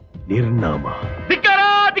ನಿರ್ನಾಮ. ಧಿಕ್ಕಾರ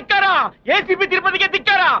ACP ತಿರುಪತಿಗೆ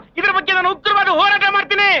ಧಿಕ್ಕಾರ. ಇದ್ರ ಬಗ್ಗೆ ನಾನು ಉಗ್ರವಾದ ಹೋರಾಟ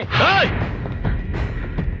ಮಾಡ್ತೀನಿ.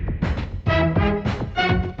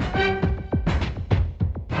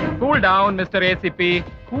 Cool down mister ACP,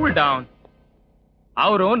 cool down.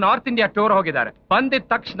 ಅವರು ನಾರ್ತ್ ಇಂಡಿಯಾ ಟೂರ್ ಹೋಗಿದ್ದಾರೆ. ಬಂದಿದ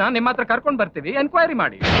ತಕ್ಷಣ ನಿಮ್ಮ ಹತ್ರ ಕರ್ಕೊಂಡು ಬರ್ತೀವಿ, ಎನ್ಕ್ವೈರಿ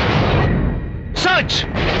ಮಾಡಿ.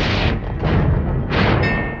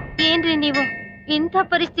 ಏನ್ರಿ ನೀವು ಇಂಥ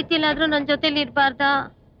ಪರಿಸ್ಥಿತಿಲಾದ್ರೂ ನನ್ ಜೊತೆಲಿ ಇರ್ಬಾರ್ದಾ?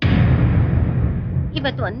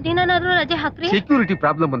 ಇವತ್ತು ಒಂದಿನಾದ್ರೂ ರಜೆ ಹಾಕ್ರಿ. ಸೆಕ್ಯೂರಿಟಿ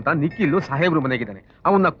ಪ್ರಾಬ್ಲಮ್ ಅಂತ ನಿಖಿಲ್ ಸಾಹೇಬ್ರು ಮನೆಗಿದ್ದಾನೆ.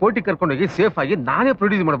 ಅವನ್ನ ಕೋರ್ಟಿಗೆ ಕರ್ಕೊಂಡೋಗಿ ಸೇಫ್ ಆಗಿ ನಾನೇ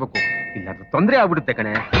ಪ್ರೊಡ್ಯೂಸ್ ಮಾಡ್ಬೇಕು, ಇಲ್ಲಾದ್ರೂ ತೊಂದರೆ ಆಗ್ಬಿಡುತ್ತೆ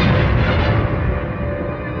ಕಣೆ.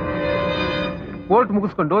 ಕೋರ್ಟ್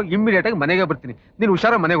ಮುಗಿಸ್ಕೊಂಡು ಇಮ್ಮಿಡಿಯೇಟ್ ಆಗಿ ಮನೆಗೆ ಬರ್ತೀನಿ. ನೀನು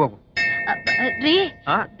ಹುಷಾರ ಮನೆಗೆ ಹೋಗು. ರೀ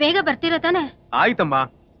ಬೇಗ ಬರ್ತೀರ ತಾನೆ? ಆಯ್ತಮ್ಮ,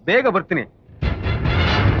 ಬೇಗ ಬರ್ತೀನಿ.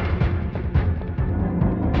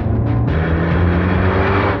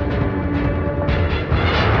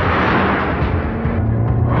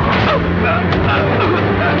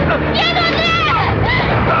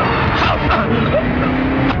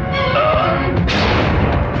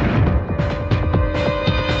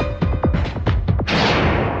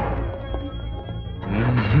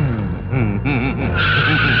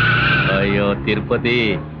 ಅಯ್ಯೋ ತಿರುಪತಿ,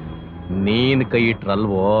 ನೀನ್ ಕೈ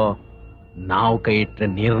ಇಟ್ರಲ್ವೋ, ನಾವು ಕೈ ಇಟ್ರೆ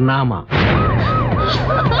ನಿರ್ನಾಮ.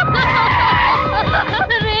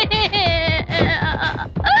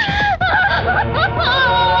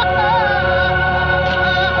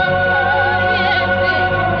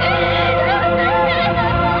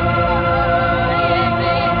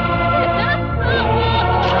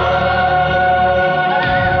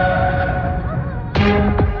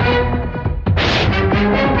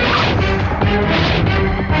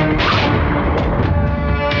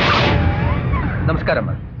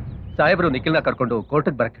 ನಮಸ್ಕಾರಮ್ಮ. ಸಾಹೇಬರು ನಿಖಿಲ್ನ ಕರ್ಕೊಂಡು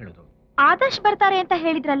ಕೋರ್ಟಿಗೆ ಬರಕ್ ಹೇಳುದು. ಆದರ್ಶ್ ಬರ್ತಾರೆ ಅಂತ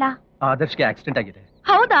ಹೇಳಿದ್ರಲ್ಲ? ಆದರ್ಶ್ಗೆ ಆಕ್ಸಿಡೆಂಟ್ ಆಗಿದೆ.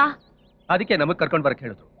 ಹೌದಾ? ಅದಕ್ಕೆ ನಮಗ್ ಕರ್ಕೊಂಡು ಬರಕ್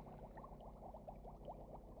ಹೇಳುದು.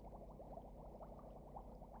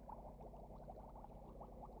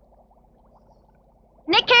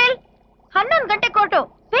 ನಿಖಿಲ್ 11 ಗಂಟೆ ಕೋರ್ಟು,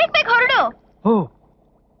 ಬೇಗ ಹೊರಡು. ಓ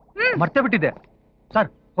ಮರ್ತೇ ಬಿಟ್ಟಿದ್ದೆ ಸರ್,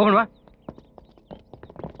 ಹೋಗೋಣವಾ?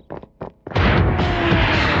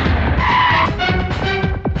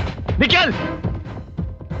 ನಿಖಿಲ್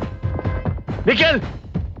ನಿಖಿಲ್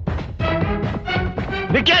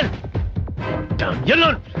ನಿಖಿಲ್ ಎಲ್ಲೋ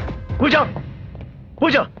ಪೂಜಾ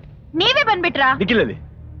ಪೂಜಾ ನೀವೇ ಬಂದ್ಬಿಟ್ರಾ? ನಿಖಿಲ್ ಅಲ್ಲಿ?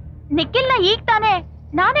 ನಿಖಿಲ್ನ ಈಗ ತಾನೇ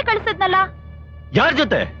ನಾನೇ ಕಳಿಸಿದ್ನಲ್ಲ. ಯಾರ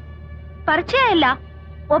ಜೊತೆ? ಪರಿಚಯ ಇಲ್ಲ,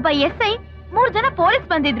 ಒಬ್ಬ SI, 3 ಜನ ಪೊಲೀಸ್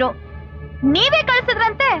ಬಂದಿದ್ರು. ನೀವೇ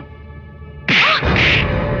ಕಳಿಸಿದ್ರಂತೆ.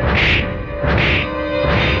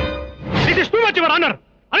 It is too much, Your Honor.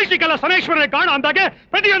 ಅನಿಶ್ಚಿಕಲ್ಲ ಸಮೇಶ್ವರನೇ ಕಾರಣ ಅಂದಾಗೆ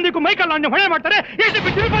ಪ್ರತಿಯೊಂದಕ್ಕೂ ಮೈಕಲ್ ಅನ್ನು ಹೊಣೆ ಮಾಡ್ತಾರೆ ACP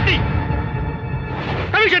ತಿರುಪತಿ.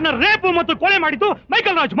 ಕಮಿಷನರ್ ರೇಪು ಮತ್ತು ಕೊಲೆ ಮಾಡಿದ್ದು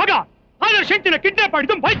ಮೈಕಲ್ ರಾಜ್ ಮಗ, ಆದರ್ಶ ಹೆಂಡತಿನ ಕಿಡ್ನಾಪ್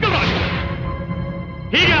ಮಾಡಿದ್ದು ಮೈಕಲ್ ರಾಜ್.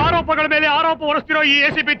 ಹೀಗೆ ಆರೋಪಗಳ ಮೇಲೆ ಆರೋಪ ಹೊರಿಸ್ತಿರೋ ಈ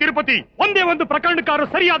ACP ತಿರುಪತಿ ಒಂದೇ ಒಂದು ಪ್ರಕರಣಕ್ಕಾರು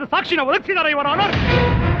ಸರಿಯಾದ ಸಾಕ್ಷಿನ ಒದಗಿಸಿದ್ದಾರೆ ಇವರ ಆನರ್.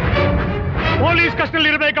 ಪೊಲೀಸ್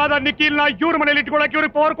ಕಸ್ಟಡಿಯಲ್ಲಿ ಇರಬೇಕಾದ ನಿಖಿಲ್ನ ಇವ್ರ ಮನೇಲಿ ಇಟ್ಕೊಳ್ಳಕ್ಕೆ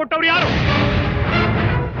ಇವ್ರಿಗೆ ಪವರ್ ಕೊಟ್ಟವ್ರು ಯಾರು?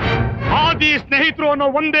 ಆದಿ ಸ್ನೇಹಿತರು ಅನ್ನೋ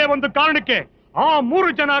ಒಂದೇ ಒಂದು ಕಾರಣಕ್ಕೆ ಆ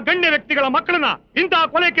 3 ಜನ ಗಣ್ಯ ವ್ಯಕ್ತಿಗಳ ಮಕ್ಕಳನ್ನ ಇಂತಹ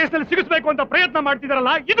ಕೊಲೆ ಕೇಸ್ನಲ್ಲಿ ಸಿಗಿಸ್ಬೇಕು ಅಂತ ಪ್ರಯತ್ನ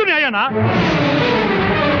ಮಾಡ್ತಿದಾರಲ್ಲ, ಇದು ನ್ಯಾಯನಾ?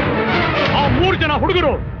 ಆ 3 ಜನ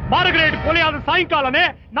ಹುಡುಗರು ಮಾರ್ಗರೇಟ್ ಕೊಲೆ ಆದ ಸಾಯಂಕಾಲನೇ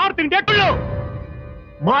ನಾರ್ತ್ ಇಂಡಿಯಾ ಟುಳ್ಳು.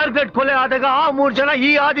 ಮಾರ್ಗರೇಟ್ ಕೊಲೆ ಆದಾಗ ಆ 3 ಜನ ಈ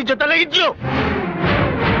ಆದಿ ಜೊತೆಲೆ ಇದ್ರು.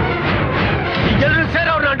 ಎಲ್ಲರೂ ಸೇರಿ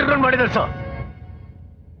ಅವ್ರನ್ನ ಅಂಡರ್ಗ್ರೌಂಡ್ ಮಾಡಿದಾರೆ ಸರ್.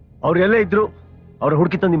 ಅವ್ರೆಲ್ಲ ಇದ್ರು, ಅವ್ರ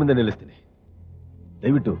ಹುಡುಕಿ ತಂದು ಮುಂದೆ ನಿಲ್ಲಿಸ್ತೀನಿ.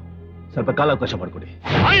 ದಯವಿಟ್ಟು ಸ್ವಲ್ಪ ಕಾಲಾವಕಾಶ ಮಾಡಿಕೊಡಿ.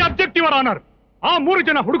 I object your honour. ಆ 3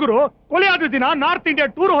 ಜನ ಹುಡುಗರು ಕೊಲೆ ಆದ ದಿನ ನಾರ್ತ್ ಇಂಡಿಯಾ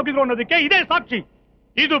ಟೂರ್ ಹೋಗಿದ್ರು ಅನ್ನೋದಕ್ಕೆ ಇದೇ ಸಾಕ್ಷಿ.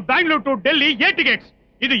 ಇದು Bangalore to Delhi air tickets.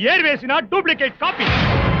 ಇದು ಏರ್ವೇಸಿನ ಡೂಪ್ಲಿಕೇಟ್ ಕಾಪಿ.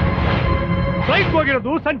 ಫ್ಲೈಟ್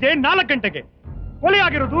ಹೋಗಿರೋದು ಸಂಜೆ 4 ಗಂಟೆಗೆ, ಕೊಲೆ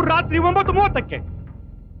ಆಗಿರೋದು ರಾತ್ರಿ 9:30ಕ್ಕೆ.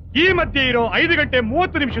 ಈ ಮಧ್ಯೆ ಇರೋ 5 ಗಂಟೆ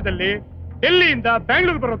 30 ನಿಮಿಷದಲ್ಲಿ ಡೆಲ್ಲಿಯಿಂದ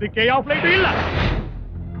ಬ್ಯಾಂಗ್ಳೂರ್ ಬರೋದಕ್ಕೆ ಯಾವ ಫ್ಲೈಟ್ ಇಲ್ಲ.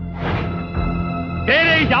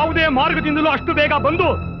 ಬೇರೆ ಯಾವುದೇ ಮಾರ್ಗದಿಂದಲೂ ಅಷ್ಟು ಬೇಗ ಬಂದು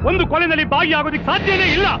ಒಂದು ಕೊಲೆನಲ್ಲಿ ಭಾಗಿಯಾಗೋದಿಕ್ಕೆ ಸಾಧ್ಯನೇ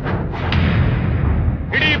ಇಲ್ಲ.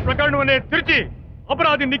 ಇಡೀ ಪ್ರಕರಣವನ್ನೇ ತಿರುಚಿ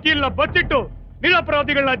ಅಪರಾಧಿ ನಿಖಿಲ್ನ ಬಚ್ಚಿಟ್ಟು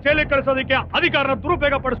ನಿರಪರಾಧಿಗಳನ್ನ ಜೈಲಿಗೆ ಕಳಿಸೋದಕ್ಕೆ ಅಧಿಕಾರನ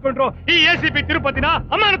ದುರುಪಯೋಗ ಪಡಿಸ್ಕೊಂಡ್ರು ಈ ACP ತಿರುಪತಿನ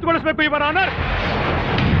ಅಮಾನತುಗೊಳಿಸಬೇಕು ಇವರ ಆನರ್.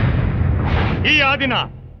 ಈ ಆದಿನ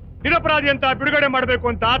ನಿರಪರಾಧಿ ಅಂತ ಬಿಡುಗಡೆ ಮಾಡಬೇಕು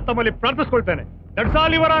ಅಂತ ತಮ್ಮಲ್ಲಿ ಪ್ರಾರ್ಥಿಸ್ಕೊಳ್ತೇನೆ. That's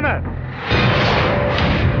all your honour.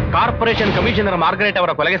 Corporation commissioner Margaret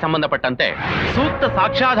ಅವರ ಕೊಲೆಗೆ ಸಂಬಂಧಪಟ್ಟಂತೆ ಸೂಕ್ತ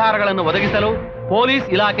ಸಾಕ್ಷ್ಯಾಧಾರಗಳನ್ನು ಒದಗಿಸಲು ಪೊಲೀಸ್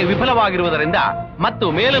ಇಲಾಖೆ ವಿಫಲವಾಗಿರುವುದರಿಂದ ಮತ್ತು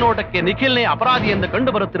ಮೇಲುನೋಟಕ್ಕೆ ನಿಖಿಲ್ನೇ ಅಪರಾಧಿ ಎಂದು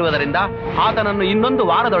ಕಂಡು ಬರುತ್ತಿರುವುದರಿಂದ ಆತನನ್ನು ಇನ್ನೊಂದು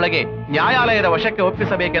ವಾರದೊಳಗೆ ನ್ಯಾಯಾಲಯದ ವಶಕ್ಕೆ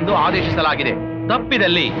ಒಪ್ಪಿಸಬೇಕೆಂದು ಆದೇಶಿಸಲಾಗಿದೆ.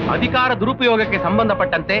 ತಪ್ಪಿದಲ್ಲಿ ಅಧಿಕಾರ ದುರುಪಯೋಗಕ್ಕೆ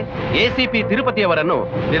ಸಂಬಂಧಪಟ್ಟಂತೆ ACP ತಿರುಪತಿಯವರನ್ನು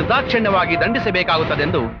ನಿರ್ದಾಕ್ಷಿಣ್ಯವಾಗಿ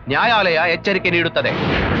ದಂಡಿಸಬೇಕಾಗುತ್ತದೆಂದು ನ್ಯಾಯಾಲಯ ಎಚ್ಚರಿಕೆ ನೀಡುತ್ತದೆ.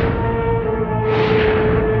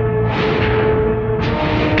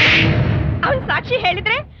 ಅವನ್ ಸಾಕ್ಷಿ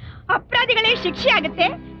ಹೇಳಿದ್ರೆ ಅಪರಾಧಿಗಳೇ ಶಿಕ್ಷೆ ಆಗುತ್ತೆ,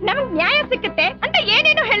 ನಮಗ್ ನ್ಯಾಯ ಸಿಕ್ಕುತ್ತೆ ಅಂತ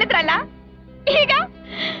ಏನೇನು ಹೇಳಿದ್ರಲ್ಲ, ಈಗ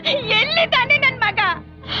ಎಲ್ಲಿದ್ದಾನೆ ನನ್ ಮಗ?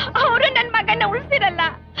 ಅವರು ನನ್ ಮಗನ ಉಳಿಸಿರಲ್ಲ,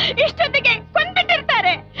 ಇಷ್ಟೊತ್ತಿಗೆ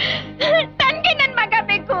ಕೊಂದ್ಬಿಟ್ಟಿರ್ತಾರೆ. ನನ್ಗೆ ನನ್ ಮಗ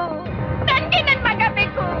ಬೇಕು, ನನ್ಗೆ ನನ್ ಮಗ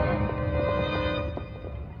ಬೇಕು.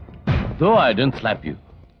 Though I didn't slap you,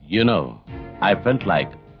 you know, I felt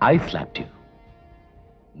like I slapped you.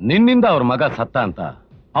 ನಿನ್ನಿಂದ ಅವ್ರ ಮಗ ಸತ್ತ ಅಂತ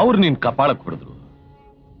ಅವ್ರು ನಿನ್ ಕಪಾಳಕ್ ಹೊಡೆದ್ರು.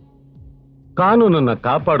 ಕಾನೂನನ್ನ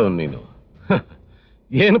ಕಾಪಾಡೋನ್ ನೀನು.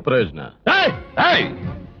 ಏನು ಪ್ರಯೋಜನ?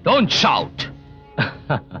 Don't shout.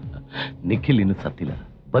 ನಿಖಿಲ್ ಇನ್ನು ಸತ್ತಿಲ್ಲ,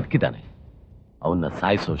 ಬದುಕಿದ್ದಾನೆ. ಅವನ್ನ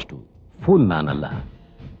ಸಾಯಿಸೋಷ್ಟು ಫೂಲ್ ನಾನಲ್ಲ.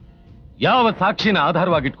 ಯಾವ ಸಾಕ್ಷಿನ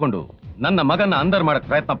ಆಧಾರವಾಗಿಟ್ಕೊಂಡು ನನ್ನ ಮಗನ ಅಂದರ್ ಮಾಡಕ್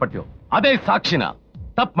ಪ್ರಯತ್ನ ಪಟ್ಟ್ಯೋ ಅದೇ ಸಾಕ್ಷಿನ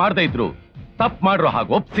ತಪ್ಪು ಮಾಡದೇ ಇದ್ರು ತಪ್ಪು ಮಾಡ್ರೋ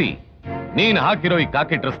ಹಾಗೆ ಒಪ್ಸಿ ನೀನ್ ಹಾಕಿರೋ ಈ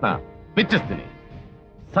ಕಾಕಿ ಡ್ರೆಸ್ನ ಬಿಚ್ಚಿಸ್ತೀನಿ.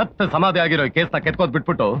 ಸತ್ತ ಸಮಾಧಿ ಆಗಿರೋ ಈ ಕೇಸ್ನ ಕೆತ್ಕೋದ್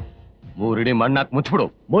ಬಿಟ್ಬಿಟ್ಟು ಮೂರಿಡಿ ಮಣ್ಣಾಕ್ ಮುಚ್ಚಿಬಿಡು.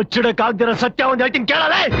 ಮುಚ್ಚಿಡಕ್ಕಾಗ್ದಿರೋ ಸತ್ಯ ಒಂದ್ ಹೇಳ್ತೀನಿ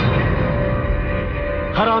ಕೇಳಲೇ.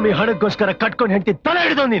 ಹರಾಮಿ ಹಣಕ್ಕೋಸ್ಕರ ಕಟ್ಕೊಂಡು ಹೆಂಡತಿ ತಲೆ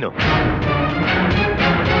ಹಿಡಿದು ನೀನು.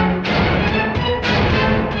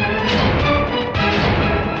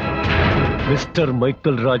 Mister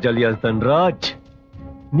Michael Raj alias Dhanraj,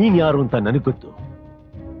 ನೀನ್ ಯಾರು ಅಂತ ನನಗ್ ಗೊತ್ತು.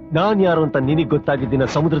 ನಾನ್ ಯಾರು ಅಂತ ನಿನಗ್ ಗೊತ್ತಾಗಿದ್ದಿನ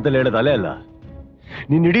ಸಮುದ್ರದಲ್ಲಿ ಹೇಳೋದು ಅಲೆ ಅಲ್ಲ,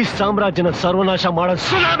 ನಿನ್ ಇಡೀ ಸಾಮ್ರಾಜ್ಯನ ಸರ್ವನಾಶ ಮಾಡೋ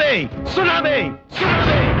tsunami. Tsunami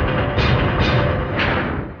tsunami.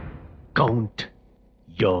 Count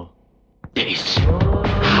your days.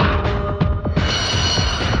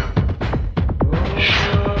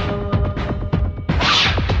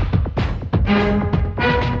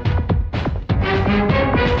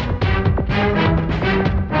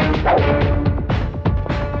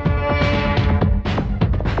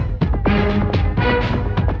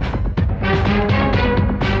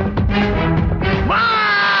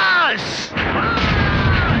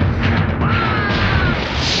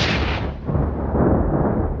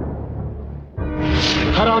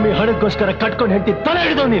 ಹರಾಮಿ ಹಣಕ್ಕೋಸ್ಕರ ಕಟ್ಕೊಂಡು ಹೆಂಡತಿ ತಲೆ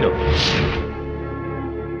ಹಿಡಿದು ನೀನು.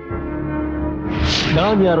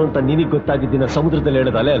 ನಾನ್ ಯಾರು ಅಂತ ನಿನಗ್ ಗೊತ್ತಾಗಿದ್ದಿನ ಸಮುದ್ರದಲ್ಲಿ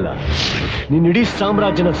ಹೇಳೋದು ಅಲೆ ಅಲ್ಲ, ನಿನ್ ಇಡೀ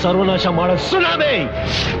ಸಾಮ್ರಾಜ್ಯನ ಸರ್ವನಾಶ ಮಾಡೋ ಸುನಾಮಿ.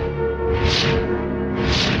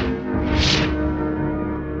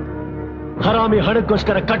 ಹರಾಮಿ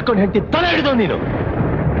ಹಣಕ್ಕೋಸ್ಕರ ಕಟ್ಕೊಂಡು ಹೆಂಡತಿ ತಲೆ ಹಿಡಿದು ನೀನು.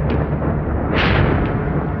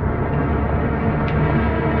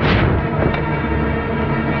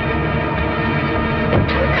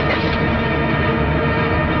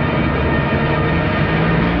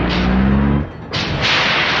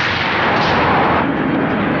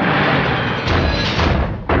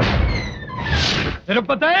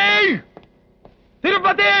 ತಿರುಪತಿ!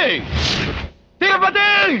 ತಿರುಪತಿ! ತಿರುಪತಿ!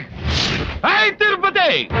 ಹೇ ತಿರುಪತಿ!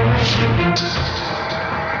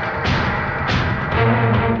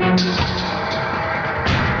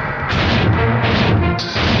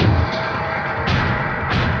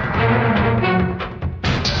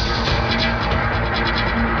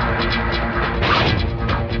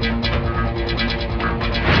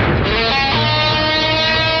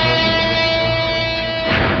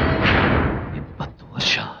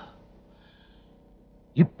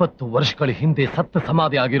 ಇಪ್ಪತ್ತು ವರ್ಷಗಳ ಹಿಂದೆ ಸತ್ತ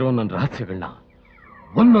ಸಮಾಧಿ ಆಗಿರೋ ನನ್ನ ರಹಸ್ಯಗಳನ್ನ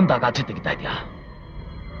ಒಂದೊಂದಾಗಿ ಆಚೆ ತೆಗಿತಾ ಇದ್ಯಾ?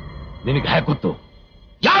 ನಿನಗೆ ಹೇಗೆ ಗೊತ್ತು?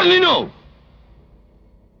 ಯಾರು ನೀನು?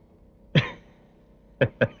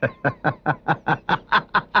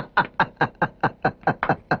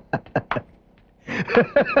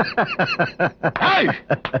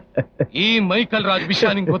 ಈ ಮೈಕಲ್ ರಾಜ್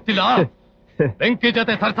ವಿಷಯ ನಿಂಗೆ ಗೊತ್ತಿಲ್ಲ? ಬೆಂಕಿ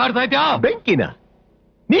ಜೊತೆ ಸರ್ಸಾಡ್ತಾ ಇದ್ಯಾ? ಬೆಂಕಿನ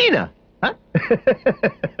ನೀನ?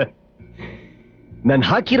 ನನ್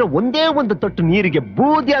ಹಾಕಿರೋ ಒಂದೇ ಒಂದು ತೊಟ್ಟು ನೀರಿಗೆ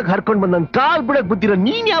ಬೂದಿಯಾಗಿ ಹರ್ಕೊಂಡ್ ಬಂದ್ ನನ್ ಕಾಲ್ ಬಿಡಕ್ ಬುದ್ದಿರೋ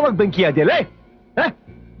ನೀನ್ ಯಾವಾಗ ಬೆಂಕಿ ಆದ್ಯಲ್ಲ?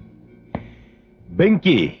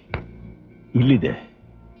 ಬೆಂಕಿ ಇಲ್ಲಿದೆ.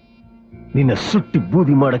 ನಿನ್ನ ಸುಟ್ಟಿ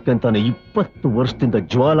ಬೂದಿ ಮಾಡಕ್ಕಂತಾನೆ 20 ವರ್ಷದಿಂದ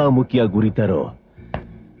ಜ್ವಾಲಾಮುಖಿಯಾಗಿ ಉರಿತಾರೋ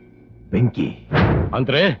ಬೆಂಕಿ.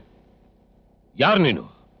 ಅಂದ್ರೆ ಯಾರು ನೀನು?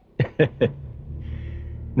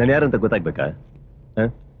 ನಾನು ಯಾರಂತ ಗೊತ್ತಾಗ್ಬೇಕಾ?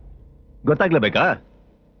 ಗೊತ್ತಾಗ್ಲೇಬೇಕಾ?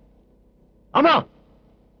 ಅಮ್ಮ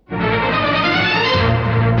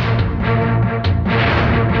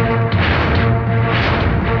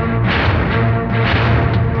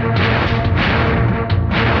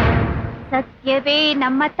ಸತ್ಯವೇ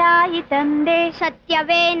ನಮ್ಮ ತಾಯಿ ತಂದೆ,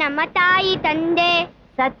 ಸತ್ಯವೇ ನಮ್ಮ ತಾಯಿ ತಂದೆ,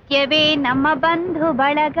 ಸತ್ಯವೇ ನಮ್ಮ ಬಂಧು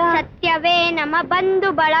ಬಳಗ, ಸತ್ಯವೇ ನಮ್ಮ ಬಂಧು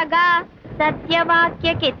ಬಳಗ,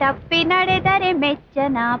 ಸತ್ಯವಾಕ್ಯಕ್ಕೆ ತಪ್ಪಿ ನಡೆದರೆ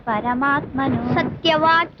ಮೆಚ್ಚನ ಪರಮಾತ್ಮನು,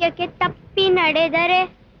 ಸತ್ಯವಾಕ್ಯಕ್ಕೆ ತಪ್ಪಿ ನಡೆದರೆ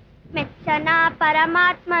ಮೆಚ್ಚನ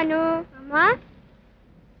ಪರಮಾತ್ಮನು. ಅಮ್ಮ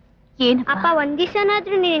ಅಪ್ಪ ಒಂದ್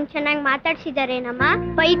ದಿವಸನಾದ್ರೂ ನೀನ್ ಚೆನ್ನಾಗಿ ಮಾತಾಡ್ಸಿದಾರೇನಮ್ಮ?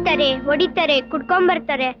 ಬೈತಾರೆ, ಹೊಡಿತಾರೆ,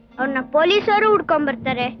 ಕುಡ್ಕೊಂಬರ್ತಾರೆ, ಅವ್ರನ್ನ ಪೊಲೀಸರು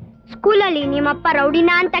ಹುಡ್ಕೊಂಬರ್ತಾರೆ. ಸ್ಕೂಲಲ್ಲಿ ನಿಮ್ಮಪ್ಪ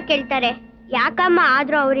ರೌಡಿನಾ ಅಂತ ಕೇಳ್ತಾರೆ. ಯಾಕಮ್ಮ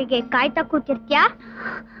ಆದ್ರೂ ಅವರಿಗೆ ಕಾಯ್ತಾ ಕೂತಿರ್ತ್ಯಾ?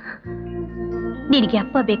 ನಿನಗೆ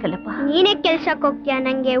ಅಪ್ಪ ಬೇಕಲ್ಲಪ್ಪ. ನೀನೇ ಕೆಲ್ಸಕ್ಕೆ ಹೋಗ್ತೀಯ,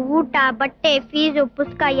 ನಂಗೆ ಊಟ, ಬಟ್ಟೆ, ಫೀಸು,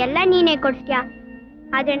 ಪುಸ್ತಕ ಎಲ್ಲ ನೀನೇ ಕೊಡ್ತೀಯ.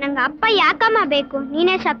 ಆದ್ರೆ ನಂಗೆ ಅಪ್ಪ ಯಾಕಮ್ಮ ಬೇಕು?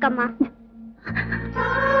 ನೀನೇ ಸಾಕಮ್ಮ.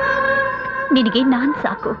 ನಿನಗೆ ನಾನ್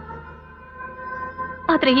ಸಾಕು.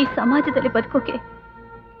 ಆದ್ರೆ ಈ ಸಮಾಜದಲ್ಲಿ ಬದುಕೋಕೆ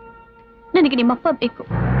ನನಗೆ ನಿಮ್ಮಪ್ಪ ಬೇಕು.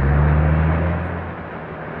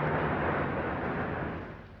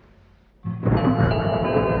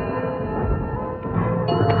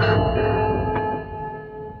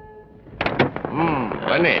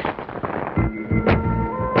 ಬನ್ನಿ.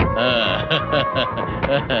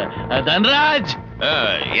 Dhanraj.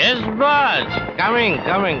 Yes boss. Coming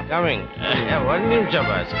coming coming. ಒಂದ್ ನಿಮಿಷ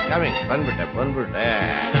ಬಾಸ್. ಕಮಿಂಗ್. ಬಂದ್ಬಿಟ್ಟೆ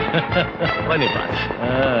ಬನ್ನಿ ಬಾಸ್.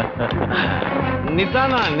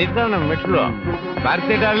 ನಿಧಾನ ನಿಧಾನ ಮೆಟ್ಲು.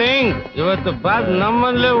 ಭಾರತಿ ಡಾರ್ಲಿಂಗ್, ಇವತ್ತು ಬಾಸ್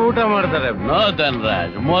ನಮ್ಮಲ್ಲೇ ಊಟ ಮಾಡ್ತಾರೆ. ನೋ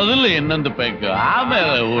ಧನರಾಜ್, ಮೊದಲು ಇನ್ನೊಂದು ಪೆಗ್,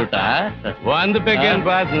 ಆಮೇಲೆ ಊಟ. ಒಂದು ಪೆಗ್ ಏನ್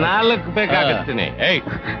ಬಾಸ್, 4 ಪೆಗ್ ಹಾಕಿಸ್ತೀನಿ. ಏಯ್,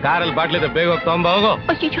 ಕಾರಲ್ಲಿ ಬಾಟ್ಲಿದೆ, ಬೇಗ ಹೋಗಿ ತೊಂಬ ಹೋಗು.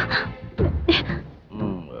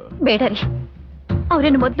 ಬೇಡ ರೀ,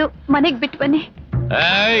 ಅವ್ರನ್ನ ಮೊದ್ಲು ಮನೆಗ್ ಬಿಟ್ಟು ಬನ್ನಿ.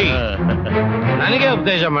 ನನಗೆ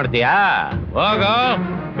ಉಪದೇಶ ಮಾಡ್ತೀಯಾ? ಹೋಗೋ,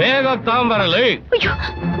 ಬೇಗ ಹೋಗಿ ತಗೊಂಬರಲ್ಲ.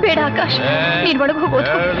 ಬೇಡ ಆಕಾಶ್, ನೀನ್ ಒಳಗೆ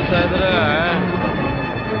ಹೋಗೋದು.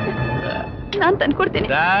 ನಾನ್ ತಂದ್ಕೊಡ್ತೀನಿ.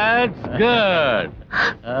 ಗುಡ್.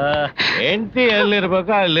 ಹೆಂಡತಿ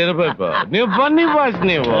ಎಲ್ಲಿರ್ಬೇಕು ಅಲ್ಲಿರ್ಬೇಕು. ನೀವು ಬನ್ನಿ ಬಾಸ್.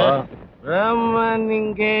 ನೀವು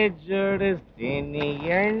ನಿಂಗೆ ಜೋಡಿಸ್ತೀನಿ.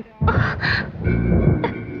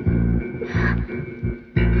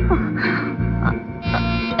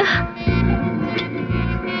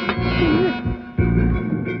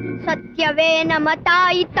 ಸತ್ಯವೇ ನಮ್ಮ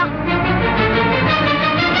ತಾಯಿ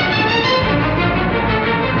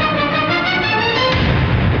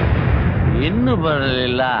ಇನ್ನು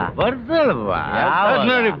ಬರಲಿಲ್ಲ. ಬರ್ತಾಳವಾ?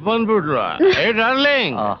 ನೋಡಿ ಬಂದ್ಬಿಟ್ಲು. ಏ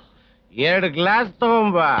ಡಾರ್ಲಿಂಗ್, 2 ಗ್ಲಾಸ್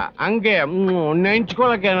ತಗೊಂಬ. ಹಂಗೆ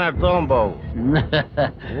ನೆಂಚ್ಕೊಳಕ್ ಏನಾದ್ರು ತಗೊಂಬ.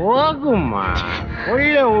 ಹೋಗುಮ್ಮ,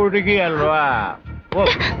 ಒಳ್ಳೆ ಹುಡುಗಿ ಅಲ್ವಾ?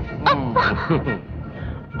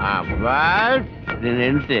 ನಿನ್ನ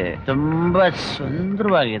ಹೆಂಡತಿ ತುಂಬಾ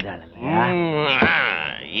ಸುಂದರವಾಗಿದ್ದಾಳಲ್ಲ.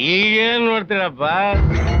 ಈಗೇನ್ ನೋಡ್ತೀರಪ್ಪ?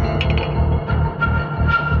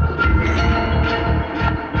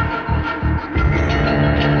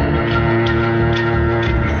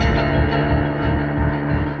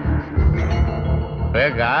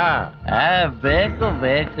 ಬೇಕಾ? ಬೇಕು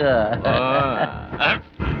ಬೇಕು.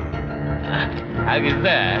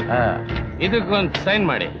 ಹಾಗಿದ್ರೆ ಇದಕ್ಕೊಂದು ಸೈನ್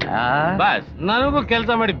ಮಾಡಿ ಬಾಸ್. ನನಗೂ ಕೆಲಸ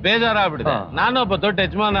ಮಾಡಿ ಬೇಜಾರಾಗ್ಬಿಡಿದೆ. ನಾನೊಬ್ಬ ದೊಡ್ಡ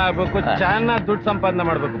ಯಜಮಾನ ಆಗ್ಬೇಕು, ಚೆನ್ನಾಗಿ ದುಡ್ಡು ಸಂಪಾದನೆ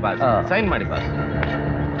ಮಾಡ್ಬೇಕು ಬಾಸ್. ಸೈನ್ ಮಾಡಿ ಬಾಸ್.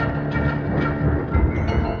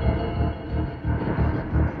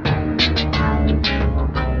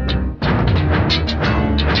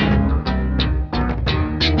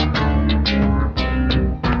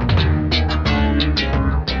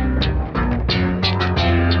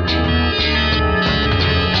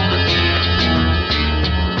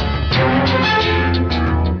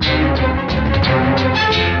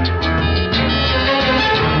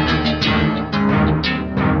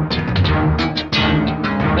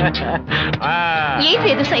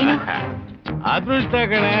 ಅದೃಷ್ಟ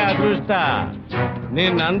ಕಣೆ, ಅದೃಷ್ಟ.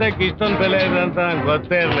 ನೀನ್ ನಂದಕ್ಕೆ ಇಷ್ಟೊಂದು ಬೆಲೆ ಇದೆ ಅಂತ ನಂಗೆ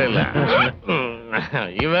ಗೊತ್ತೇ ಇರ್ಲಿಲ್ಲ.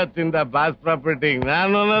 ಇವತ್ತಿಂದ ಬಾಸ್ ಪ್ರಾಪರ್ಟಿ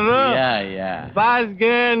ನಾನು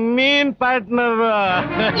ಬಾಸ್ಗೆ ನೀನ್ ಪಾರ್ಟ್ನರ್.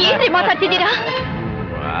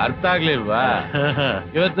 ಅರ್ಥ ಆಗ್ಲಿಲ್ವಾ?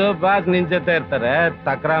 ಇವತ್ತು ಬಾಸ್ ನಿನ್ ಜೊತೆ ಇರ್ತಾರೆ,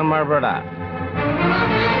 ತಕರಾರು ಮಾಡ್ಬೇಡ.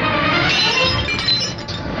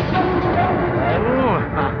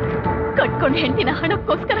 ಕಟ್ಕೊಂಡು ಹೆಂಡತಿನ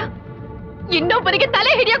ಹಣಕ್ಕೋಸ್ಕರ ಇನ್ನೊಬ್ಬರಿಗೆ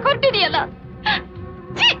ತಲೆ ಹಿಡಿಯಕ್ ಹೊರಟಿದೆಯಲ್ಲ.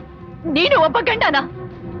 ನೀನು ಒಬ್ಬ ಗಂಡನ?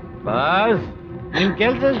 ಬಾಸ್, ನಿಮ್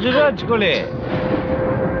ಕೆಲ್ಸ ಶುರು ಹಚ್ಕೊಳ್ಳಿ.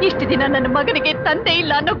 ಇಷ್ಟು ದಿನ ನನ್ನ ಮಗನಿಗೆ ತಂದೆ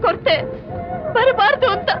ಇಲ್ಲ ಅನ್ನೋ ಕೊರತೆ ಬರಬಾರ್ದು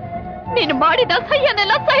ಅಂತ ನೀನು ಮಾಡಿದ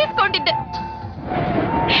ಸಹ್ಯನೆಲ್ಲ ಸಹಿಸ್ಕೊಂಡಿದ್ದೆ.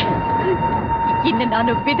 ಇನ್ನು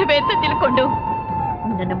ನಾನು ವಿಧವೆ ಅಂತ ತಿಳ್ಕೊಂಡು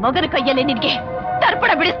ನನ್ನ ಮಗನ ಕೈಯಲ್ಲೇ ನಿನ್ಗೆ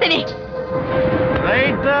ತರ್ಪಣ ಬಿಡಿಸ್ತೀನಿ.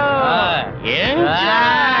 ರೈಟ್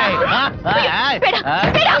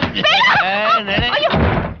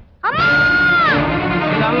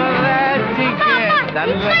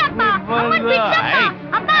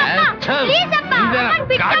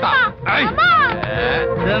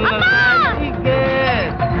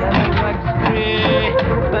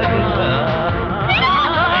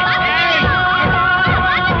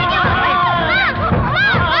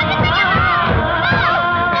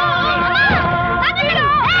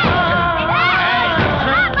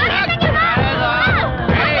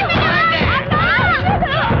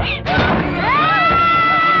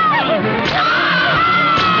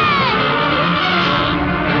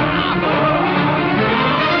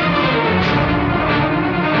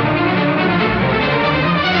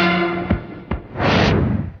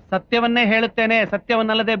ಸತ್ಯವನ್ನೇ ಹೇಳುತ್ತೇನೆ,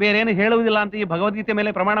 ಸತ್ಯವನ್ನಲ್ಲದೆ ಬೇರೇನು ಹೇಳುವುದಿಲ್ಲ ಅಂತ ಈ ಭಗವದ್ಗೀತೆ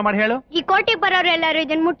ಮೇಲೆ ಪ್ರಮಾಣ ಮಾಡಿ ಹೇಳು. ಈ ಕೋರ್ಟಿಗೆ ಬರೋರು ಎಲ್ಲರೂ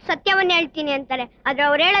ಇದನ್ನ ಮುಟ್ಟು ಸತ್ಯವನ್ನ ಹೇಳ್ತೀನಿ ಅಂತಾರೆ, ಆದ್ರೆ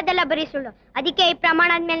ಅವ್ರು ಹೇಳೋದೆಲ್ಲ ಬರೀ ಸುಳ್ಳು. ಅದಕ್ಕೆ ಈ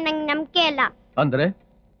ಪ್ರಮಾಣದ ಮೇಲೆ ನಂಗೆ ನಂಬಿಕೆ ಇಲ್ಲ. ಅಂದ್ರೆ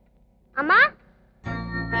ಅಮ್ಮ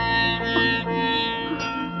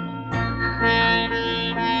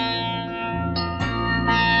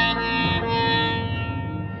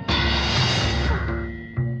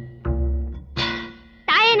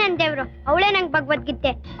ತಾಯೇ ನನ್ ದೇವ್ರು, ಅವಳೇ ನಂಗೆ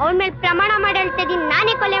ಭಗವದ್ಗೀತೆ. ಅವಳ ಮೇಲೆ ಪ್ರಮಾಣ ಮಾಡಿ ಹೇಳ್ತಾ ಇದೀನಿ,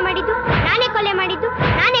 ನಾನೇ ಕೊಲೆ ಮಾಡಿದ್ದು, ನಾನೇ ಕೊಲೆ ಮಾಡಿದ್ದು,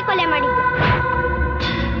 ನಾನೇ ಕೊಲೆ ಮಾಡಿದ್ದು.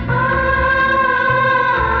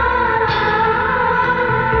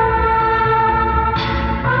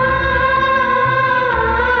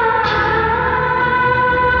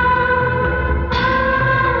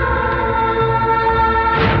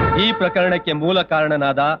 ಈ ಪ್ರಕರಣಕ್ಕೆ ಮೂಲ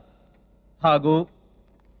ಕಾರಣನಾದ ಹಾಗೂ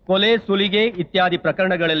ಕೊಲೆ, ಸುಲಿಗೆ ಇತ್ಯಾದಿ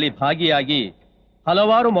ಪ್ರಕರಣಗಳಲ್ಲಿ ಭಾಗಿಯಾಗಿ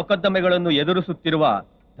ಹಲವಾರು ಮೊಕದ್ದಮೆಗಳನ್ನು ಎದುರಿಸುತ್ತಿರುವ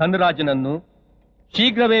ಧನರಾಜನನ್ನು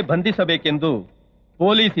ಶೀಘ್ರವೇ ಬಂಧಿಸಬೇಕೆಂದು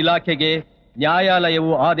ಪೊಲೀಸ್ ಇಲಾಖೆಗೆ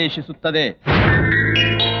ನ್ಯಾಯಾಲಯವು ಆದೇಶಿಸುತ್ತದೆ.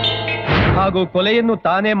 ಹಾಗೂ ಕೊಲೆಯನ್ನು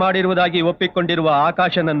ತಾನೇ ಮಾಡಿರುವುದಾಗಿ ಒಪ್ಪಿಕೊಂಡಿರುವ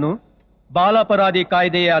ಆಕಾಶನನ್ನು ಬಾಲಾಪರಾಧಿ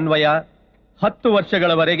ಕಾಯ್ದೆಯ ಅನ್ವಯ 10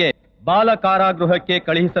 ವರ್ಷಗಳವರೆಗೆ ಬಾಲ ಕಾರಾಗೃಹಕ್ಕೆ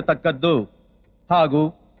ಕಳುಹಿಸತಕ್ಕದ್ದು ಹಾಗೂ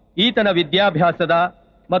ಈತನ ವಿದ್ಯಾಭ್ಯಾಸದ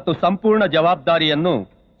ಮತ್ತು ಸಂಪೂರ್ಣ ಜವಾಬ್ದಾರಿಯನ್ನು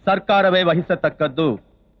ಸರ್ಕಾರವೇ ವಹಿಸತಕ್ಕದ್ದು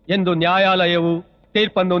ಎಂದು ನ್ಯಾಯಾಲಯವು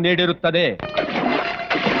ತೀರ್ಪನ್ನು ನೀಡಿರುತ್ತದೆ.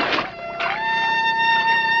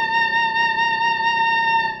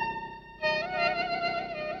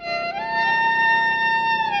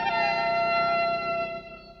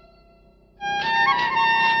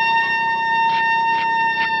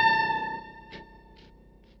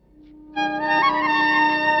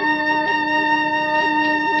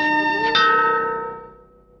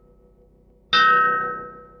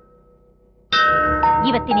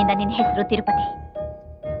 ಇವತ್ತಿನಿಂದ ನಿನ್ನ ಹೆಸರು ತಿರುಪತಿ.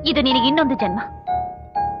 ಇದು ನಿನಗೆ ಇನ್ನೊಂದು ಜನ್ಮ.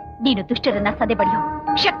 ನೀನು ದುಷ್ಟರನ್ನ ಸದೆ ಬಡಿಯೋ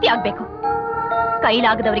ಶಕ್ತಿ ಆಗ್ಬೇಕು.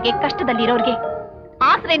 ಕೈಲಾಗದವರಿಗೆ, ಕಷ್ಟದಲ್ಲಿರೋರಿಗೆ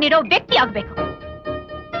ಆಸರೆ ನೀಡೋ ವ್ಯಕ್ತಿ ಆಗ್ಬೇಕು.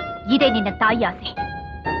 ಇದೇ ನಿನ್ನ ತಾಯಿ ಆಸೆ.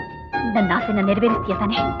 ನನ್ನ ಆಸೆನ ನೆರವೇರಿಸ್ತೀಯ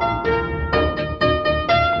ತಾನೆ?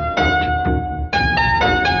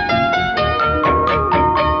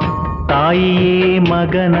 ತಾಯಿಯೇ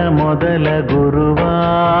ಮಗನ ಮೊದಲ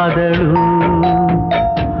ಗುರುವಾದಳು,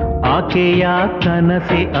 ಆಕೆಯ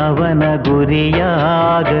ಕನಸೆ ಅವನ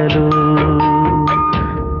ಗುರಿಯಾಗಲು.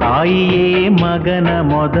 ತಾಯಿಯೇ ಮಗನ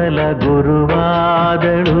ಮೊದಲ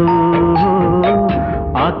ಗುರುವಾದಳು,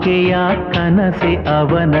 ಆಕೆಯ ಕನಸೆ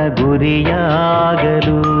ಅವನ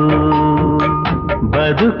ಗುರಿಯಾಗಲು.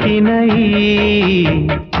 ಬದುಕಿನ ಈ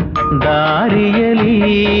ದಾರಿಯಲಿ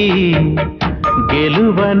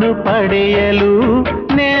ಗೆಲುವನ್ನು ಪಡೆಯಲು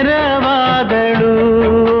ನೆರವಾದಳು.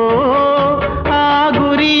 ಆ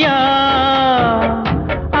ಗುರಿಯ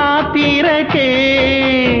ಆ ತೀರಕ್ಕೆ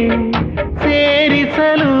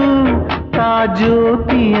ಸೇರಿಸಲು ತಾ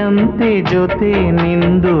ಜ್ಯೋತಿಯಂತೆ ಜೊತೆ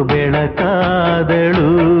ನಿಂದು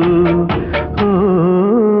ಬೆಳಕಾದಳು.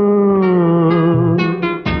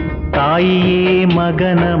 ತಾಯಿಯೇ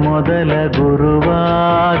ಮಗನ ಮೊದಲ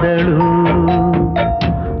ಗುರುವಾದಳು,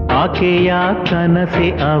 ಆಕೆಯ ಕನಸೆ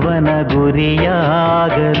ಅವನ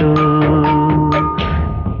ಗುರಿಯಾಗಲು.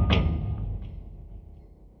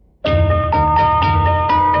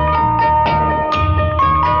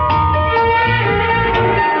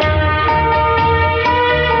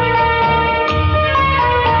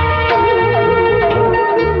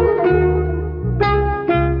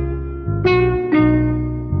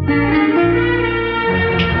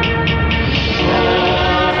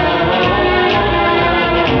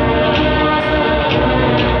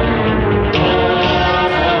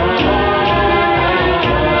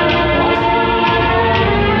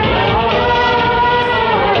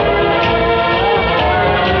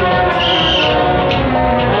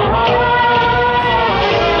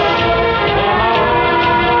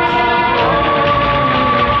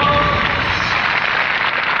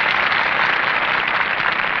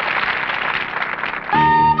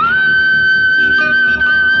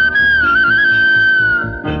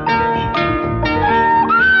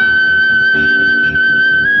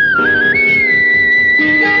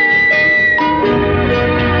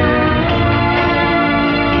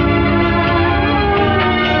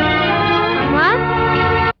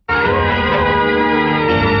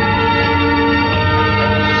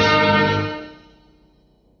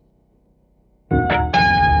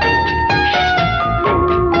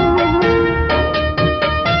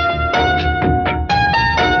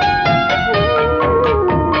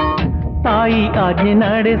 ಆಜ್ಞೆ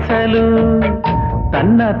ನಡೆಸಲು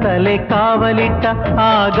ತನ್ನ ತಲೆ ಕಾವಲಿಟ್ಟ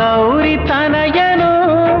ಆ ಗೌರಿ ತನಯನು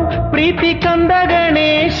ಪ್ರೀತಿ ಕಂದ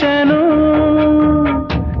ಗಣೇಶನು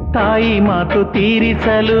ತಾಯಿ ಮಾತು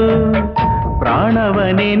ತೀರಿಸಲು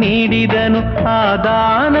ಪ್ರಾಣವನೇ ನೀಡಿದನು ಆ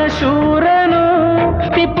ದಾನ ಶೂರನು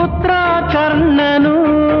ಪುತ್ರ ಕರ್ಣನು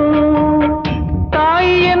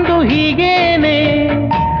ತಾಯಿ ಎಂದು ಹೀಗೇನೆ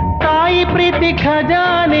ತಾಯಿ ಪ್ರೀತಿ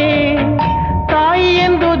ಖಜಾನೆ ತಾಯಿ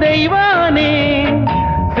ಎಂದು ದೈವಾನೆ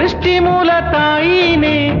ಸೃಷ್ಟಿ ಮೂಲ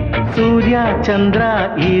ತಾಯಿನೇ ಸೂರ್ಯ ಚಂದ್ರ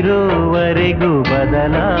ಇರೋವರೆಗೂ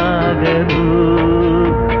ಬದಲಾಗದು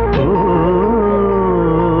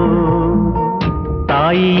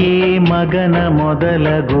ತಾಯಿಯೇ ಮಗನ ಮೊದಲ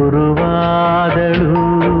ಗುರುವಾದಳು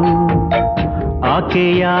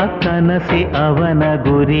ಆಕೆಯ ಕನಸೆ ಅವನ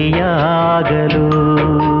ಗುರಿಯಾಗಲು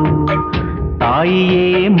ತಾಯಿಯೇ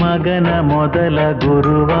ಮಗನ ಮೊದಲ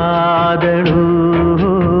ಗುರುವಾದಳು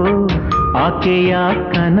ಆಕೆಯ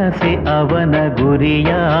ಕನಸೆ ಅವನ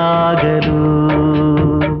ಗುರಿಯಾಗಲು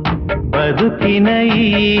ಬದುಕಿನ ಈ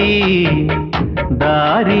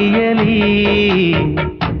ದಾರಿಯಲಿ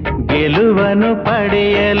ಗೆಲುವನ್ನು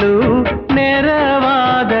ಪಡೆಯಲು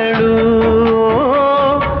ನೆರವಾದಳು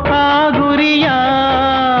ಆ ಗುರಿಯ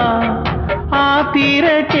ಆ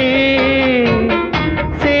ತೀರಕ್ಕೆ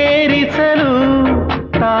ಸೇರಿಸಲು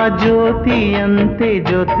ತಾ ಜ್ಯೋತಿಯಂತೆ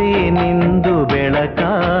ಜೊತೆ ನಿಂದು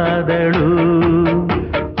ಬೆಳಕಾದಳು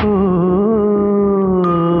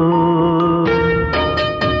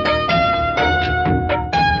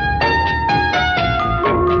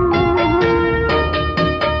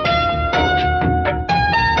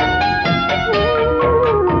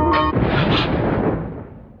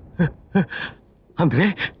ಅಂದ್ರೆ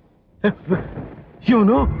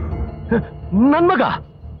ಇವನು ನನ್ ಮಗ.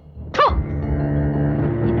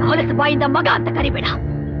 ಹೊಲಸು ಬಾಯಿಂದ ಮಗ ಅಂತ ಕರಿಬೇಡ.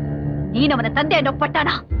 ನೀನವನ ತಂದೆ ಅನ್ನೋ ಪಟ್ಟಣ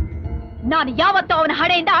ನಾನು ಯಾವತ್ತೂ ಅವನ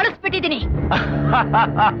ಹಣೆಯಿಂದ ಅಳಿಸ್ಬಿಟ್ಟಿದ್ದೀನಿ.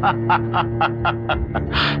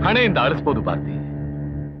 ಹಣೆಯಿಂದ ಅಳಿಸ್ಬೋದು ಭಾರತಿ,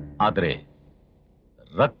 ಆದ್ರೆ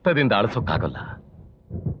ರಕ್ತದಿಂದ ಅಳಿಸೋಕ್ಕಾಗಲ್ಲ.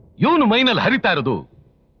 ಇವನು ಮೈನಲ್ಲಿ ಹರಿತಾ ಇರೋದು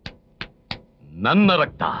ನನ್ನ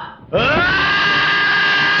ರಕ್ತ.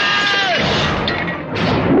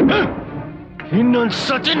 ಇನ್ನೊಂದು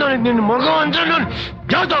ಸತಿ ನನಗೆ ನಿನ್ನ ಮಗ ಅಂದ್ರೆ ನಾನು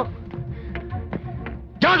ಯಾವ್ದೋ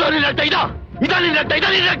ನಿನ್ನ ರಕ್ತ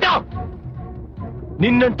ನಿನ್ನ ರಕ್ತ.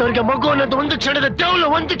 ನಿನ್ನಂತವ್ರಿಗೆ ಮಗು ಅನ್ನೋದು ಒಂದು ಕ್ಷಣದ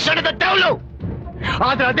ತೆವಲು.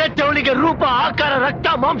 ಆದ್ರೆ ಅದೇ ತೆವಳಿಗೆ ರೂಪ, ಆಕಾರ, ರಕ್ತ,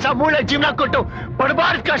 ಮಾಂಸ, ಮೂಳೆ, ಜೀವನ ಕೊಟ್ಟು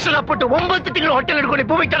ಪಡಬಾರ್ದು ಕಷ್ಟನ ಪಟ್ಟು 9 ತಿಂಗಳು ಹೊಟ್ಟೆ ಹಿಡ್ಕೊಂಡು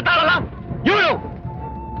ಭೂಮಿಗೆ ತರ್ತಾಳಲ್ಲ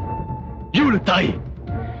ಇವಳು ತಾಯಿ.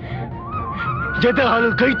 ಎದೆ ಹಾಲು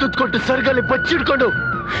ಕೈ ತುತ್ಕೊಟ್ಟು ಸರ್ಗಲ್ಲಿ ಬಚ್ಚಿಡ್ಕೊಂಡು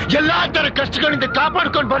ಎಲ್ಲಾ ತರ ಕಷ್ಟಗಳಿಂದ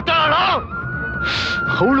ಕಾಪಾಡ್ಕೊಂಡು ಬರ್ತಾಳ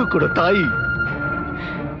ಅವಳು ಕೂಡ ತಾಯಿ.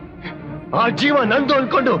 ಆ ಜೀವ ನಂದು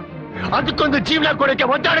ಅನ್ಕೊಂಡು ಅದಕ್ಕೊಂದು ಜೀವನ ಕೊಡಕ್ಕೆ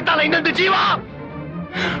ಒದ್ದಾಡ್ತಾಳ ಇನ್ನೊಂದು ಜೀವ.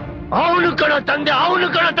 ಅವನು ಕಣ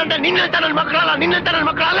ತಂದೆ ನಿನ್ನಂತ ನನ್ನ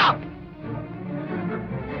ಮಕ್ಕಳಲ್ಲ.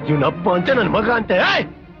 ಇವನಪ್ಪ ಅಂತ ನನ್ನ ಮಗ ಅಂತೆ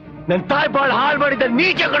ನನ್ನ ತಾಯಿ ಬಾಳ ಹಾಳು ಮಾಡಿದ್ದ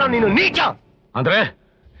ನೀಚ ಕಣ ನೀನು, ನೀಚ. ಅಂದ್ರೆ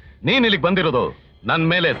ನೀನ್ ಇಲ್ಲಿಗೆ ಬಂದಿರೋದು ನನ್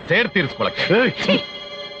ಮೇಲೆ ಸೇಡ್ ತೀರಿಸ್ಕೊಳಕ್ಕೆ.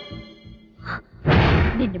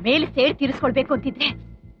 ನಿನ್ನ ಮೇಲೆ ಸೇಡ್ ತೀರಿಸ್ಕೊಳ್ಬೇಕು ಅಂತಿದ್ರೆ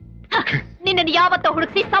ನಿನ್ನನ್ನು ಯಾವತ್ತ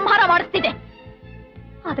ಹುಡುಕ್ಸಿ ಸಂಹಾರ ಮಾಡಿಸ್ತಿದ್ದೆ.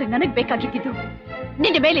 ಆದ್ರೆ ನನಗ್ ಬೇಕಾಗಿದ್ದು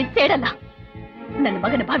ನಿನ್ನ ಮೇಲಿನ ಸೇಡಲ್ಲ, ನನ್ನ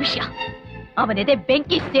ಮಗನ ಭವಿಷ್ಯ. ಅವನೆದೆ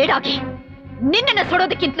ಬೆಂಕಿ ಸೇಡಾಗಿ ನಿನ್ನನ್ನ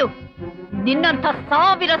ಸುಡೋದಕ್ಕಿಂತಲೂ ನಿನ್ನಂಥ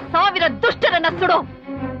ಸಾವಿರ ದುಷ್ಟರನ್ನ ಸುಡೋ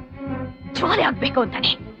ಜ್ವಾಲೆ ಆಗ್ಬೇಕು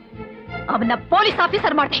ಅಂತಾನೆ ಅವನ್ನ ಪೊಲೀಸ್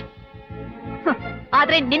ಆಫೀಸರ್ ಮಾಡ್ದೆ.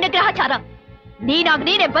 ಆದ್ರೆ ನಿನ್ನ ಗ್ರಹಚಾರ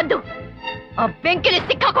ನೀನೇ ಬಂದು ಆ ಬೆಂಕಿಲಿ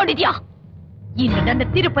ಸಿಕ್ಕಾಕೊಂಡಿದ್ಯಾ. ಇನ್ನು ನನ್ನ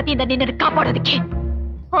ತಿರುಪತಿಯಿಂದ ನಿನ್ನನ್ನು ಕಾಪಾಡೋದಕ್ಕೆ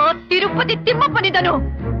ಆ ತಿರುಪತಿ ತಿಮ್ಮಪ್ಪನಿದನು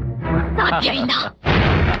ಸಾಧ್ಯ ಇಲ್ಲ.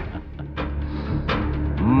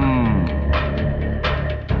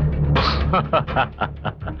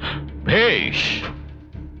 ಭೇಷ್,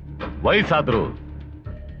 ವಯಸ್ಸಾದ್ರೂ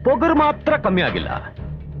ಪೊಗರು ಮಾತ್ರ ಕಮ್ಮಿ ಆಗಿಲ್ಲ.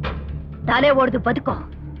 ತಲೆ ಒಡೆದು ಬದುಕೋ.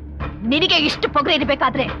 ನಿನಗೆ ಇಷ್ಟು ಪೊಗರು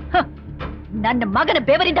ಇರಬೇಕಾದ್ರೆ ನನ್ನ ಮಗನ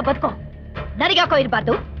ಬೆವರಿಂದ ಬದುಕೋ. ನನಗ್ಯಾಕೋ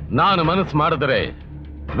ಇರಬಾರ್ದು? ನಾನು ಮನಸ್ಸು ಮಾಡಿದ್ರೆ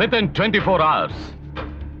ವಿತಿನ್ 24 hours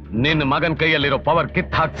ನಿನ್ನ ಮಗನ ಕೈಯಲ್ಲಿರೋ ಪವರ್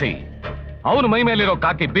ಕಿತ್ ಹಾಕ್ಸಿ ಅವನ ಮೈ ಮೇಲಿರೋ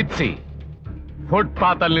ಕಾಕಿ ಬಿಚ್ಚಿ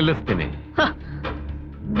ಫುಟ್ಪಾತ್ ಅಲ್ಲಿ ನಿಲ್ಲಿಸ್ತೀನಿ.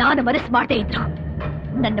 ನಾನು ಮನಸ್ಸು ಮಾಡದೇ ಇದ್ರು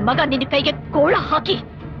ನನ್ನ ಮಗ ನಿನ್ನ ಕೈಗೆ ಕೋಳ ಹಾಕಿ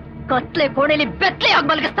ಕತ್ಲೆ ಕೋಣೆಯಲ್ಲಿ ಬೆತ್ತಲೆ ಆಗಿ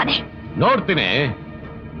ಮಲಗಿಸ್ತಾನೆ. ನೋಡ್ತೀನಿ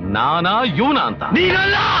ನಾನಾ ಇವನ ಅಂತ.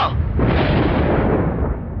 ನೀನಲ್ಲ,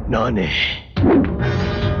 ನಾನೇ.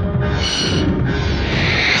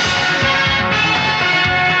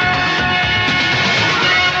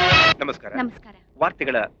 ನಮಸ್ಕಾರ.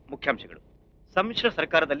 ವಾರ್ತೆಗಳ ಮುಖ್ಯಾಂಶಗಳು. ಸಮ್ಮಿಶ್ರ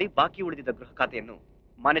ಸರ್ಕಾರದಲ್ಲಿ ಬಾಕಿ ಉಳಿದಿದ್ದ ಗೃಹ ಖಾತೆಯನ್ನು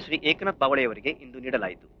ಮಾನ್ಯ ಶ್ರೀ ಏಕನಾಥ್ ಬಾವಳೆಯವರಿಗೆ ಇಂದು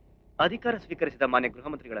ನೀಡಲಾಯಿತು. ಅಧಿಕಾರ ಸ್ವೀಕರಿಸಿದ ಮಾನ್ಯ ಗೃಹ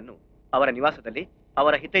ಮಂತ್ರಿಗಳನ್ನು ಅವರ ನಿವಾಸದಲ್ಲಿ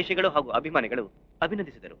ಅವರ ಹಿತೈಷಿಗಳು ಹಾಗೂ ಅಭಿಮಾನಿಗಳು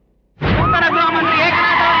ಅಭಿನಂದಿಸಿದರು. ನೂತನ ಗೃಹ ಮಂತ್ರಿ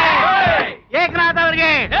ಏಕನಾಥ್ ಅವರಿಗೆ, ಏಕನಾಥ್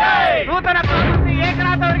ಅವರಿಗೆ, ನೂತನ ಗೃಹ ಮಂತ್ರಿ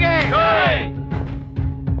ಏಕನಾಥ್ ಅವರಿಗೆ.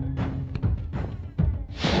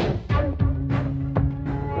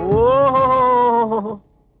 ಓಹೋ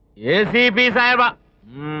ACP ಸಾಹೇಬ.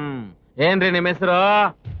 ಏನ್ರಿ ನಿಮ್ಮ ಹೆಸರು?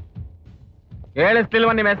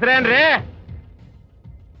 ಕೇಳಿಸ್ತಿಲ್ವ ನಿಮ್ಮ ಹೆಸರೇನ್ರಿ?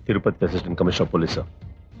 Tirupati assistant commissioner police.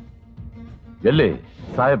 ಎಲ್ಲಿ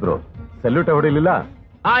ಸಾಹೇಬ್ರು ಸಲ್ಯೂಟ ಹೊಡಿಲಿಲ್ಲ?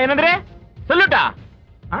 ಏನಂದ್ರೆ ಸಲ್ಯೂಟ?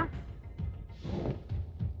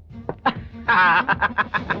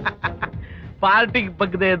 ಪಾರ್ಟಿಗೆ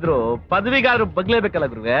ಬಗ್ಗದೆ ಇದ್ರು ಪದವಿಗಾದ್ರು ಬಗ್ಲೇಬೇಕಲ್ಲ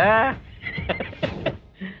ಗುರುವೆ.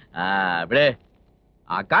 ಬಿಡೆ,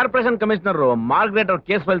 ಆ ಕಾರ್ಪೊರೇಷನ್ ಕಮಿಷನರ್ ಮಾರ್ಗ್ರೆಟ್ ಅವ್ರ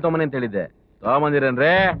ಕೇಸ್ ಫೈಲ್ ತಗೊಂಬನಿ ಅಂತ ಹೇಳಿದ್ದೆ,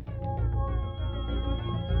 ತಗೊಂಬಂದಿರೇನ್ರಿ?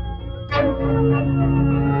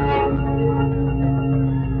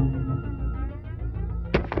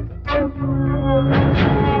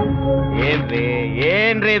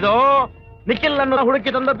 ಏನ್ರಿ ಇದು? ನಿಖಿಲ್ ಅನ್ನು ಹುಡುಕಿ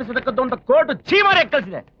ತಂದೊಪ್ಪಿಸತಕ್ಕದ್ದು ಅಂತ ಕೋರ್ಟ್ ಚೀಮಾರಿ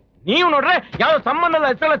ಕಳಿಸಿದೆ. ನೀವು ನೋಡ್ರೆ ಯಾವ ಸಂಬಂಧ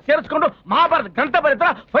ಹೆಸರೆಲ್ಲ ಸೇರಿಸ್ಕೊಂಡು ಮಹಾಭಾರತ ಗ್ರಂಥ ಬರೀತರ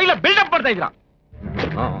ಫೈಲ್ ಬಿಲ್ಡಪ್ ಮಾಡ್ತಾ ಇದ್ರ.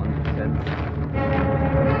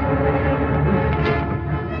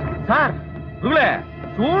 ಸರ್ ಗುರುಗಳೇ,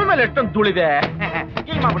 ಚೂರ್ ಮೇಲೆ ಎಷ್ಟೊಂದು ಧೂಳಿದೆ.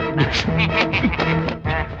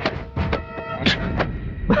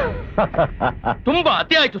 ತುಂಬಾ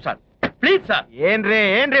ಅತಿ ಆಯ್ತು ಸರ್, ಪ್ಲೀಸ್ ಸರ್.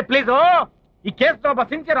 ಏನ್ರಿ ಪ್ಲೀಸ್? ಈ ಕೇಸ್ ಒಬ್ಬ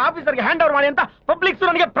ಸಿನ್ಸಿಯರ್ ಆಫೀಸರ್ಗೆ ಹ್ಯಾಂಡ್ ಓವರ್ ಮಾಡಿ ಅಂತ ಪಬ್ಲಿಕ್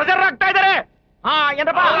ನನಗೆ ಪ್ರೆಷರ್ ಆಗ್ತಾ ಇದ್ದಾರೆ.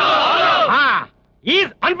 ಏನಪ್ಪ?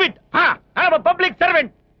 Is unfit. ಪಬ್ಲಿಕ್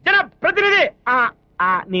ಸರ್ವೆಂಟ್, ಜನ ಪ್ರತಿನಿಧಿ.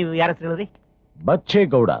 ನೀವು ಯಾರ ಹೆಸರು ಹೇಳಿದ್ರಿ?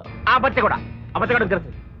 ಬಚ್ಚೇಗೌಡ. ಬಚ್ಚೇಗೌಡ. ಬಚ್ಚೇಗೌಡನ್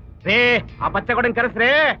ಕರೆಸ್ರಿ ರೇ. ಬಚ್ಚೇಗೌಡನ್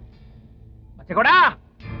ಕರೆಸ್ರಿ. ಬಚ್ಚೇಗೌಡ,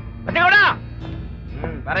 ಬಚ್ಚೇಗೌಡ,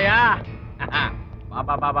 ಬರಯ್ಯ.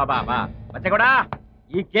 ಬಾ. ಬಚ್ಚೇಗೌಡ,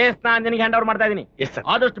 ಈ ಕೇಸ್ ನಿನಗೆ ಹ್ಯಾಂಡ್ ಓವರ್ ಮಾಡ್ತಾ ಇದೀನಿ.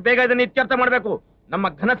 ಆದಷ್ಟು ಬೇಗ ಇದನ್ನ ಇತ್ಯರ್ಥ ಮಾಡಬೇಕು. ನಮ್ಮ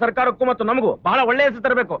ಘನ ಸರ್ಕಾರಕ್ಕೂ ಮತ್ತು ನಮಗೂ ಬಹಳ ಒಳ್ಳೆಯ ಹೆಸರು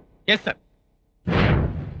ತರಬೇಕು. Yes sir.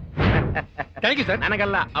 Thank you sir.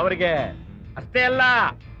 ನನಗಲ್ಲ, ಅವರಿಗೆ. ಅಷ್ಟೇ ಅಲ್ಲ,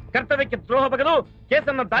 ಕರ್ತವ್ಯಕ್ಕೆ ದ್ರೋಹ ಬಗೆದು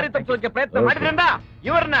ಕೇಸನ್ನು ದಾರಿ ತಪ್ಪಿಸೋಕೆ ಪ್ರಯತ್ನ ಮಾಡಿದ್ರಿಂದ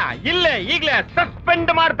ಇವರನ್ನ ಇಲ್ಲೇ ಈಗಲೇ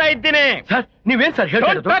ಸಸ್ಪೆಂಡ್ ಮಾಡ್ತಾ ಇದ್ದೀನಿ. ಸರ್ ನೀವೇನ್ ಸರ್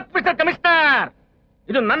ಹೇಳ್ತಾ ಮಿಸ್ಟರ್ ಕಮಿಷನರ್,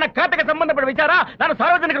 ಇದು ನನ್ನ ಖಾತೆಗೆ ಸಂಬಂಧಪಟ್ಟ ವಿಚಾರ. ನಾನು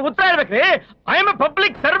ಸಾರ್ವಜನಿಕರಿಗೆ ಉತ್ತರ ಹೇಳ್ಬೇಕ್ರಿ. I am A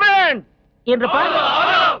public servant. ಏನ್ರಪ್ಪ?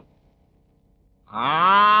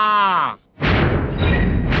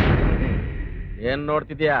 ಏನ್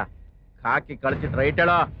ನೋಡ್ತಿದ್ಯಾ? ಹಾಕಿ ಕಳಿಸಿಟ್ ರೈಟ್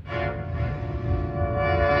ಹೇಳೋ.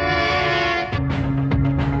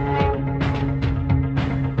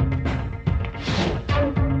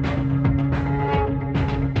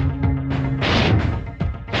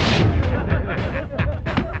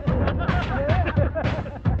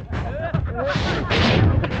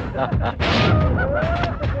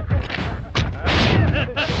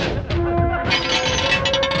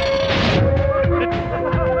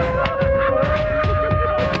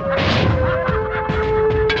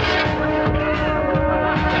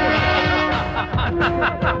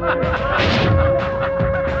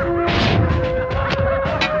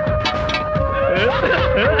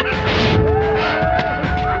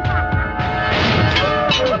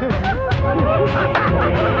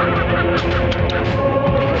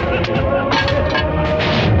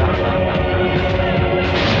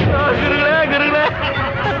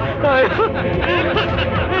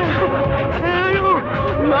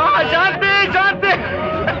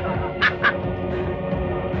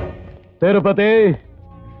 ತಿರುಪತಿ,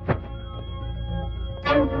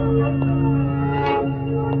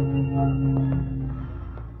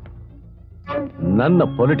 ನನ್ನ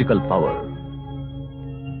ಪೊಲಿಟಿಕಲ್ ಪವರ್,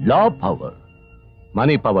 ಲಾ ಪವರ್,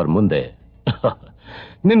 ಮನಿ ಪವರ್ ಮುಂದೆ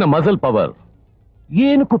ನಿನ್ನ ಮಸಲ್ ಪವರ್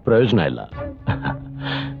ಏನಕ್ಕೂ ಪ್ರಯೋಜನ ಇಲ್ಲ.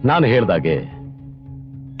 ನಾನು ಹೇಳ್ದಾಗೆ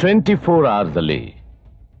 24 hours ಅಲ್ಲಿ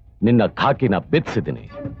ನಿನ್ನ ಖಾಕಿನ ಬಿತ್ತಿಸಿದ್ದೀನಿ.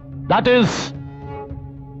 That is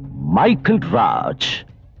Michael Raj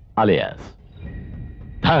alias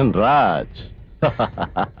Dhanraj.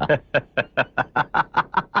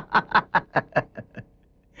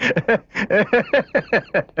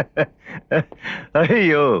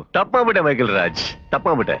 ಅಯ್ಯೋ, ತಪ್ಪಾಗ್ಬಿಟ್ಟೆ ಮೈಕಲ್ ರಾಜ್,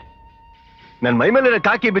 ತಪ್ಪಾಗ್ಬಿಟ್ಟೆ. ನನ್ ಮೈ ಮೇಲೆ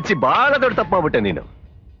ಕಾಕಿ ಬಿಚ್ಚಿ ಬಹಳ ದೊಡ್ಡ ತಪ್ಪಾಗ್ಬಿಟ್ಟೆ ನೀನು.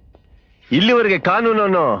 ಇಲ್ಲಿವರೆಗೆ ಕಾನೂನು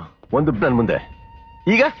ಅನ್ನೋ ಒಂದು ನನ್ ಮುಂದೆ,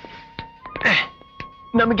 ಈಗ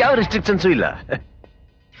ನಮ್ಗೆ ಯಾವ ರೆಸ್ಟ್ರಿಕ್ಷನ್ಸು ಇಲ್ಲ.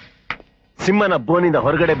 ಸಿಂಹನ ಬೋನಿಂದ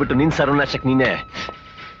ಹೊರಗಡೆ ಬಿಟ್ಟು ನಿನ್ ಸರ್ವನಾಶಕ್ ನೀನೇ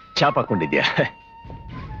ಚಾಪ್ ಹಾಕೊಂಡಿದ್ಯಾ.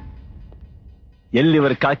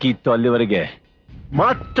 ಎಲ್ಲಿವರೆಗೆ ಕಾಕಿ ಇತ್ತು ಅಲ್ಲಿವರೆಗೆ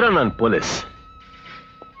ಮಾತ್ರ ನಾನು ಪೊಲೀಸ್.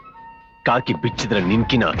 ಕಾಕಿ ಬಿಚ್ಚಿದ್ರೆ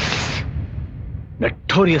ನಿನ್ಕಿನ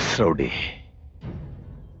ನಟೋರಿಯಸ್ ರೌಡಿ.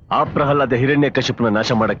 ಆ ಪ್ರಹ್ಲಾದ ಹಿರಣ್ಯಕಶಿಪುನ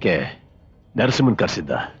ನಾಶ ಮಾಡಕ್ಕೆ ನರಸಿಂಹನ್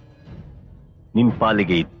ಕರೆಸಿದ್ದ. ನಿನ್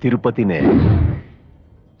ಪಾಲಿಗೆ ಈ ತಿರುಪತಿನೇ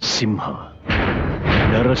ಸಿಂಹ,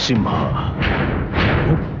 ನರಸಿಂಹ,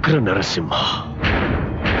 ಉಗ್ರ ನರಸಿಂಹ.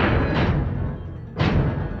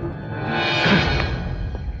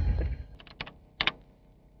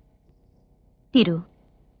 ತಿರು,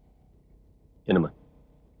 ಏನಮ್ಮ?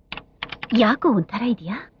 ಯಾಕೋ ಒಂಥರ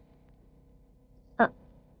ಇದೆಯಾ?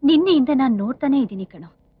 ನಿನ್ನೆಯಿಂದ ನಾನು ನೋಡ್ತಾನೆ ಇದ್ದೀನಿ ಕಣೋ,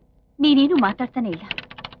 ನೀನೇನು ಮಾತಾಡ್ತಾನೆ ಇಲ್ಲ.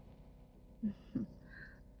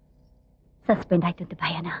 ಸಸ್ಪೆಂಡ್ ಆಯ್ತು ಅಂತ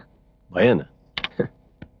ಭಯನಾ? ಭಯನ?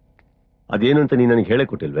 ಅದೇನು ಅಂತ ನೀನು ನನಗೆ ಹೇಳೇ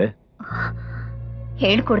ಕೊಟ್ಟಿಲ್ವೇ?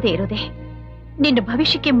 ಹೇಳ್ಕೊಡ್ದೆ ಇರೋದೆ ನಿನ್ನ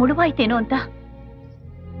ಭವಿಷ್ಯಕ್ಕೆ ಮುಳುವಾಯ್ತೇನೋ ಅಂತ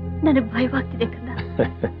ನನಗ್ ಭಯವಾಗ್ತಿದೆ ಕಂದ.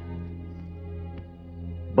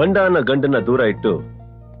 ಬಂಡ ಅನ್ನೋ ಗಂಡನ್ನ ದೂರ ಇಟ್ಟು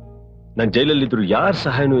ನಾನು ಜೈಲಲ್ಲಿದ್ರು ಯಾರ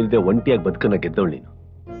ಸಹಾಯನೂ ಇಲ್ಲದೆ ಒಂಟಿಯಾಗಿ ಬದುಕನ್ನ ಗೆದ್ದವಳು ನೀನು.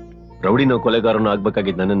 ರೌಡಿನೋ ಕೊಲೆಗಾರನೋ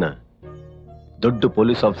ಆಗ್ಬೇಕಾಗಿದ್ದ ನನ್ನನ್ನ ದೊಡ್ಡ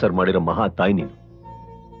ಪೊಲೀಸ್ ಆಫೀಸರ್ ಮಾಡಿರೋ ಮಹಾ ತಾಯಿ ನೀನು.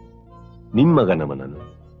 ನಿನ್ ಮಗ ನಮ್ಮ ನಾನು,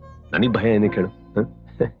 ನನಗ್ ಭಯ ಏನೇ ಕೇಳು?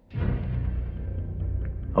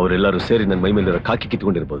 ಅವರೆಲ್ಲರೂ ಸೇರಿ ನನ್ನ ಮೈ ಮೇಲಿರೋ ಕಾಕಿ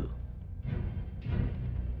ಕಿತ್ಕೊಂಡಿರ್ಬೋದು,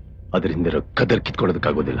 ಅದರಿಂದ ಕದರ್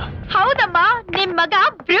ಕಿತ್ಕೊಳ್ಳೋದಕ್ಕಾಗೋದಿಲ್ಲ. ಹೌದಮ್ಮ, ನಿಮ್ ಮಗ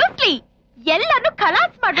ಬ್ರೂಸ್ಲಿ ಎಲ್ಲಾನು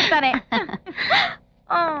ಖಲಾಸ್ ಮಾಡ್ಬಿಡ್ತಾನೆ.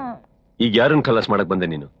 ಈಗ ಯಾರನ್ನ ಖಲಾಸ್ ಮಾಡಕ್ ಬಂದೆ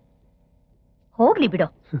ನೀನು? ಹೋಗ್ಲಿ ಬಿಡೋ,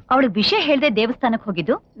 ಅವಳಿಗೆ ವಿಷಯ ಹೇಳ್ದೆ ದೇವಸ್ಥಾನಕ್ಕೆ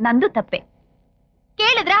ಹೋಗಿದ್ದು ನಂದು ತಪ್ಪೆ.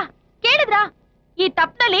 ಕೇಳಿದ್ರಾ ಕೇಳಿದ್ರಾ? ಈ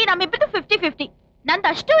ತಪ್ಪನಲ್ಲಿ ನಮ್ಮಿಬ್ಬರದು 50-50. ನಂದು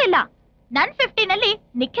ಅಷ್ಟೂ ಇಲ್ಲ. ನನ್ 50 ನಲ್ಲಿ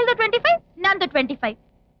ನಿಖಿಲ್ದು 25, ನಂದು 25.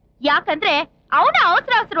 ಯಾಕಂದ್ರೆ ಅವನ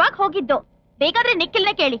ಅವಸರವಾಗಿ ಹೋಗಿದ್ದು. ಬೇಕಾದ್ರೆ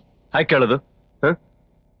ನಿಖಿಲ್ನ ಕೇಳಿ. ಹಾಗೆ ಕೇಳೋದು?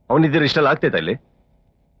 ಅವನಿದ್ದೀರ ಇಷ್ಟೆಲ್ಲ ಆಗ್ತೈತಾ ಇಲ್ಲಿ?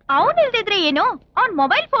 ಅವನ್ ಇಲ್ದಿದ್ರೆ ಏನು? ಅವನ್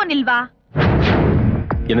ಮೊಬೈಲ್ ಫೋನ್ ಇಲ್ವಾ?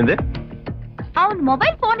 ಏನಂದೆ? ಅವನ್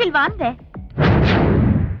ಮೊಬೈಲ್ ಫೋನ್ ಇಲ್ವಾ ಅಂದೆ.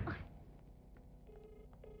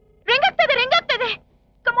 ರಿಂಗ್ ಆಗ್ತದೆ, ರಿಂಗ್ ಆಗ್ತದೆ.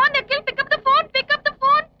 Come on, Nikhil, pick up the phone, pick up the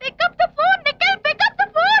phone, pick up the phone, Nikhil, pick up the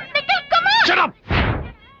phone, Nikhil, come on. Shut up.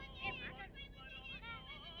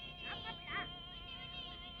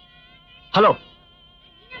 Hello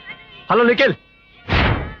hello Nikhil,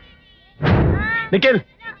 Nikhil,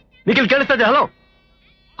 Nikhil ಕೇಳಿಸ್ತಾ ಇದೆ? Hello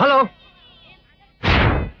hello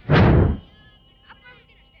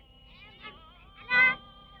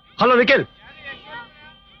hello Nikhil,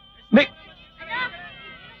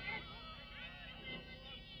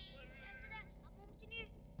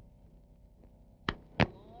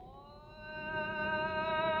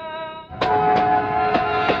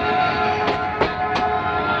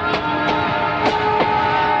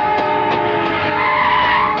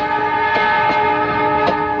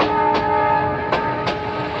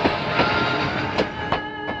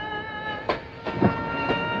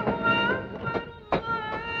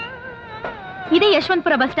 ಇದೇ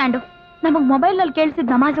Yeshwanthpur bus stand. ನಮಗ್ mobile ನಲ್ಲಿ ಕೇಳಿಸಿದ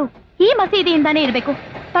ನಮಾಜು ಈ ಮಸೀದಿಯಿಂದಾನೇ ಇರ್ಬೇಕು.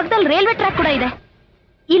 ಪಕ್ಕದಲ್ಲಿ railway track ಕೂಡ ಇದೆ.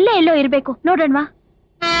 ಇಲ್ಲೇ ಎಲ್ಲೋ ಇರ್ಬೇಕು, ನೋಡೋಣವಾ?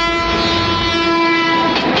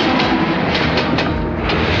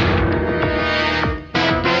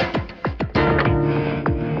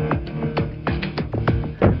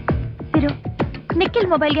 ತಿರು, ನಿಖಿಲ್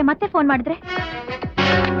ಮೊಬೈಲ್ಗೆ ಮತ್ತೆ ಫೋನ್ ಮಾಡಿದ್ರೆ?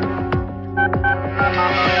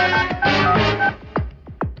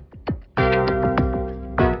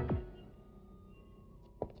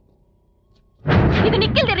 ಇದು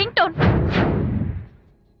ನಿಖಿಲ್ದೆ ರಿಂಗ್ ಟೋನ್.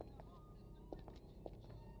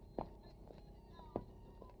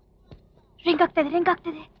 ರಿಂಗ್ ಆಗ್ತದೆ, ರಿಂಗ್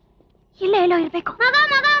ಆಗ್ತದೆ. ಇಲ್ಲೇ ಎಲ್ಲೋ ಇರ್ಬೇಕು. ಮಗ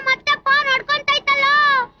ಮಗ ಮತ್ತೆ ಫೋನ್ ಹೊಡ್ಕೊಂತೈತಲ್ಲ.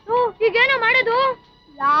 ಈಗೇನೋ ಮಾಡೋದು?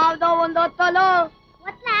 ಯಾವ್ದೋ ಒಂದು ಹೊತ್ತಲು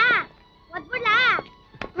ಒತ್ಲಾ ಒತ್ಬಿಡ್ಲಾ?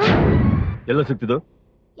 ಎಲ್ಲ ಸಿಕ್ತಿದ್ದು?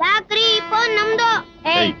 ಯಾಕ್ರಿ ಫೋನ್ ನಮ್ದು?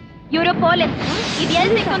 ಏಯ್, ಇವರು ಪೊಲೀಸ್. ಇದು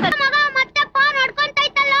ಎಲ್ಲಿ ಸಿಕ್ತು ಅಂತ? ಮಗ ಮತ್ತೆ ಫೋನ್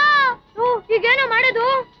ಹೊಡ್ಕೊಂತೈತಲ್ಲ. ಈಗೇನೋ ಮಾಡೋದು?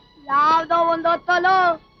 ಯಾವ್ದೋ ಒಂದು ಹೊತ್ತಲು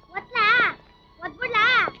ಒತ್ಲಾ ಒತ್ಬಿಡ್ಲಾ?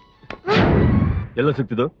 ಎಲ್ಲ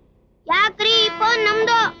ಸಿಕ್ತಿದ್ದು? ಯಾಕ್ರಿ ಫೋನ್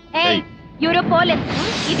ನಮ್ದು? ಏಯ್, ಇವರು ಪೊಲೀಸ್.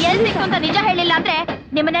 ಇದು ಎಲ್ಲಿ ಸಿಕ್ತು ಅಂತ ನಿಜ ಹೇಳಿಲ್ಲ ಅಂದ್ರೆ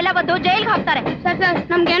ನಿಮ್ಮನ್ನೆಲ್ಲ ಬಂದು ಜೈಲ್ಗೆ ಹಾಕ್ತಾರೆ. ಸರ್ ಸರ್,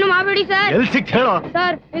 ನಮ್ಗೇನು ಮಾಡ್ಬೇಡಿ ಸರ್. ಎಲ್ಲಿ ಸಿಕ್ತು ಹೇಳೋ?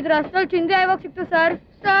 ಸರ್, ಇದು ರಸ್ತೆಲ್ ಚಿಂದಿ ಆಯ್ವಾಗ ಸಿಕ್ತು ಸರ್.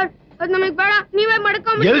 ಸರ್, ಅದ್ ನಮಗ್ ಬೇಡ, ನೀವೇ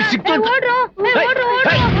ಮಾಡ್ಕೊಂಡ್ ಎಲ್ಲಿ ಸಿಕ್ತು? ಓಡ್ರು ಓಡ್ರು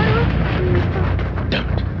ಓಡ್ರು.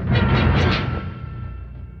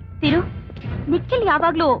 ತಿರು, ನಿಖಿಲ್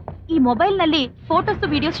ಯಾವಾಗ್ಲೂ ಈ ಮೊಬೈಲ್ ನಲ್ಲಿ ಫೋಟೋಸ್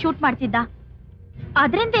ವಿಡಿಯೋಸ್ ಶೂಟ್ ಮಾಡ್ತಿದ್ದ.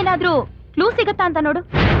 ಅದ್ರಿಂದ ಏನಾದ್ರೂ ಕ್ಲೂ ಸಿಗತ್ತಾ ಅಂತ ನೋಡು.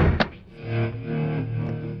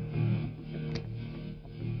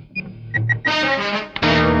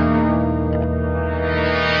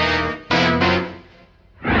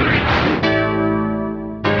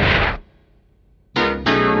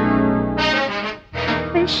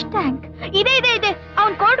 ಫಿಶ್ ಟ್ಯಾಂಕ್ ಇದೆ ಇದೆ ಇದೆ.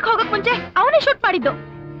 ಅವನ್ ಕೋರ್ಟ್ಗೆ ಹೋಗಕ್ ಮುಂಚೆ ಅವನೇ ಶೂಟ್ ಮಾಡಿದ್ದು.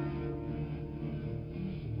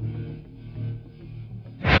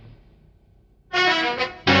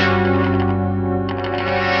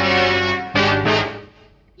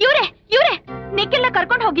 ಇವ್ರೆ ನಿಖಿಲ್ನ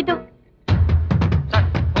ಕರ್ಕೊಂಡು ಹೋಗಿದ್ದು.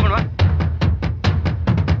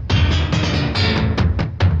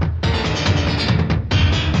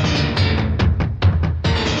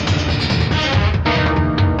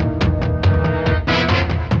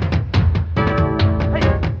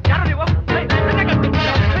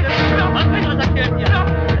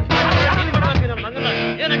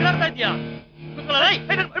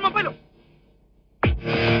 Mobile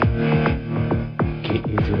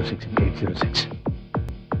KA06806.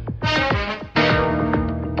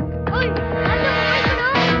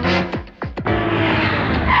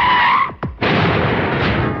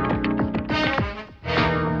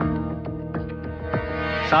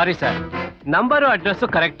 Sorry sir, number address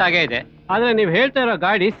correct ಆಗೇ ಇದೆ, ಆದ್ರೆ ನೀವು ಹೇಳ್ತಾ ಇರೋ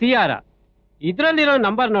ಗಾಡಿ CR. ಇದ್ರಲ್ಲಿರೋ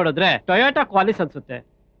ನಂಬರ್ ನೋಡಿದ್ರೆ ಟೊಯೋಟಾ ಕ್ವಾಲಿಸ್ ಅನ್ಸುತ್ತೆ.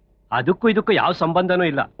 ಅದಕ್ಕೂ ಇದಕ್ಕೂ ಯಾವ ಸಂಬಂಧನೂ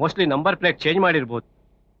ಇಲ್ಲ. ಮೋಸ್ಟ್ಲಿ ನಂಬರ್ ಪ್ಲೇಟ್ ಚೇಂಜ್ ಮಾಡಿರ್ಬೋದು.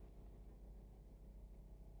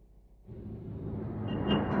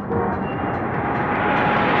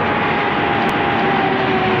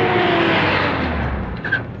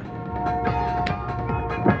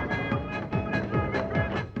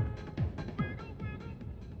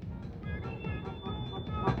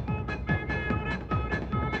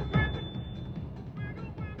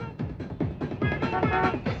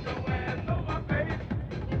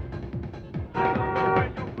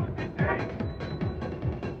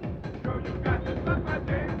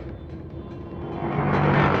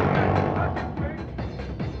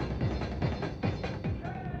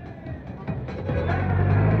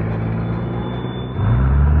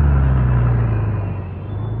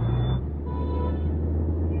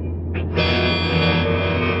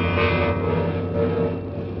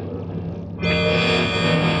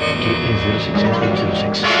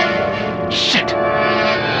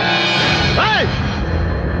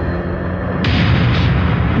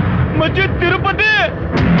 ಮಸ್ಜಿದ್ ತಿರುಪತಿ.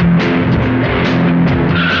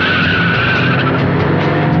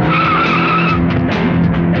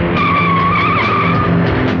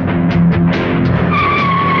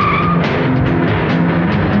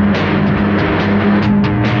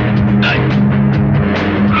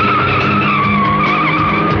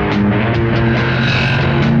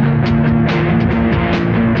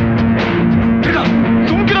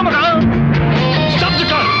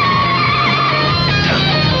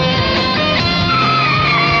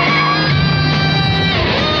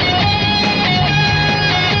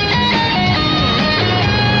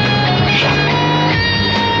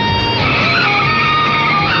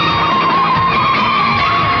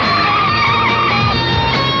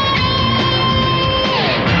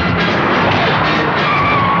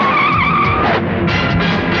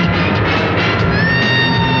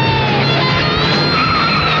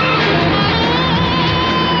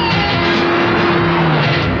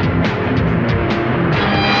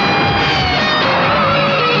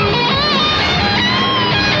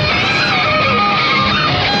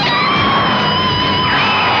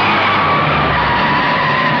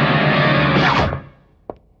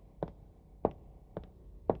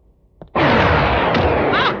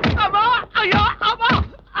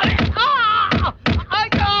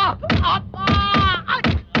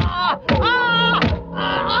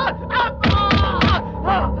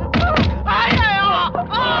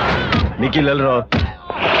 ನಿಖಿಲ್ ಎಲ್ರು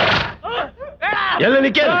ಎಲ್ಲ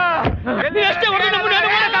ನಿಖಿಲ್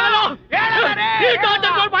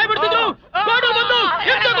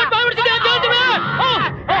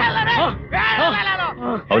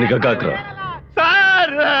ಅವನಿಗೆ ಹಾಕ್ರ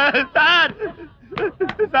sir sir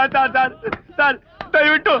sir sir sir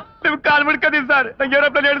ದಯವಿಟ್ಟು ನಿಮ್ ಕಾಲ್ ಬಿಡ್ಕದೀನಿ ಸರ್. ನಂಗೆ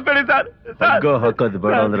ಏರೋಪ್ಲೇನ್ ಹೇಳಿಸ್ಬೇಡಿ ಸರ್. ಹಗ್ಗ ಹಾಕೋದು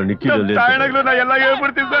ಬೇಡ ಅಂದ್ರೆ ನಿಖಿಲ್ ತಾಯಣಗಳು ನಾ ಎಲ್ಲ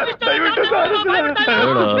ಹೇಳ್ಬಿಡ್ತೀನಿ ಸರ್. ದಯವಿಟ್ಟು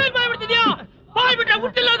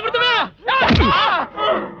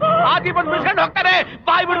ಆದಿ ಬಂದು ಬಿಡ್ಸ್ಕೊಂಡು ಹೋಗ್ತಾರೆ.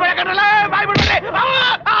 ಬಾಯ್ ಬಿಡ್ಬೇಡ ಕಣ್ರಲ್ಲ, ಬಾಯ್ ಬಿಡ್ಬೇಡಿ.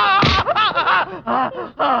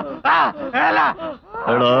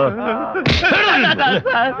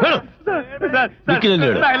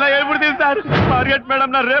 ಎಲ್ಲ ಹೇಳ್ಬಿಡ್ತೀನಿ ಸರ್. ಮಾರ್ಗೆಟ್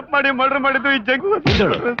ಮೇಡಮ್ ನ ರೇಪ್ ಮಾಡಿ ಮರ್ಡರ್ ಮಾಡಿದ್ದು ಈ ಜಗ್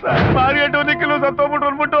ಮಾರ್ಗೆಟ್ ನಿಖಿಲು ಸತ್ತೋಗ್ಬಿಟ್ಟು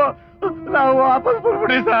ಅಂದ್ಬಿಟ್ಟು ನಾವು ವಾಪಸ್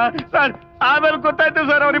ಬಂದ್ಬಿಡಿ ಸರ್. ಸರ್ ಆಮೇಲೆ ಗೊತ್ತಾಯ್ತು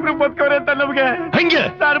ಸರ್ ಅವ್ರಿಬ್ರು ಬದುಕವ್ರೆ ಅಂತ ನಮ್ಗೆ. ಹಂಗೆ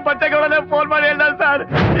ಸರ್ ಪಚ್ಚೆಗಳನ್ನೇ ಫೋನ್ ಮಾಡಿ ಹೇಳ್ದ ಸರ್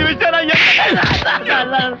ಈ ವಿಷಯನ.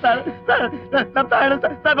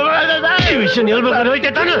 ಈ ವಿಷಯ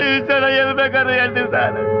ಹೇಳ್ಬೇಕಾದ್ರೆ ಹೇಳ್ತೀನಿ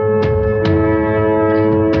ಸರ್.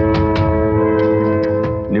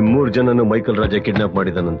 ನಿಮ್ 3 ಜನನು ಮೈಕಲ್ ರಾಜ ಕಿಡ್ನಾಪ್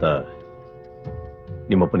ಮಾಡಿದಾನಂತ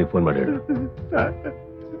ನಿಮ್ಮಪ್ಪನಿಗೆ ಫೋನ್ ಮಾಡಿ ಹೇಳು.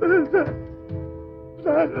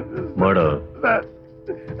 ಮಾಡೋ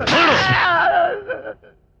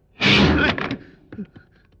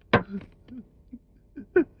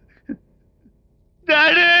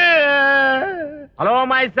ಹಲೋ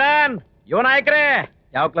ಮೈ ಸನ್, ಯುವ ನಾಯಕರೇ,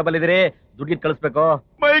 ಯಾವ ಕ್ಲಬ್ ಅಲ್ಲಿ ಇದೀರಿ? ದುಡ್ಡು ಕಳಿಸ್ಬೇಕು.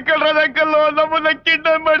 ಮೈಕಲ್ ರಾಜ್ ಅಂಕಲ್ ನಮ್ಮನ್ನ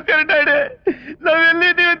ಕಿಡ್ನಾಪ್ ಮಾಡ್ತಾರೆ ಡ್ಯಾಡಿ. ನಾವ್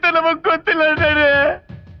ಎಲ್ಲಿದ್ದೀವಿ ಅಂತ ನಮಗ್ ಗೊತ್ತಿಲ್ಲ daddy.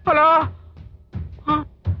 Hello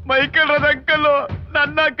Michael Raj uncle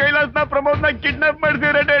ನನ್ನ ಕೈಲಾಸ್ನ ಪ್ರಮೋದ್ನ ಕಿಡ್ನಾಪ್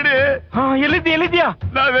ಮಾಡ್ತೀರ ಡ್ಯಾಡಿ. ಎಲ್ಲಿದ್ಯಾ?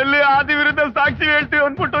 ನಾವೆಲ್ಲಿ ಆದಿ ವಿರುದ್ಧ ಸಾಕ್ಷಿ ಹೇಳ್ತೀವಿ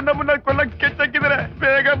ಅಂದ್ಬಿಟ್ಟು ನಮ್ಮನ್ನ ಕೊಲ್ಲಕ್ ಸ್ಕೆಚ್ ಹಾಕಿದ್ರೆ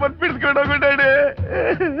ಬೇಗ ಬಂದ್ ಬಿಡಿಸ್ಕೊಂಡು ಹೋಗು daddy.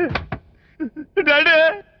 Daddy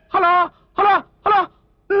hello hello hello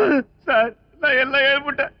sir, ನಾ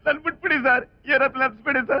ಸರ್ ಅದು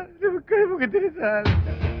ನೆನ್ಸ್ಬೇಡಿ ಸರ್, ನಿಮ್ ಕೈ ಮುಗಿತೀನಿ sir.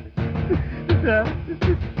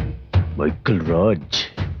 Michael Raj,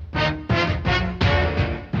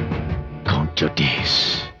 count your days.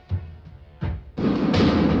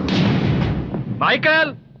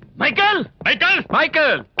 Michael Michael Michael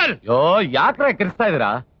Michael ಯೋ ಯಾಕ್ರೆ ಕಿರ್ಸ್ತಾ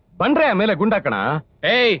ಇದೀರಾ? ಬಂದ್ರೆ ಆಮೇಲೆ ಗುಂಡಾಕಣ.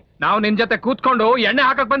 ಏಯ್, ನಾವು ನಿನ್ ಜೊತೆ ಕೂತ್ಕೊಂಡು ಎಣ್ಣೆ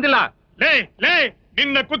ಹಾಕಕ್ ಬಂದಿಲ್ಲ. ಲೇ ಲೇ,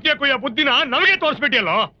 ನಿನ್ನ ಕುತ್ತಿಗೆ ಕುಯ್ಯ ಬುದ್ಧಿನ ನಮಗೆ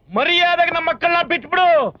ತೋರಿಸ್ಬಿಟ್ಟಿಯಲ್ಲೋ. ಮರ್ಯಾದೆಗೆ ನಮ್ಮ ಮಕ್ಕಳನ್ನ ಬಿಟ್ಬಿಡು,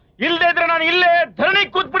 ಇಲ್ದೇ ಇದ್ರೆ ನಾನು ಇಲ್ಲೇ ಧರಣಿ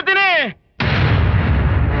ಕೂತ್ಬಿಡ್ತೀನಿ.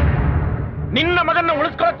 ನಿನ್ನ ಮಗನ್ನ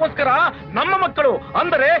ಉಳಿಸ್ಕೊಳ್ಳೋಕ್ಕೋಸ್ಕರ ನಮ್ಮ ಮಕ್ಕಳು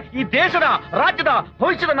ಅಂದರೆ ಈ ದೇಶದ ರಾಜ್ಯದ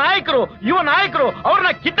ಭವಿಷ್ಯದ ನಾಯಕರು, ಯುವ ನಾಯಕರು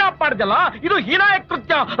ಅವ್ರನ್ನ ಕಿಡ್ನಾಪ್ ಮಾಡಿದಲ್ಲ, ಇದು ಹೀನಾಯ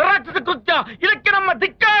ಕೃತ್ಯ, ರಾಕ್ಷಸ ಕೃತ್ಯ. ಇದಕ್ಕೆ ನಮ್ಮ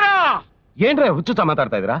ಧಿಕ್ಕಾರ. ಏನ್ರೆ ಹುಚ್ಚುಚ್ಚ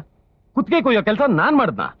ಮಾತಾಡ್ತಾ ಇದ್ರಾ? ಕುತ್ತಿಗೆ ಕೊಯ್ಯೋ ಕೆಲಸ ನಾನ್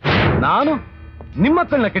ಮಾಡ್ದ? ನಾನು ನಿಮ್ಮ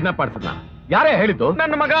ಮಕ್ಕಳನ್ನ ಕಿಡ್ನಾಪ್ ಮಾಡ್ಸದ್ನ? ಯಾರೇ ಹೇಳಿದ್ದು?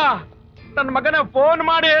 ನನ್ನ ಮಗನ ಫೋನ್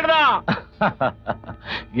ಮಾಡಿ ಹೇಳ್ದ.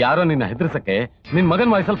 ಯಾರೋ ನಿನ್ನ ಹೆದರ್ಸಕ್ಕೆ ನಿನ್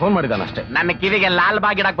ಮಗನ್ ವಾಯ್ಸಲ್ಲಿ ಫೋನ್ ಮಾಡಿದಾನಷ್ಟೇ. ನನ್ನ ಕಿವಿಗೆ ಲಾಲ್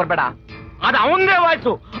ಬಾಗ್ ಇಡಕ್ ಬರ್ಬೇಡ, ಅದು ಅವನದೇ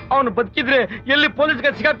ವಾಯ್ಸು. ಅವನು ಬದುಕಿದ್ರೆ ಎಲ್ಲಿ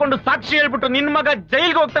ಪೊಲೀಸ್ಗೆ ಸಿಗಾಕೊಂಡು ಸಾಕ್ಷಿ ಹೇಳ್ಬಿಟ್ಟು ನಿನ್ ಮಗ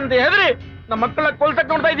ಜೈಲ್ಗೆ ಹೋಗ್ತಾನಂತೆ ಹೆದರಿ ನಮ್ಮ ಮಕ್ಕಳನ್ನ ಕೊಲ್ಸಕ್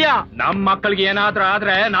ನೋಡ್ತಾ ಇದೀಯಾ? ನಮ್ಮ ಮಕ್ಕಳಿಗೆ ಏನಾದ್ರೂ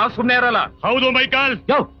ಆದ್ರೆ ನಾವು ಸುಮ್ನೆ ಇರಲ್ಲ. ಹೌದು ಮೈಕಲ್.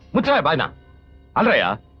 ಯೋ ಮುಚ್ಚರಾಯ ಬಾಯ್ನ. ಅಲ್ರಯ್ಯ,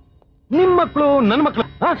 ನಿಮ್ ಮಕ್ಕಳು ನನ್ನ ಮಕ್ಕಳು,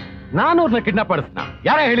 ನಾನು ಅವ್ರನ್ನ ಕಿಡ್ನಾಪ್ ಮಾಡಿಸ್ನ?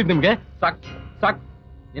 ಯಾರೇ ಹೇಳಿದ್ ನಿಮ್ಗೆ? ಸಾಕ್,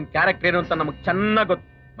 ನಿನ್ ಕ್ಯಾರೆಕ್ಟರ್ ಏನು ಅಂತ ನಮಗ್ ಚೆನ್ನಾಗ್ ಗೊತ್ತು.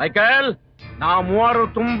 ಮೈಕಲ್, ನಾವು ಮೂವರು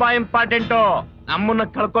ತುಂಬಾ ಇಂಪಾರ್ಟೆಂಟು, ನಮ್ಮನ್ನ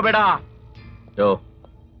ಕಳ್ಕೋಬೇಡ. ಯೋ,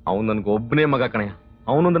 ಅವನು ನನ್ಗೆ ಒಬ್ಬನೇ ಮಗ ಕಣಯ್ಯ,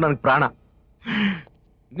 ಅವನೊಂದು ನನ್ಗೆ ಪ್ರಾಣ.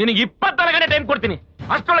 ನಿನಗೆ 24 ಗಂಟೆ ಟೈಮ್ ಕೊಡ್ತೀನಿ.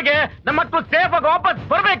 ಅಷ್ಟೊಳಗೆ ನಮ್ಮ ಮಕ್ಕಳು ಸೇಫ್ ಆಗಿ ವಾಪಸ್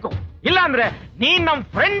ಬರ್ಬೇಕು. ಇಲ್ಲ ಅಂದ್ರೆ ನೀನ್ ನಮ್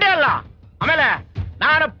ಫ್ರೆಂಡೇ ಅಲ್ಲ. ಆಮೇಲೆ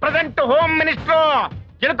ನಾನು ಪ್ರೆಸೆಂಟ್ ಹೋಮ್ ಮಿನಿಸ್ಟ್ರು,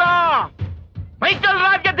 ತಿಳ್ಕೋ. ಮೈಕಲ್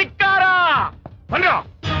ರಾಜ್ಗೆ ಧಿಕ್ಕಾರ. ಬಂದ್ರು.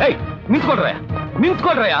 ಏಯ್,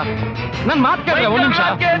 ನಿಂತ್ಕೊಳ್ರಯ್ಯ, ನನ್ ಮಾತು ಕೇಳ್ರೆ ಒಂದ್ ನಿಮಿಷ.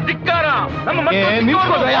 ಧಿಕ್ಕಾರ. ನಮ್ಮ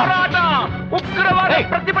ಹೋರಾಟ, ಉಗ್ರವಾದ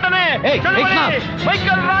ಪ್ರತಿಭಟನೆ,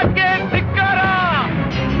 ಮೈಕಲ್ ರಾಜ್ಗೆ ಧಿಕ್ಕಾರ.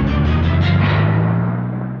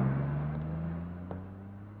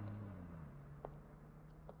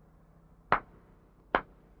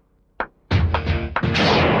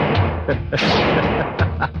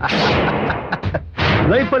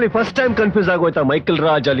 ಲೈಫಲ್ಲಿ first time confuse ಆಗೋಯ್ತಾ Michael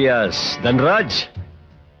Raj alias Dhanraj?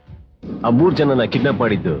 ಆ 3 ಜನನ ಕಿಡ್ನಾಪ್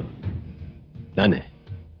ಮಾಡಿದ್ದು ನಾನೇ.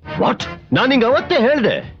 ವಾಟ್? ನಾನು ಹಿಂಗ ಅವತ್ತೇ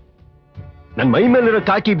ಹೇಳ್ದೆ, ನನ್ ಮೈ ಮೇಲಿರೋ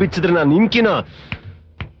ಕಾಕಿ ಬಿಚ್ಚಿದ್ರೆ ನಾನು ನಿಮ್ಕಿನ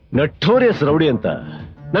ನಟೋರಿಯಸ್ ರೌಡಿ ಅಂತ.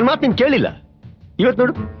 ನನ್ ಮಾತು ನೀನ್ ಕೇಳಿಲ್ಲ. ಇವತ್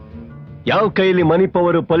ನೋಡು, ಯಾವ ಕೈಯಲ್ಲಿ ಮನಿ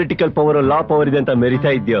ಪವರ್, ಪೊಲಿಟಿಕಲ್ ಪವರ್, ಲಾ ಪವರ್ ಇದೆ ಅಂತ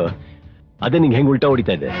ಮೆರಿತಾ ಇದ್ಯೋ, ಅದೇ ನಿಂಗೆ ಹೆಂಗ್ ಉಲ್ಟಾ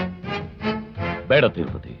ಹೊಡಿತಾ ಇದೆ. ಬೇಡ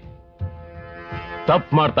ತಿರುಪತಿ,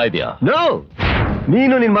 ತಪ್ಪು ಮಾಡ್ತಾ ಇದೀಯಾ? ನೋ,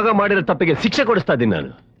 ನೀನು ನಿನ್ ಮಗ ಮಾಡಿರೋ ತಪ್ಪಿಗೆ ಶಿಕ್ಷೆ ಕೊಡಿಸ್ತಾ ಇದ್ದೀನಿ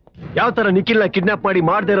ನಾನು. ಯಾವ ತರ ನಿಖಿಲ್ನ ಕಿಡ್ನಾಪ್ ಮಾಡಿ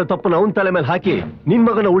ಮಾಡದೇ ಇರೋ ತಪ್ಪನ್ನ ಅವನ್ ತಲೆ ಮೇಲೆ ಹಾಕಿ ನಿನ್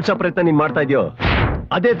ಮಗನ ಉಳ್ಸೋ ಪ್ರಯತ್ನ ನೀನ್ ಮಾಡ್ತಾ ಇದೆಯೋ,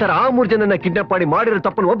 ಅದೇ ತರ ಆ 3 ಜನನ ಕಿಡ್ನಾಪ್ ಮಾಡಿ ಮಾಡಿರೋ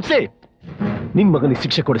ತಪ್ಪನ್ನು ಒಪ್ಸಿ ನಿನ್ ಮಗನಿಗೆ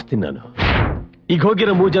ಶಿಕ್ಷೆ ಕೊಡಿಸ್ತೀನಿ ನಾನು. ಈಗ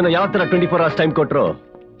ಹೋಗಿರೋ 3 ಜನ ಯಾವ ತರ 24 hours ಟೈಮ್ ಕೊಟ್ರೋ,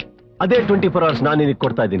 ಅದೇ 24 hours ನಾನು ನಿನಗೆ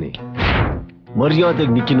ಕೊಡ್ತಾ ಇದ್ದೀನಿ.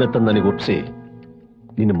 ಮರ್ಯಾದೆಗೆ ನಿಖಿಲ್ನ ತಂದು ನನಗೆ ಒಪ್ಸಿ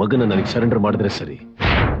ನಿನ್ನ ಮಗನ ನನಗೆ ಸರೆಂಡರ್ ಮಾಡಿದ್ರೆ ಸರಿ.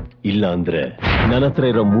 ಇಲ್ಲ ಅಂದ್ರೆ ನನ್ನ ಹತ್ರ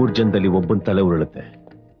ಇರೋ 3 ಜನದಲ್ಲಿ ಒಬ್ಬನ ತಲೆ ಉರುಳುತ್ತೆ.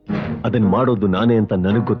 ಅದನ್ನ ಮಾಡೋದು ನಾನೇ ಅಂತ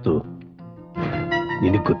ನನಗ್ ಗೊತ್ತು,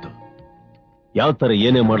 ನಿನಗ್ ಗೊತ್ತು. ಯಾವ ತರ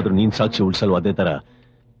ಏನೇ ಮಾಡಿದ್ರು ನೀನ್ ಸಾಕ್ಷಿ ಉಳಿಸಲ್ವ, ಅದೇ ತರ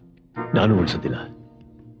ನಾನು ಉಳಿಸೋದಿಲ್ಲ.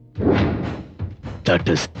 That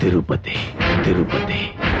is Tirupati, Tirupati,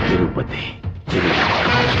 Tirupati,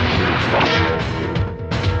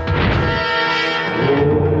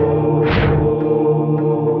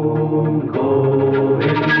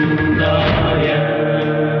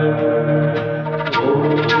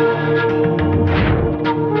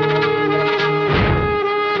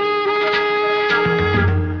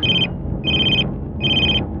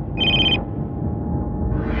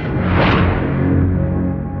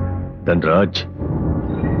 Dhanraj,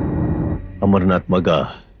 amaranth ಮಗ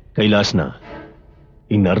ಕೈಲಾಸ್ನ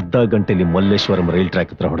ಇನ್ನು ಅರ್ಧ ಗಂಟೆಲಿ ಮಲ್ಲೇಶ್ವರಂ ರೈಲ್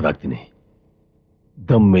ಟ್ರ್ಯಾಕ್ ಹತ್ರ ಹೊಡೆದಾಕ್ತೀನಿ.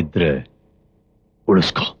 ದಮ್ಮಿದ್ರೆ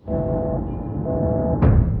ಉಳಿಸ್ಕೋ.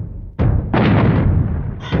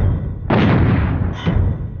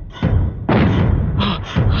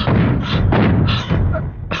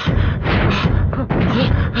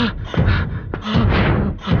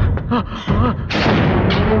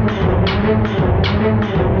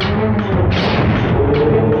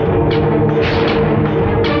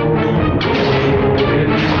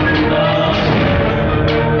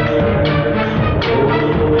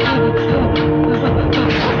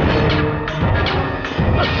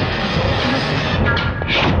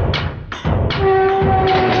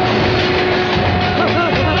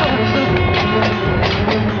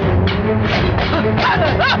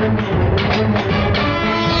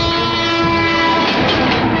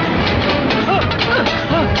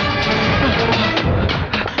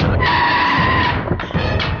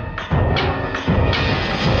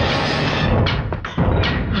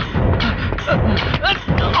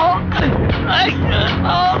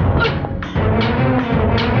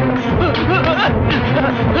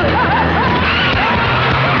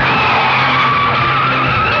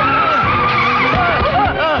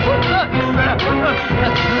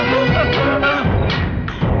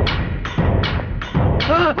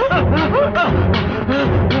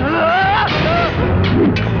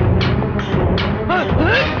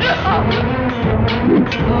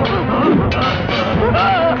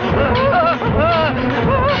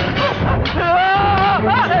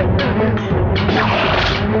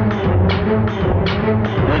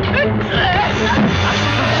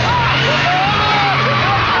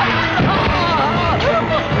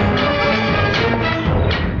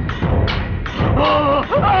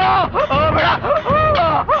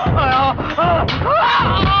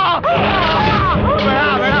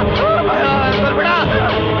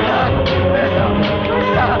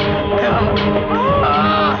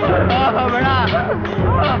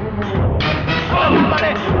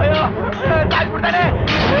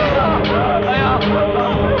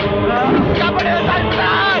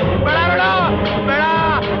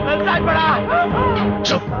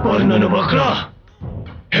 ಚಪ್ಪಲ್ ನನ್ನ ಮಕ್ಕಳ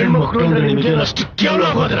ಹೆಣ್ಮಕ್ಳು ಅಂದ್ರೆ ನಿಮಗೆ ಅಷ್ಟು ಕೇವಲ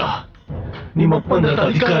ಹೋದ್ರ ನಿಮ್ಮಪ್ಪನ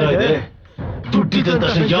ಅಧಿಕಾರ ಇದೆ ದುಡ್ಡಿದ್ದ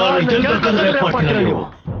ಯಾರು ಇದೆಲ್ಲ ಬೇಕಾದ್ರೆ ರೇಪ್ ಮಾಡ್ತೀರ ನೀವು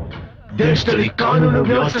ದೇಶದಲ್ಲಿ ಕಾನೂನು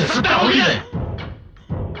ವ್ಯವಸ್ಥೆ ಸತ್ತ ಹೋಗಿದೆ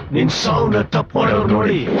ನಿನ್ ಸಾವನ್ನ ತಪ್ಪು ಮಾಡೋರು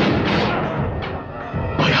ನೋಡಿ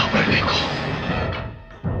ಭಯ ಪಡ್ಬೇಕು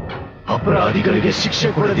ಅಪರಾಧಿಗಳಿಗೆ ಶಿಕ್ಷೆ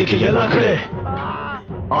ಕೊಡೋದಿಕ್ಕೆ ಎಲ್ಲ ಕಡೆ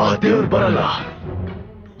ಆ ದೇವ್ರು ಬರಲ್ಲ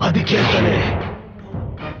ಅದಕ್ಕೆ ಅಂತಾನೆ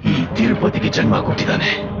ಈ ತಿರುಪತಿಗೆ ಜನ್ಮ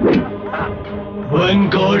ಕೊಟ್ಟಿದ್ದಾನೆ When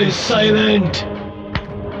God is silent,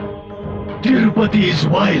 Tirupati is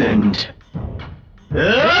violent.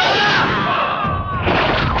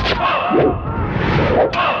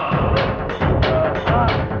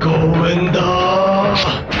 Govinda,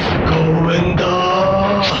 Govinda,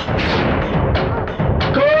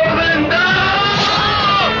 Govinda.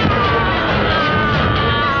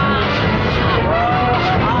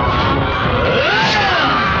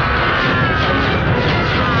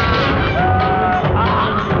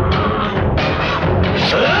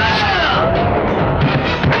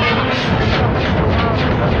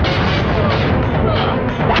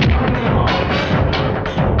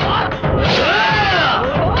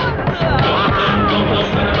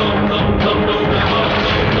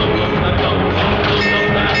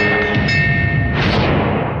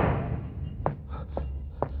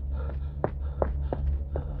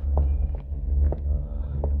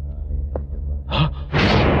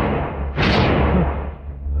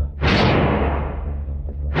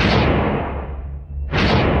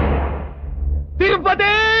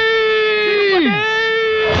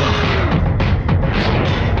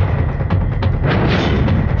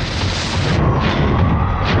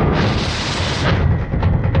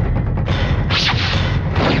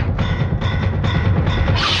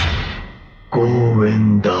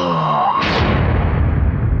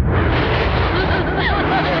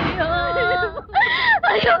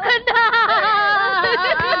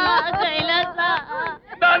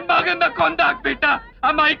 ನನ್ ಮಗನ್ನ ಕೊಂದಾಕ್ಬಿಟ್ಟ ಆ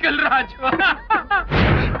ಮೈಕಲ್ ರಾಜ್.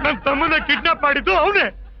 ನನ್ ತಮ್ಮನ ಕಿಡ್ನಾಪ್ ಮಾಡಿದ್ದು ಅವನೇ.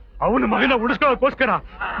 ಅವನ ಮಗನ ಉಳಿಸ್ಕೊಳ್ಳೋಕೋಸ್ಕರ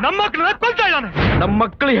ನಮ್ಮ ಮಕ್ಕಳನ್ನ ಕೊಲ್ತಾ ಇದ್ದಾನೆ. ನಮ್ಮ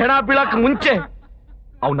ಮಕ್ಕಳು ಹೆಣ ಬೀಳಕ್ ಮುಂಚೆ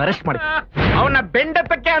ಅವನ್ನ ಅರೆಸ್ಟ್ ಮಾಡಿ ಅವನ್ನ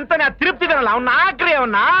ಬೆಂಡತಕ್ಕೆ ಅಂತಾನೆ ತಿರುಪ್ತಿದಾರಲ್ಲ ಅವನ್ನ ಹಾಕ್ರಿ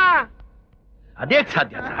ಅವನ್ನ. ಅದೇ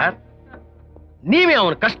ಸಾಧ್ಯ ಸರ್? ನೀವೇ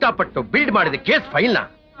ಅವನು ಕಷ್ಟಪಟ್ಟು ಬಿಲ್ಡ್ ಮಾಡಿದ ಕೇಸ್ ಫೈಲ್ನ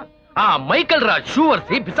ಆ ಮೈಕಲ್ ರಾಜ್ ಶೂ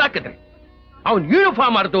ಒರೆಸಿ ಬಿಸಾಕಿದ್ರಿ. ಅವನ್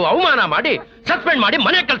ಯೂನಿಫಾರ್ಮ್ ಅರ್ದು ಅವಮಾನ ಮಾಡಿ ಸಸ್ಪೆಂಡ್ ಮಾಡಿ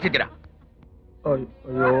ಮನೆ ಕಳ್ಸಿದ್ದೀರಾ.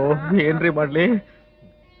 ಅಯ್ಯೋ ಏನ್ರಿ ಮಾಡ್ಲಿ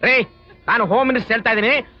ರೇ, ನಾನು ಹೋಮ್ ಮಿನಿಸ್ಟರ್ ಹೇಳ್ತಾ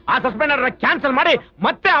ಇದ್ದೀನಿ, ಆ ಸಸ್ಪೆಂಡರ್ ಕ್ಯಾನ್ಸಲ್ ಮಾಡಿ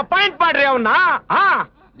ಮತ್ತೆ ಅಪಾಯಿಂಟ್ ಮಾಡ್ರಿ ಅವನ್ನ.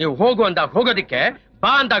 ನೀವು ಹೋಗು ಅಂದಾಗ ಹೋಗೋದಿಕ್ಕೆ,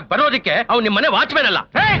 ಬಾ ಅಂದಾಗ ಬರೋದಿಕ್ಕೆ ಅವ್ನು ನಿಮ್ಮ ಮನೆ ವಾಚ್ಮ್ಯಾನ್ ಅಲ್ಲ.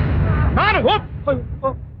 ನಾನು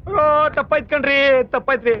ತಪ್ಪಾಯ್ತು ಕಣ್ರಿ,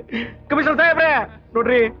 ತಪ್ಪಾಯ್ತ್ರಿ ಕಮಿಷನರ್ ಸಾಹೇಬ್ರೆ.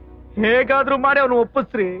 ನೋಡ್ರಿ ಹೇಗಾದ್ರೂ ಮಾಡಿ ಅವ್ನು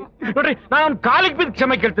ಒಪ್ಪಿಸ್ರಿ. ನೋಡ್ರಿ ನಾನು ಅವ್ನ ಕಾಲಿಗೆ ಬಿದ್ದು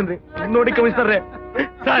ಕ್ಷಮೆ ಕೇಳ್ತೀನಿ. ನೋಡಿ ಕಮಿಷನರ್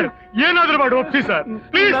ಸರ್, ಏನಾದ್ರೂ ಮಾಡಿ ಒಪ್ಸಿ ಸರ್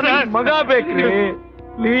ಪ್ಲೀಸ್. ಮಗ ಬೇಕ್ರಿ,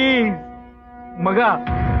 ಪ್ಲೀಸ್ ಮಗ.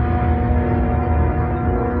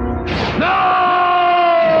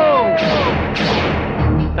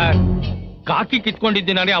 ಸರ್, ಕಾಕಿ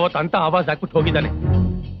ಕಿತ್ಕೊಂಡಿದ್ದೀನಾನೆ ಅವತ್ತು ಅಂತ ಆವಾಜ್ ಹಾಕ್ಬಿಟ್ಟು ಹೋಗಿದ್ದಾನೆ.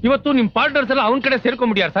 ಇವತ್ತು ನಿಮ್ ಪಾರ್ಟ್ನರ್ಸ್ ಎಲ್ಲ ಅವನ ಕಡೆ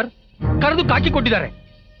ಸೇರ್ಕೊಂಡ್ಬಿಟ್ಯಾರ ಸರ್. ಕರೆದು ಕಾಕಿ ಕೊಟ್ಟಿದ್ದಾರೆ.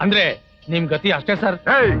 ಅಂದ್ರೆ ನಿಮ್ ಗತಿ ಅಷ್ಟೇ ಸರ್.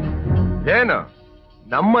 ಏನು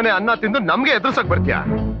ನಮ್ಮನೆ ಅನ್ನ ತಿಂದು ನಮ್ಗೆ ಎದುರ್ಸಕ್ ಬರ್ತೀಯ?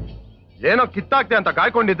 ಏನೋ ಕಿತ್ತಾಕ್ತೆ ಅಂತ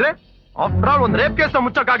ಕಾಯ್ಕೊಂಡಿದ್ರೆ ಆಫ್ಟರ್ ಆಲ್ ಒಂದ್ ರೇಪ್ ಕೇಸ್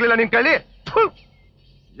ಮುಚ್ಚಕ್ಕಾಗ್ಲಿಲ್ಲ ನಿನ್ ಕೈಲಿ.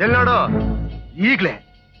 ಎಲ್ ನೋಡು,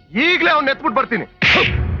 ಈಗ್ಲೇ ಅವ್ನ ಎತ್ಬಿಟ್ಟು ಬರ್ತೀನಿ.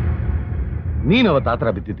 ನೀನವತ್ತು ಆತರ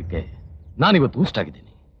ಬಿದ್ದಿದ್ದಕ್ಕೆ ನಾನಿವತ್ತು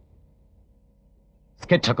ಊಷ್ಟಾಗಿದ್ದೀನಿ.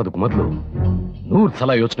 ಸ್ಕೆಚ್ ಹಾಕೋದಕ್ಕೂ ಮೊದಲು 100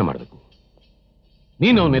 ಸಲ ಯೋಚನೆ ಮಾಡಬೇಕು.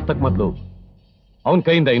 ನೀನು ಅವನ್ ಎತ್ತಕ್ ಮೊದಲು ಅವನ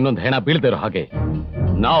ಕೈಯಿಂದ ಇನ್ನೊಂದು ಹೆಣ ಬೀಳ್ದಿರೋ ಹಾಗೆ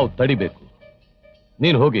ನಾವು ತಡಿಬೇಕು.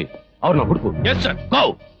 ನೀನು ಹೋಗಿ ಅವ್ರನ್ನ ಹುಡುಕು. ಎಸ್ ಸರ್, ಗೋ.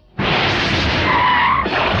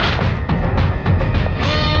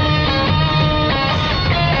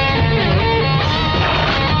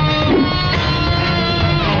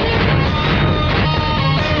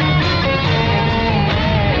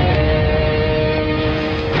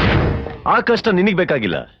 ಆ ಕಷ್ಟ ನಿನಗ್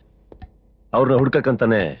ಬೇಕಾಗಿಲ್ಲ. ಅವ್ರನ್ನ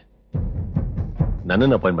ಹುಡ್ಕಕ್ಕಂತಾನೆ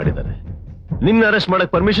ನನ್ನನ್ನು ಅಪಾಯಿಂಟ್ ಮಾಡಿದ್ದಾರೆ. ನಿನ್ನ ಅರೆಸ್ಟ್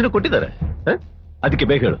ಮಾಡಕ್ ಪರ್ಮಿಷನ್ ಕೊಟ್ಟಿದ್ದಾರೆ. ಅದಕ್ಕೆ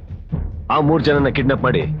ಬೇಗ ಹೇಳು, ಆ 3 ಜನನ ಕಿಡ್ನಾಪ್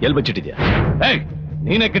ಮಾಡಿ ಎಲ್ಲಿ ಬಚ್ಚಿಟ್ಟಿದ್ಯಾ?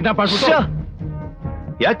 ನೀನೇ ಕಿಡ್ನಾಪ್ ಮಾಡ್ಬಿಟ್ಟು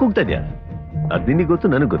ಯಾಕೆ ಹೋಗ್ತಾ ಇದ್ಯಾ? ಅದ್ ನಿನಗೆ ಗೊತ್ತು,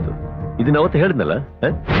 ನನಗ್ ಗೊತ್ತು. ಇದನ್ನ ಅವತ್ತು ಹೇಳಿದ್ನಲ್ಲ,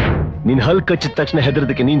 ನೀನ್ ಹಲ್ ಕಚ್ಚಿದ ತಕ್ಷಣ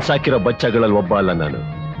ಹೆದರದಕ್ಕೆ ನೀನ್ ಸಾಕಿರೋ ಬಚ್ಚಗಳಲ್ಲಿ ಒಬ್ಬ ಅಲ್ಲ ನಾನು.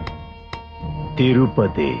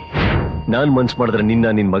 ತಿರುಪತಿ. ನಾನ್ ಮನ್ಸ್ ಮಾಡಿದ್ರೆ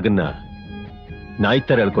ನಿನ್ ಮಗನ್ನ ನಾಯಿ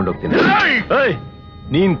ತರ ಎಳ್ಕೊಂಡು ಹೋಗ್ತೀನಿ.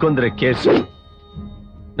 ನೀನ್ ಕೊಂದ್ರೆ ಕೇಸು,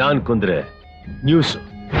 ನಾನ್ ಕೊಂದ್ರೆ ನ್ಯೂಸ್.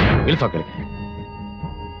 ಇಳ್ಸಾಕ.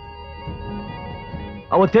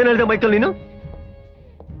 ಅವತ್ತೇನ್ ಹೇಳಿದೆ ಮೈಕಲ್ ನೀನು?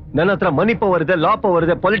 ನನ್ನ ಹತ್ರ ಮನಿ ಪವರ್ ಇದೆ, ಲಾ ಪವರ್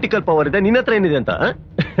ಇದೆ, ಪೊಲಿಟಿಕಲ್ ಪವರ್ ಇದೆ. ನಿನ್ನ ಹತ್ರ ಏನಿದೆ ಅಂತ?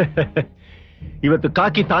 ಇವತ್ತು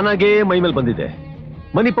ಕಾಕಿ ತಾನಾಗೇ ಮೈ ಮೇಲೆ ಬಂದಿದೆ.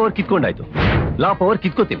 ಮನಿ ಪವರ್ ಕಿತ್ಕೊಂಡಾಯ್ತು, ಲಾ ಪವರ್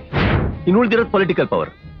ಕಿತ್ಕೋತೀನಿ. ಇನ್ನು ಉಳಿದಿರೋದು ಪೊಲಿಟಿಕಲ್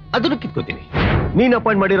ಪವರ್, ಅದನ್ನು ಕಿತ್ಕೋತೀನಿ. ನೀನ್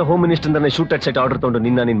ಅಪಾಯಿಂಟ್ ಮಾಡಿರೋ home minister shoot at site order ತಗೊಂಡು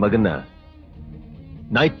ನಿನ್ ಮಗನ್ನ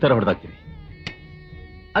ನಾಯಿ ತರ ಹೊಡೆದಾಕ್ತೀನಿ.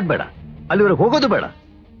 ಅದ್ ಬೇಡ, ಅಲ್ಲಿವರೆಗೆ ಹೋಗೋದು ಬೇಡ.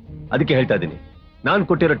 ಅದಕ್ಕೆ ಹೇಳ್ತಾ ಇದ್ದೀನಿ, ನಾನ್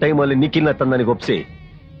ಕೊಟ್ಟಿರೋ ಟೈಮಲ್ಲಿ ನಿಖಿಲ್ನ ತಂದು ನನಗೆ ಒಪ್ಸಿ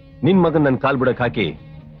ನಿನ್ ಮಗನ್ ನನ್ ಕಾಲ್ ಬಿಡಕ್ ಹಾಕಿ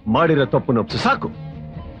ಮಾಡಿರೋ ತಪ್ಪನ್ನು ಒಪ್ಸು ಸಾಕು.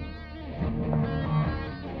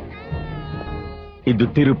 ಇದು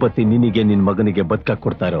ತಿರುಪತಿ ನಿನಗೆ ನಿನ್ ಮಗನಿಗೆ ಬದುಕಕ್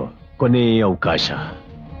ಕೊಡ್ತಾ ಇರೋ ಕೊನೆಯ ಅವಕಾಶ.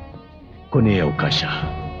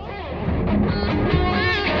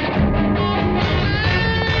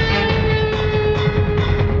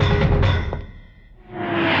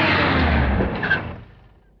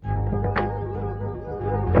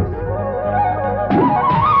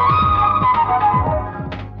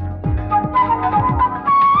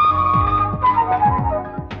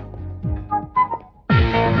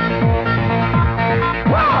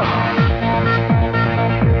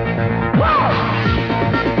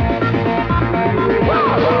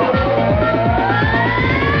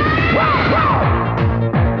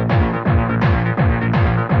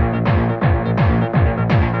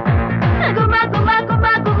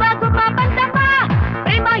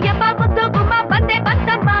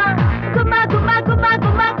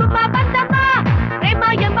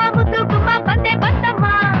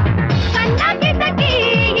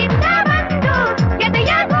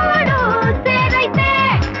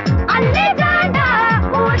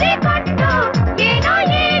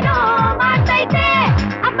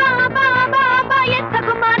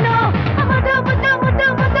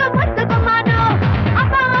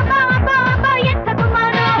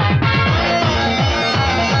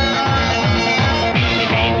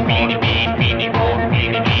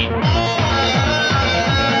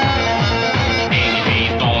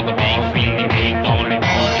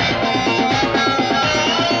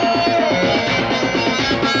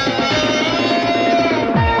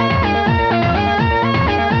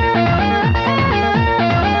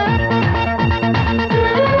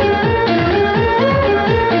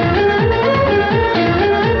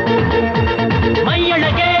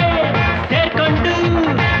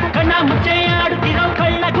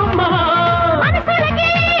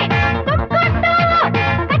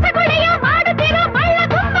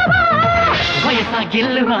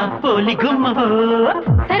 ಗೆಲ್ಲುವ ಪೋಲಿ ಗುಮ್ಮವೋ,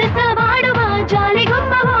 ಸರಸ ಮಾಡುವ ಜಾಲಿ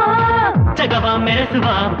ಗುಮ್ಮವೋ, ಜಗವ ಮೆರೆಸುವ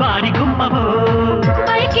ಬಾರಿ ಗುಮ್ಮವೋ,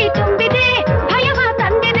 ಬೈಕಿ ತುಂಬಿದೆ ಭಯವ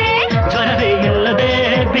ತಂದಿದೆ, ಜ್ವರವೇ ಇಲ್ಲದೆ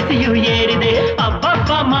ಬಿಸಿಯು ಏರಿದೆ,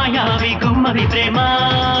 ಅಬ್ಬಬ್ಬ ಮಾಯಾವಿ ಗುಮ್ಮವಿ ಪ್ರೇಮ.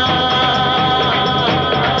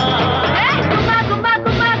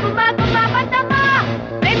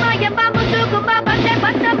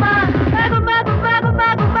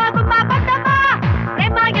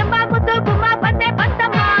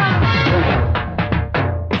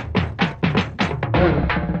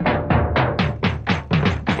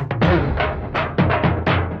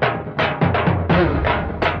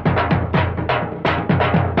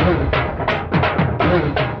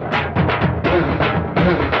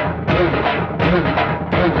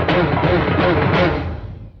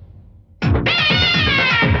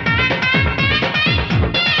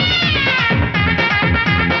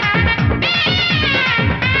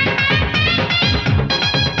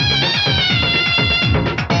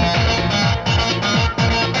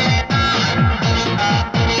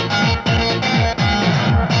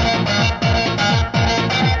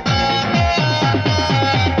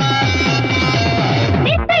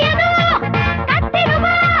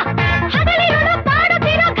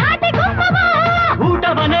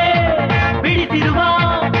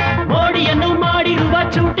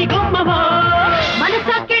 ಮನಸ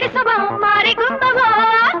ಕೆಡಿಸುವ ಮಾರಿ ಗುಮ್ಮವ,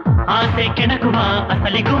 ಮಾತೆ ಕೆಣಕುವ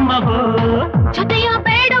ಅಸಲಿ ಗುಮ್ಮವೋ ಜೊತೆಯ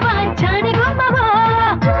ಬೇಡವ ಜಾಣೆ ಗುಮ್ಮವೋ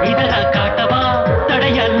ಇದರ ಕಾಟವ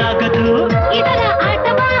ತಡೆಯಲಾಗದು ಇದರ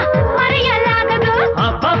ಆಟವ ಮರೆಯಲಾಗದು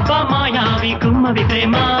ಅಬ್ಬಬ್ಬ ಮಾಯಾವಿ ಗುಮ್ಮವಿ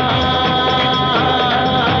ಪ್ರೇಮ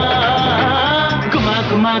ಗುಮ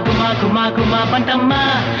ಗುಮ ಗುಮ ಗುಮ ಗುಮ ಬಂತಮ್ಮ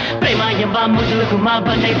ಪ್ರೇಮ ಎಂಬ ಮುದು ಗುಮ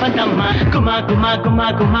ಬಂದೆ ಬಂತಮ್ಮ ಗುಮ ಗುಮ ಗುಮ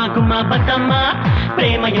ಗುಮ ಗುಮ ಬಂತಮ್ಮ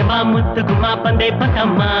ಪ್ರೇಮ ಎಂಬ ಮುದ್ದು ಗುಮ ಬಂದೆ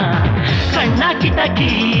ಬಂತಮ್ಮ ಕಣ್ಣ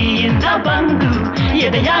ಕಿಟಕಿಯಿಂದ ಬಂದು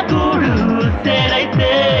ಎದೆಯ ಗೂಡು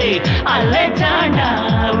ಸೇರೈತೆ ಅಲ್ಲೇ ಜಾಂಡ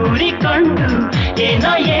ಉರಿಕೊಂಡು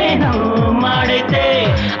ಏನೋ ಏನೋ ಮಾಡೈತೆ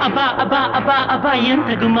ಅಬ್ಬ ಅಬ್ಬ ಅಬ್ಬ ಅಬ್ಬ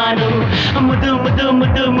ಎಂತ ಗುಮಾನು ಮುದು ಮುದು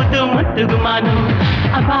ಮುದು ಮುದು ಮುದ್ದು ಗುಮಾನು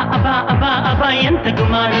ಅಬ್ಬ ಅಬ್ಬ ಅಬ್ಬ ಅಬ್ಬ ಎಂತ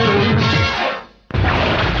ಗುಮಾನು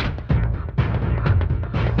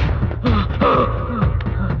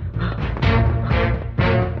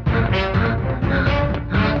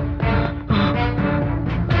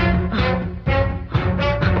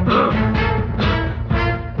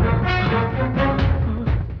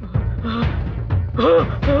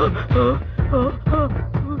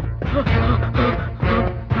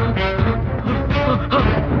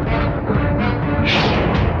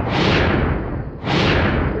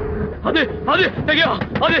ಅದೇ ಅದೇ ತೆಗಿಯೋ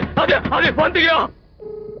ಅದೇ ಅದೇ ಅದೇ ಫೋನ್ ತೆಗಿಯೋ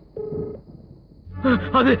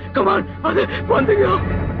ಅದೇ ಕಮಾನ್ ಅದೇ ಫೋನ್ ತೆಗಿಯೋ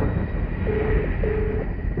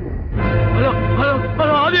ಹಲೋ ಹಲೋ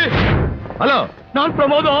ಹಲೋ ಅದೇ ಹಲೋ ನಾನ್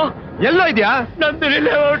ಪ್ರಮೋದ ಎಲ್ಲೋ ಇದೆಯಾ ನಂದಿನಿ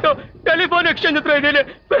ಲೇಔಟ್ ಟೆಲಿಫೋನ್ ಎಕ್ಸ್ಚೇಂಜ್ ಹತ್ರ ಇದ್ದೀನಿ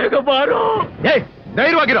ಬೇಗ ಬಾರೋ ಏಯ್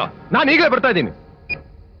ಧೈರ್ಯವಾಗಿರೋ ನಾನು ಈಗಲೇ ಬರ್ತಾ ಇದ್ದೀನಿ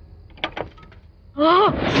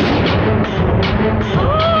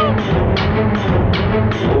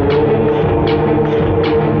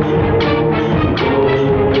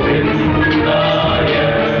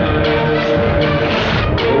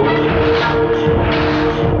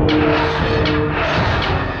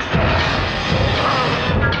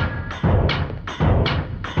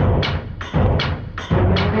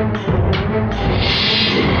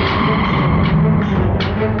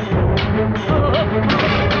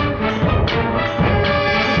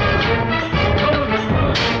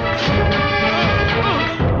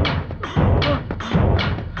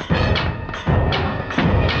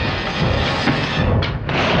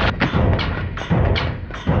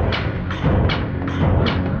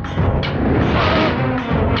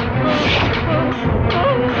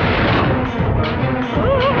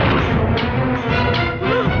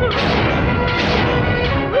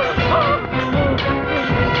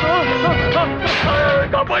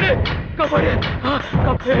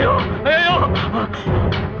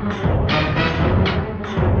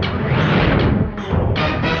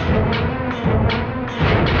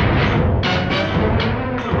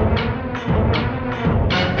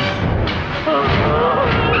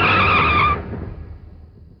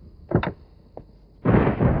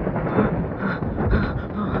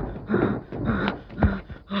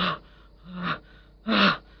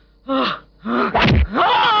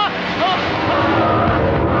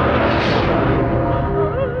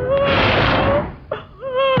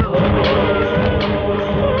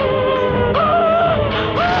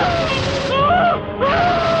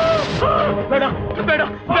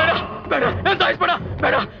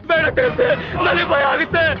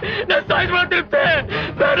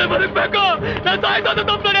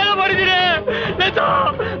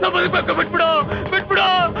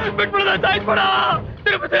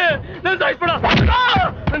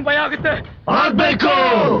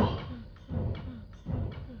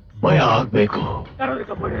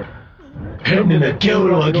ಹೆಣ್ಣಿನ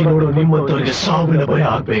ಕೇವಲವಾಗಿ ನೋಡೋ ನಿಮ್ಮಂತವರಿಗೆ ಸಾವಿನ ಭಯ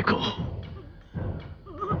ಆಗ್ಬೇಕು.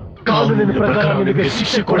 ಕಾನೂನಿನ ಪ್ರಕಾರ ನಿಮಗೆ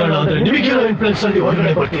ಶಿಕ್ಷೆ ಕೊಡೋಣ ಅಂದ್ರೆ ನಿಮಗಿರೋ ಇನ್ಫ್ಲುಯೆನ್ಸ್ ಅಲ್ಲಿ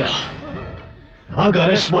ಹೊರಗಡೆ ಬರ್ತೀರಾ. ಆಗ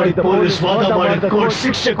ಅರೆಸ್ಟ್ ಮಾಡಿದ ಪೊಲೀಸ್ ವಾದ ಮಾಡಿದ ಕೋರ್ಟ್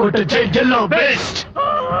ಶಿಕ್ಷೆ ಕೊಟ್ಟ ಜೈಲ್ ಎಲ್ಲ ಬೆಸ್ಟ್.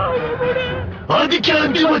 ಅದಕ್ಕೆ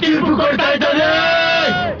ಅಂತಿಮ ತೀರ್ಪು ಕೊಡ್ತಾ ಇದ್ದಾನೆ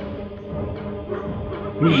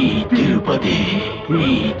ಈ ತಿರುಪತಿ, ಈ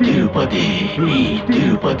ತಿರುಪತಿ, ಈ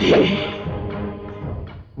Tirupati.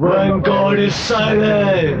 When God is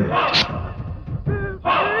silent,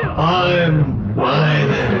 I am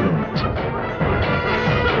violent.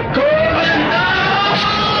 Govinda!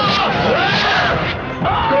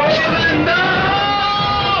 Govinda!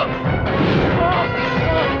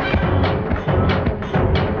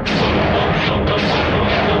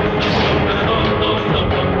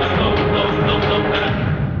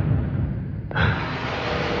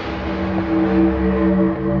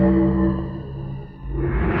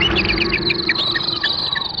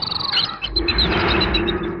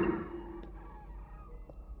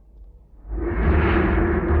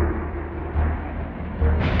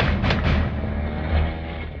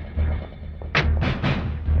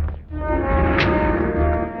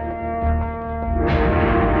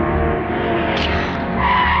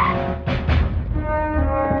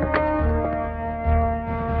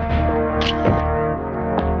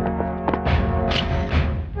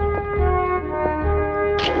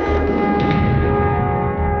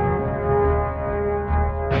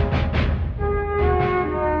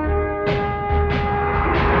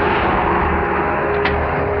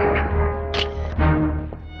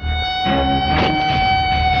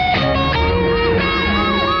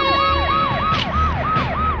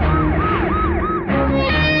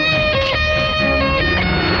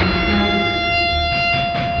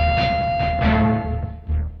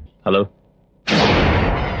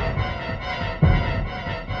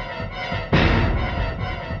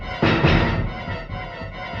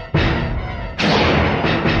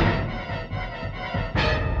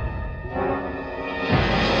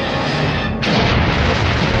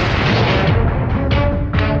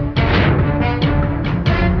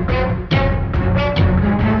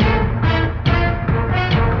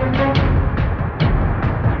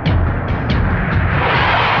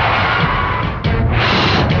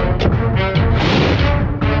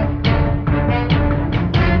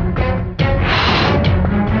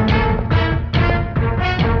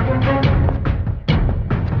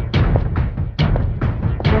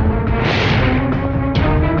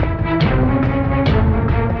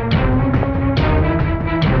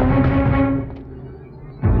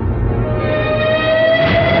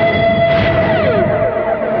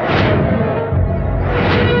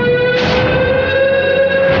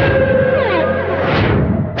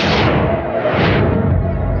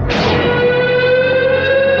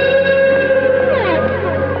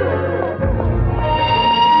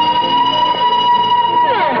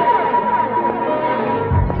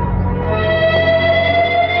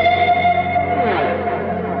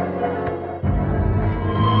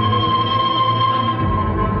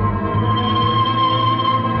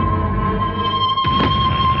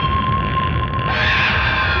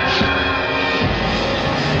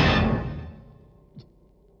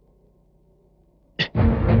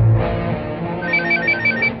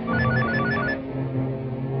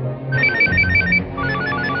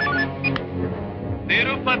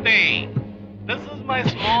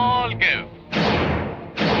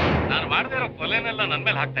 ಎಲ್ಲ ನನ್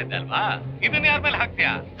ಮೇಲೆ ಹಾಕ್ತಾ ಇದ್ದೆ ಅಲ್ವಾ, ಇದನ್ನ ಯಾರ ಮೇಲೆ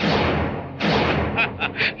ಹಾಕ್ತೀಯಾ?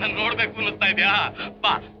 ನನ್ ನೋಡ್ಬೇಕು ಅನ್ನಿಸ್ತಾ ಇದ್ಯಾ?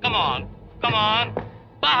 ಬಾ, ಕಮಾನ್ ಕಮಾನ್,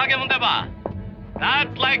 ಬಾ ಹಾಗೆ ಮುಂದೆ ಬಾ.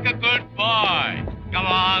 That's like a good boy. Come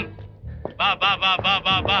on. ಬಾ ಬಾ ಬಾ ಬಾ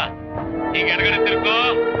ಬಾ ಬಾ. ಈಗ ಎಡಗಡೆ ತಿರ್ಕೋ.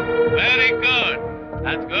 Very good.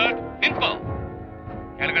 That's good. ನಿಂತ್ಕೋ.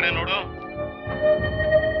 ಕೆಳಗಡೆ ನೋಡು.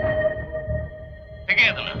 ತೆಗಿ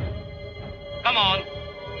ಅದನ್ನ. Come on.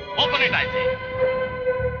 Open it, I say.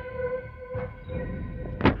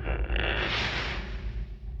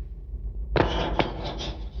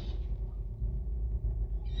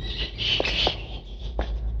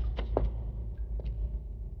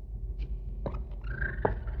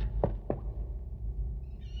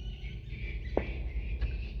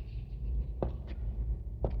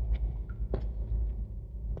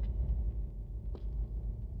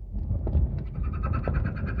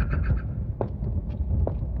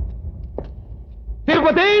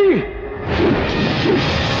 Tirupati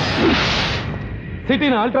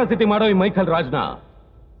ಸಿಟಿನ ultra city ಮಾಡೋ ಈ ಮೈಕಲ್ ರಾಜ್ನ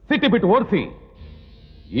ಸಿಟಿ ಬಿಟ್ಟು ಓಡಿಸಿ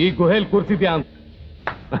ಈ ಗುಹೆಲ್ ಕೂರ್ಸಿದ್ಯಾ ಅಂತ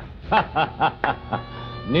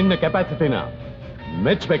ನಿನ್ನ ಕೆಪಾಸಿಟಿನ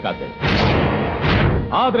ಮೆಚ್ಚಬೇಕಾದೆ.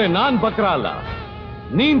 ಆದ್ರೆ ನಾನ್ ಬಕ್ರ ಅಲ್ಲ,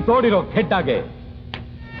 ನೀನ್ ತೋಡಿರೋ ಹೆಡ್ಡಾಗೆ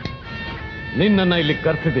ನಿನ್ನನ್ನ ಇಲ್ಲಿ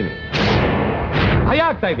ಕರ್ಸಿದ್ದೀನಿ. ಭಯ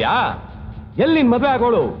ಆಗ್ತಾ ಇದ್ಯಾ? ಎಲ್ಲಿ ನಿನ್ ಮದುವೆ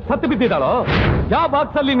ಆಗೋಳು ಸತ್ತು ಬಿದ್ದಿದ್ದಾಳೋ, ಯಾವ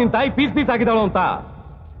ಬಾಕ್ಸ್ ಅಲ್ಲಿ ನಿನ್ ತಾಯಿ ಪೀಸ್ ಪೀಸ್ ಆಗಿದ್ದಾಳೋ ಅಂತ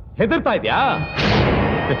ಹೆದರ್ತಾ ಇದ್ಯಾ?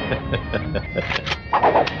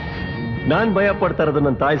 ನಾನ್ ಭಯ ಪಡ್ತಾ ಇರೋದು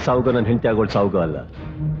ನನ್ನ ತಾಯಿ ಸಾವುಗ, ನನ್ನ ಹೆಂಡತಿ ಆಗೋಳು ಸಾವುಗ ಅಲ್ಲ.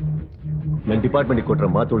 ನನ್ನ ಡಿಪಾರ್ಟ್ಮೆಂಟ್ಗೆ ಕೊಟ್ರೆ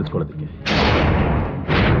ಮಾತು ಉಳಿಸ್ಕೊಳ್ಳೋದಕ್ಕೆ.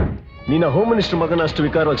 ನೀನ ಹೋಮ್ ಮಿನಿಸ್ಟರ್ ಮಗನ ಅಷ್ಟು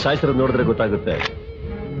ವಿಕಾರವಾಗಿ ಸಾಯಿಸಿರೋದು ನೋಡಿದ್ರೆ ಗೊತ್ತಾಗುತ್ತೆ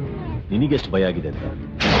ನಿನಗೆಷ್ಟು ಭಯ ಆಗಿದೆ ಅಂತ.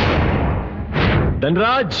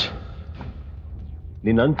 ಧನ್ರಾಜ್,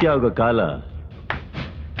 ನಿನ್ನ ಅಂತ್ಯ ಆಗೋ ಕಾಲ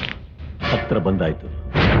ಹತ್ರ ಬಂದಾಯ್ತು.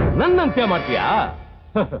 ನನ್ನ ಅಂತ್ಯ ಮಾಡ್ತೀಯಾ?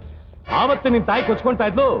 ಆವತ್ತು ನಿನ್ ತಾಯಿ ಕೊಚ್ಕೊಂತಾ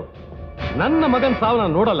ಇದ್ಲು, ನನ್ನ ಮಗನ್ ಸಾವು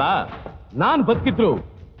ನಾನು ನೋಡಲ್ಲ, ನಾನ್ ಬದುಕಿದ್ರು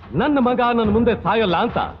ನನ್ನ ಮಗ ನನ್ನ ಮುಂದೆ ಸಾಯಲ್ಲ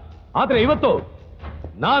ಅಂತ. ಆದ್ರೆ ಇವತ್ತು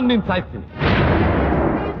ನಾನ್ ನಿನ್ ಸಾಯಿಸ್ತೀನಿ.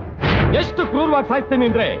 ಎಷ್ಟು ಕ್ರೂರವಾಗಿ ಸಾಯಿಸ್ತೀನಿ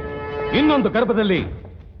ಅಂದ್ರೆ ಇನ್ನೊಂದು ಗರ್ಭದಲ್ಲಿ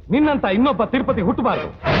ನಿನ್ನಂತ ಇನ್ನೊಬ್ಬ ತಿರುಪತಿ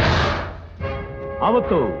ಹುಟ್ಟಬಾರದು.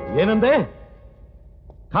 ಅವತ್ತು ಏನಂದೆ?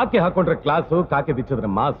 ಕಾಕಿ ಹಾಕೊಂಡ್ರೆ ಕ್ಲಾಸು, ಕಾಕಿ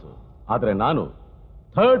ಬಿಚ್ಚಿದ್ರೆ ಮಾಸು. ಆದ್ರೆ ನಾನು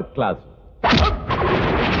ಥರ್ಡ್ ಕ್ಲಾಸು.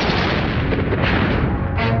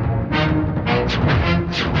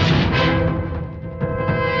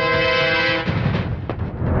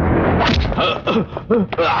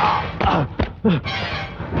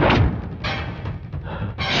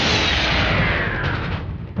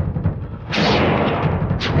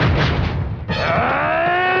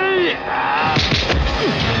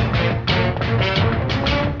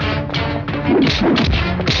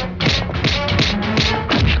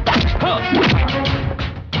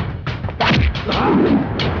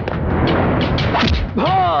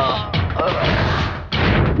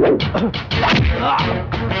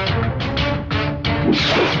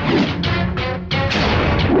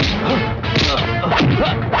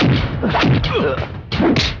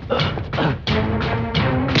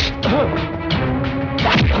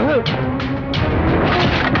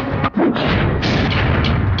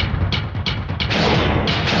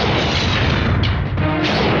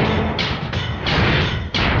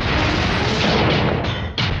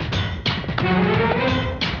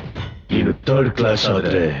 ನೀನು ಥರ್ಡ್ ಕ್ಲಾಸ್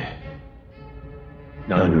ಆದ್ರೆ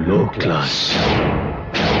ನಾನು ಲೋ ಕ್ಲಾಸ್.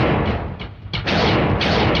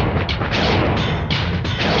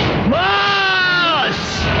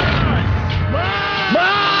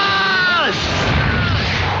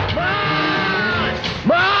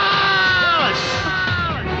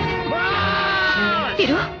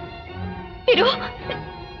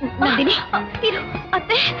 ನಂದಿನಿ, ತಿರು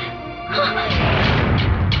ಅತ್ತೆ.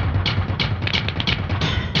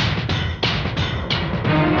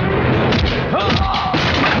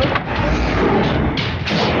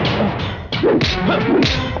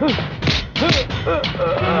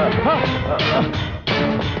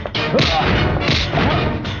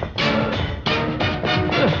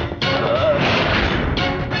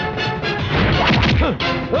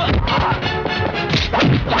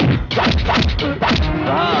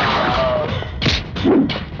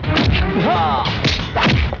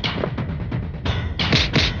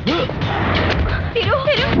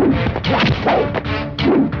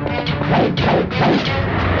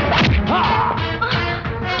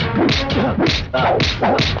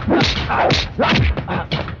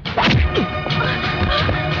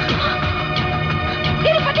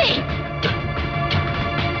 ತಿರುಪತಿ,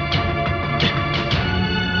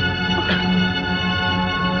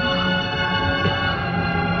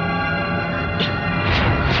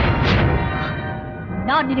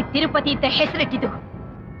 ನಾನ್ ನಿನಗೆ ತಿರುಪತಿ ಅಂತ ಹೆಸರಿಟ್ಟಿದ್ದು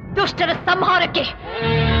ದುಷ್ಟರ ಸಂಹಾರಕ್ಕೆ.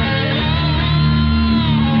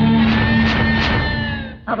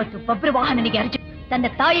 ಅವತ್ತು ಬಬ್ರುವಾಹನನಿಗೆ ಅರ್ಜುನ್ ತನ್ನ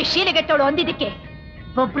ತಾಯಿ ಶೀಲೆಗೆಟ್ಟೋಳು ಅಂದಿದ್ದಕ್ಕೆ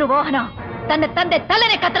ಬಬ್ರುವಾಹನ ತನ್ನ ತಂದೆ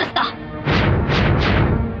ತಲೆನೆ ಕತ್ತರಿಸ್ತ.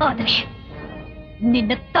 ಆದ್ರೆ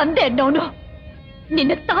ನಿನ್ನ ತಂದೆ ಅನ್ನೋನು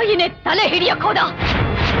ನಿನ್ನ ತಾಯಿನೇ ತಲೆ ಹಿಡಿಯಕ್ ಹೋದ.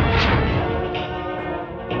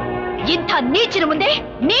 ಇಂಥ ನೀಚಿನ ಮುಂದೆ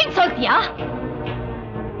ನೀನ್ ಸೋಲ್ತೀಯಾ?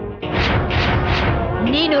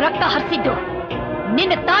 ನೀನು ರಕ್ತ ಹರಿಸಿದ್ದು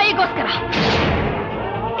ನಿನ್ನ ತಾಯಿಗೋಸ್ಕರ,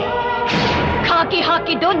 ಖಾಕಿ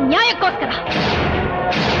ಹಾಕಿದ್ದು ನ್ಯಾಯಕ್ಕೋಸ್ಕರ.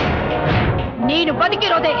 ನೀನು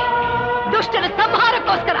ಬದುಕಿರೋದೆ ದುಷ್ಟರ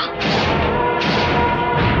ಸಂಹಾರಕ್ಕೋಸ್ಕರ.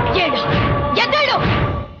 ಹೇಳು, ಎದ್ದೇಳು,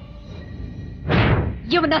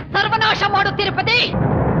 ಇವನ ಸರ್ವನಾಶ ಮಾಡು ತಿರುಪತಿ.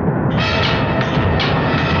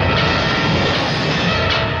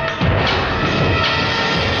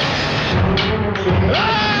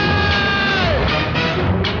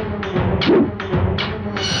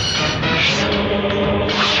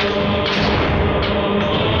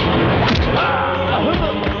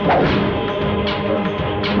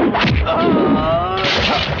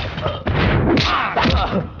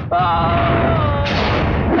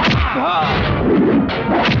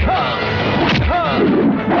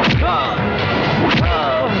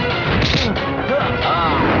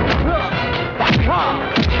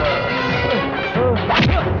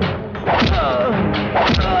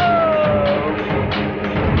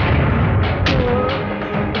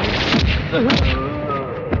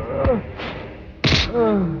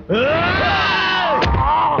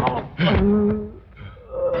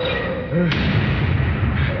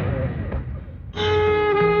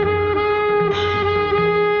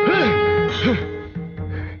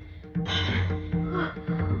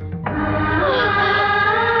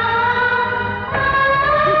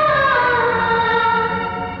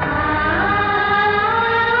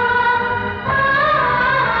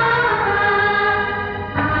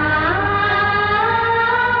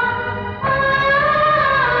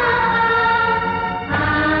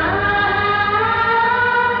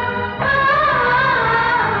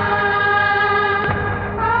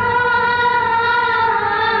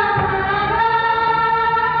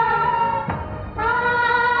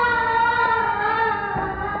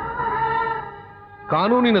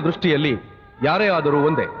 ಕಾನೂನಿನ ದೃಷ್ಟಿಯಲ್ಲಿ ಯಾರೇ ಆದರೂ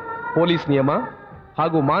ಒಂದೇ. ಪೊಲೀಸ್ ನಿಯಮ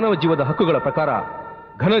ಹಾಗೂ ಮಾನವ ಜೀವದ ಹಕ್ಕುಗಳ ಪ್ರಕಾರ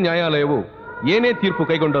ಘನ ನ್ಯಾಯಾಲಯವು ಏನೇ ತೀರ್ಪು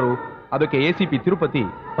ಕೈಗೊಂಡರೂ ಅದಕ್ಕೆ ಎಸಿಪಿ ತಿರುಪತಿ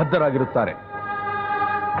ಬದ್ಧರಾಗಿರುತ್ತಾರೆ.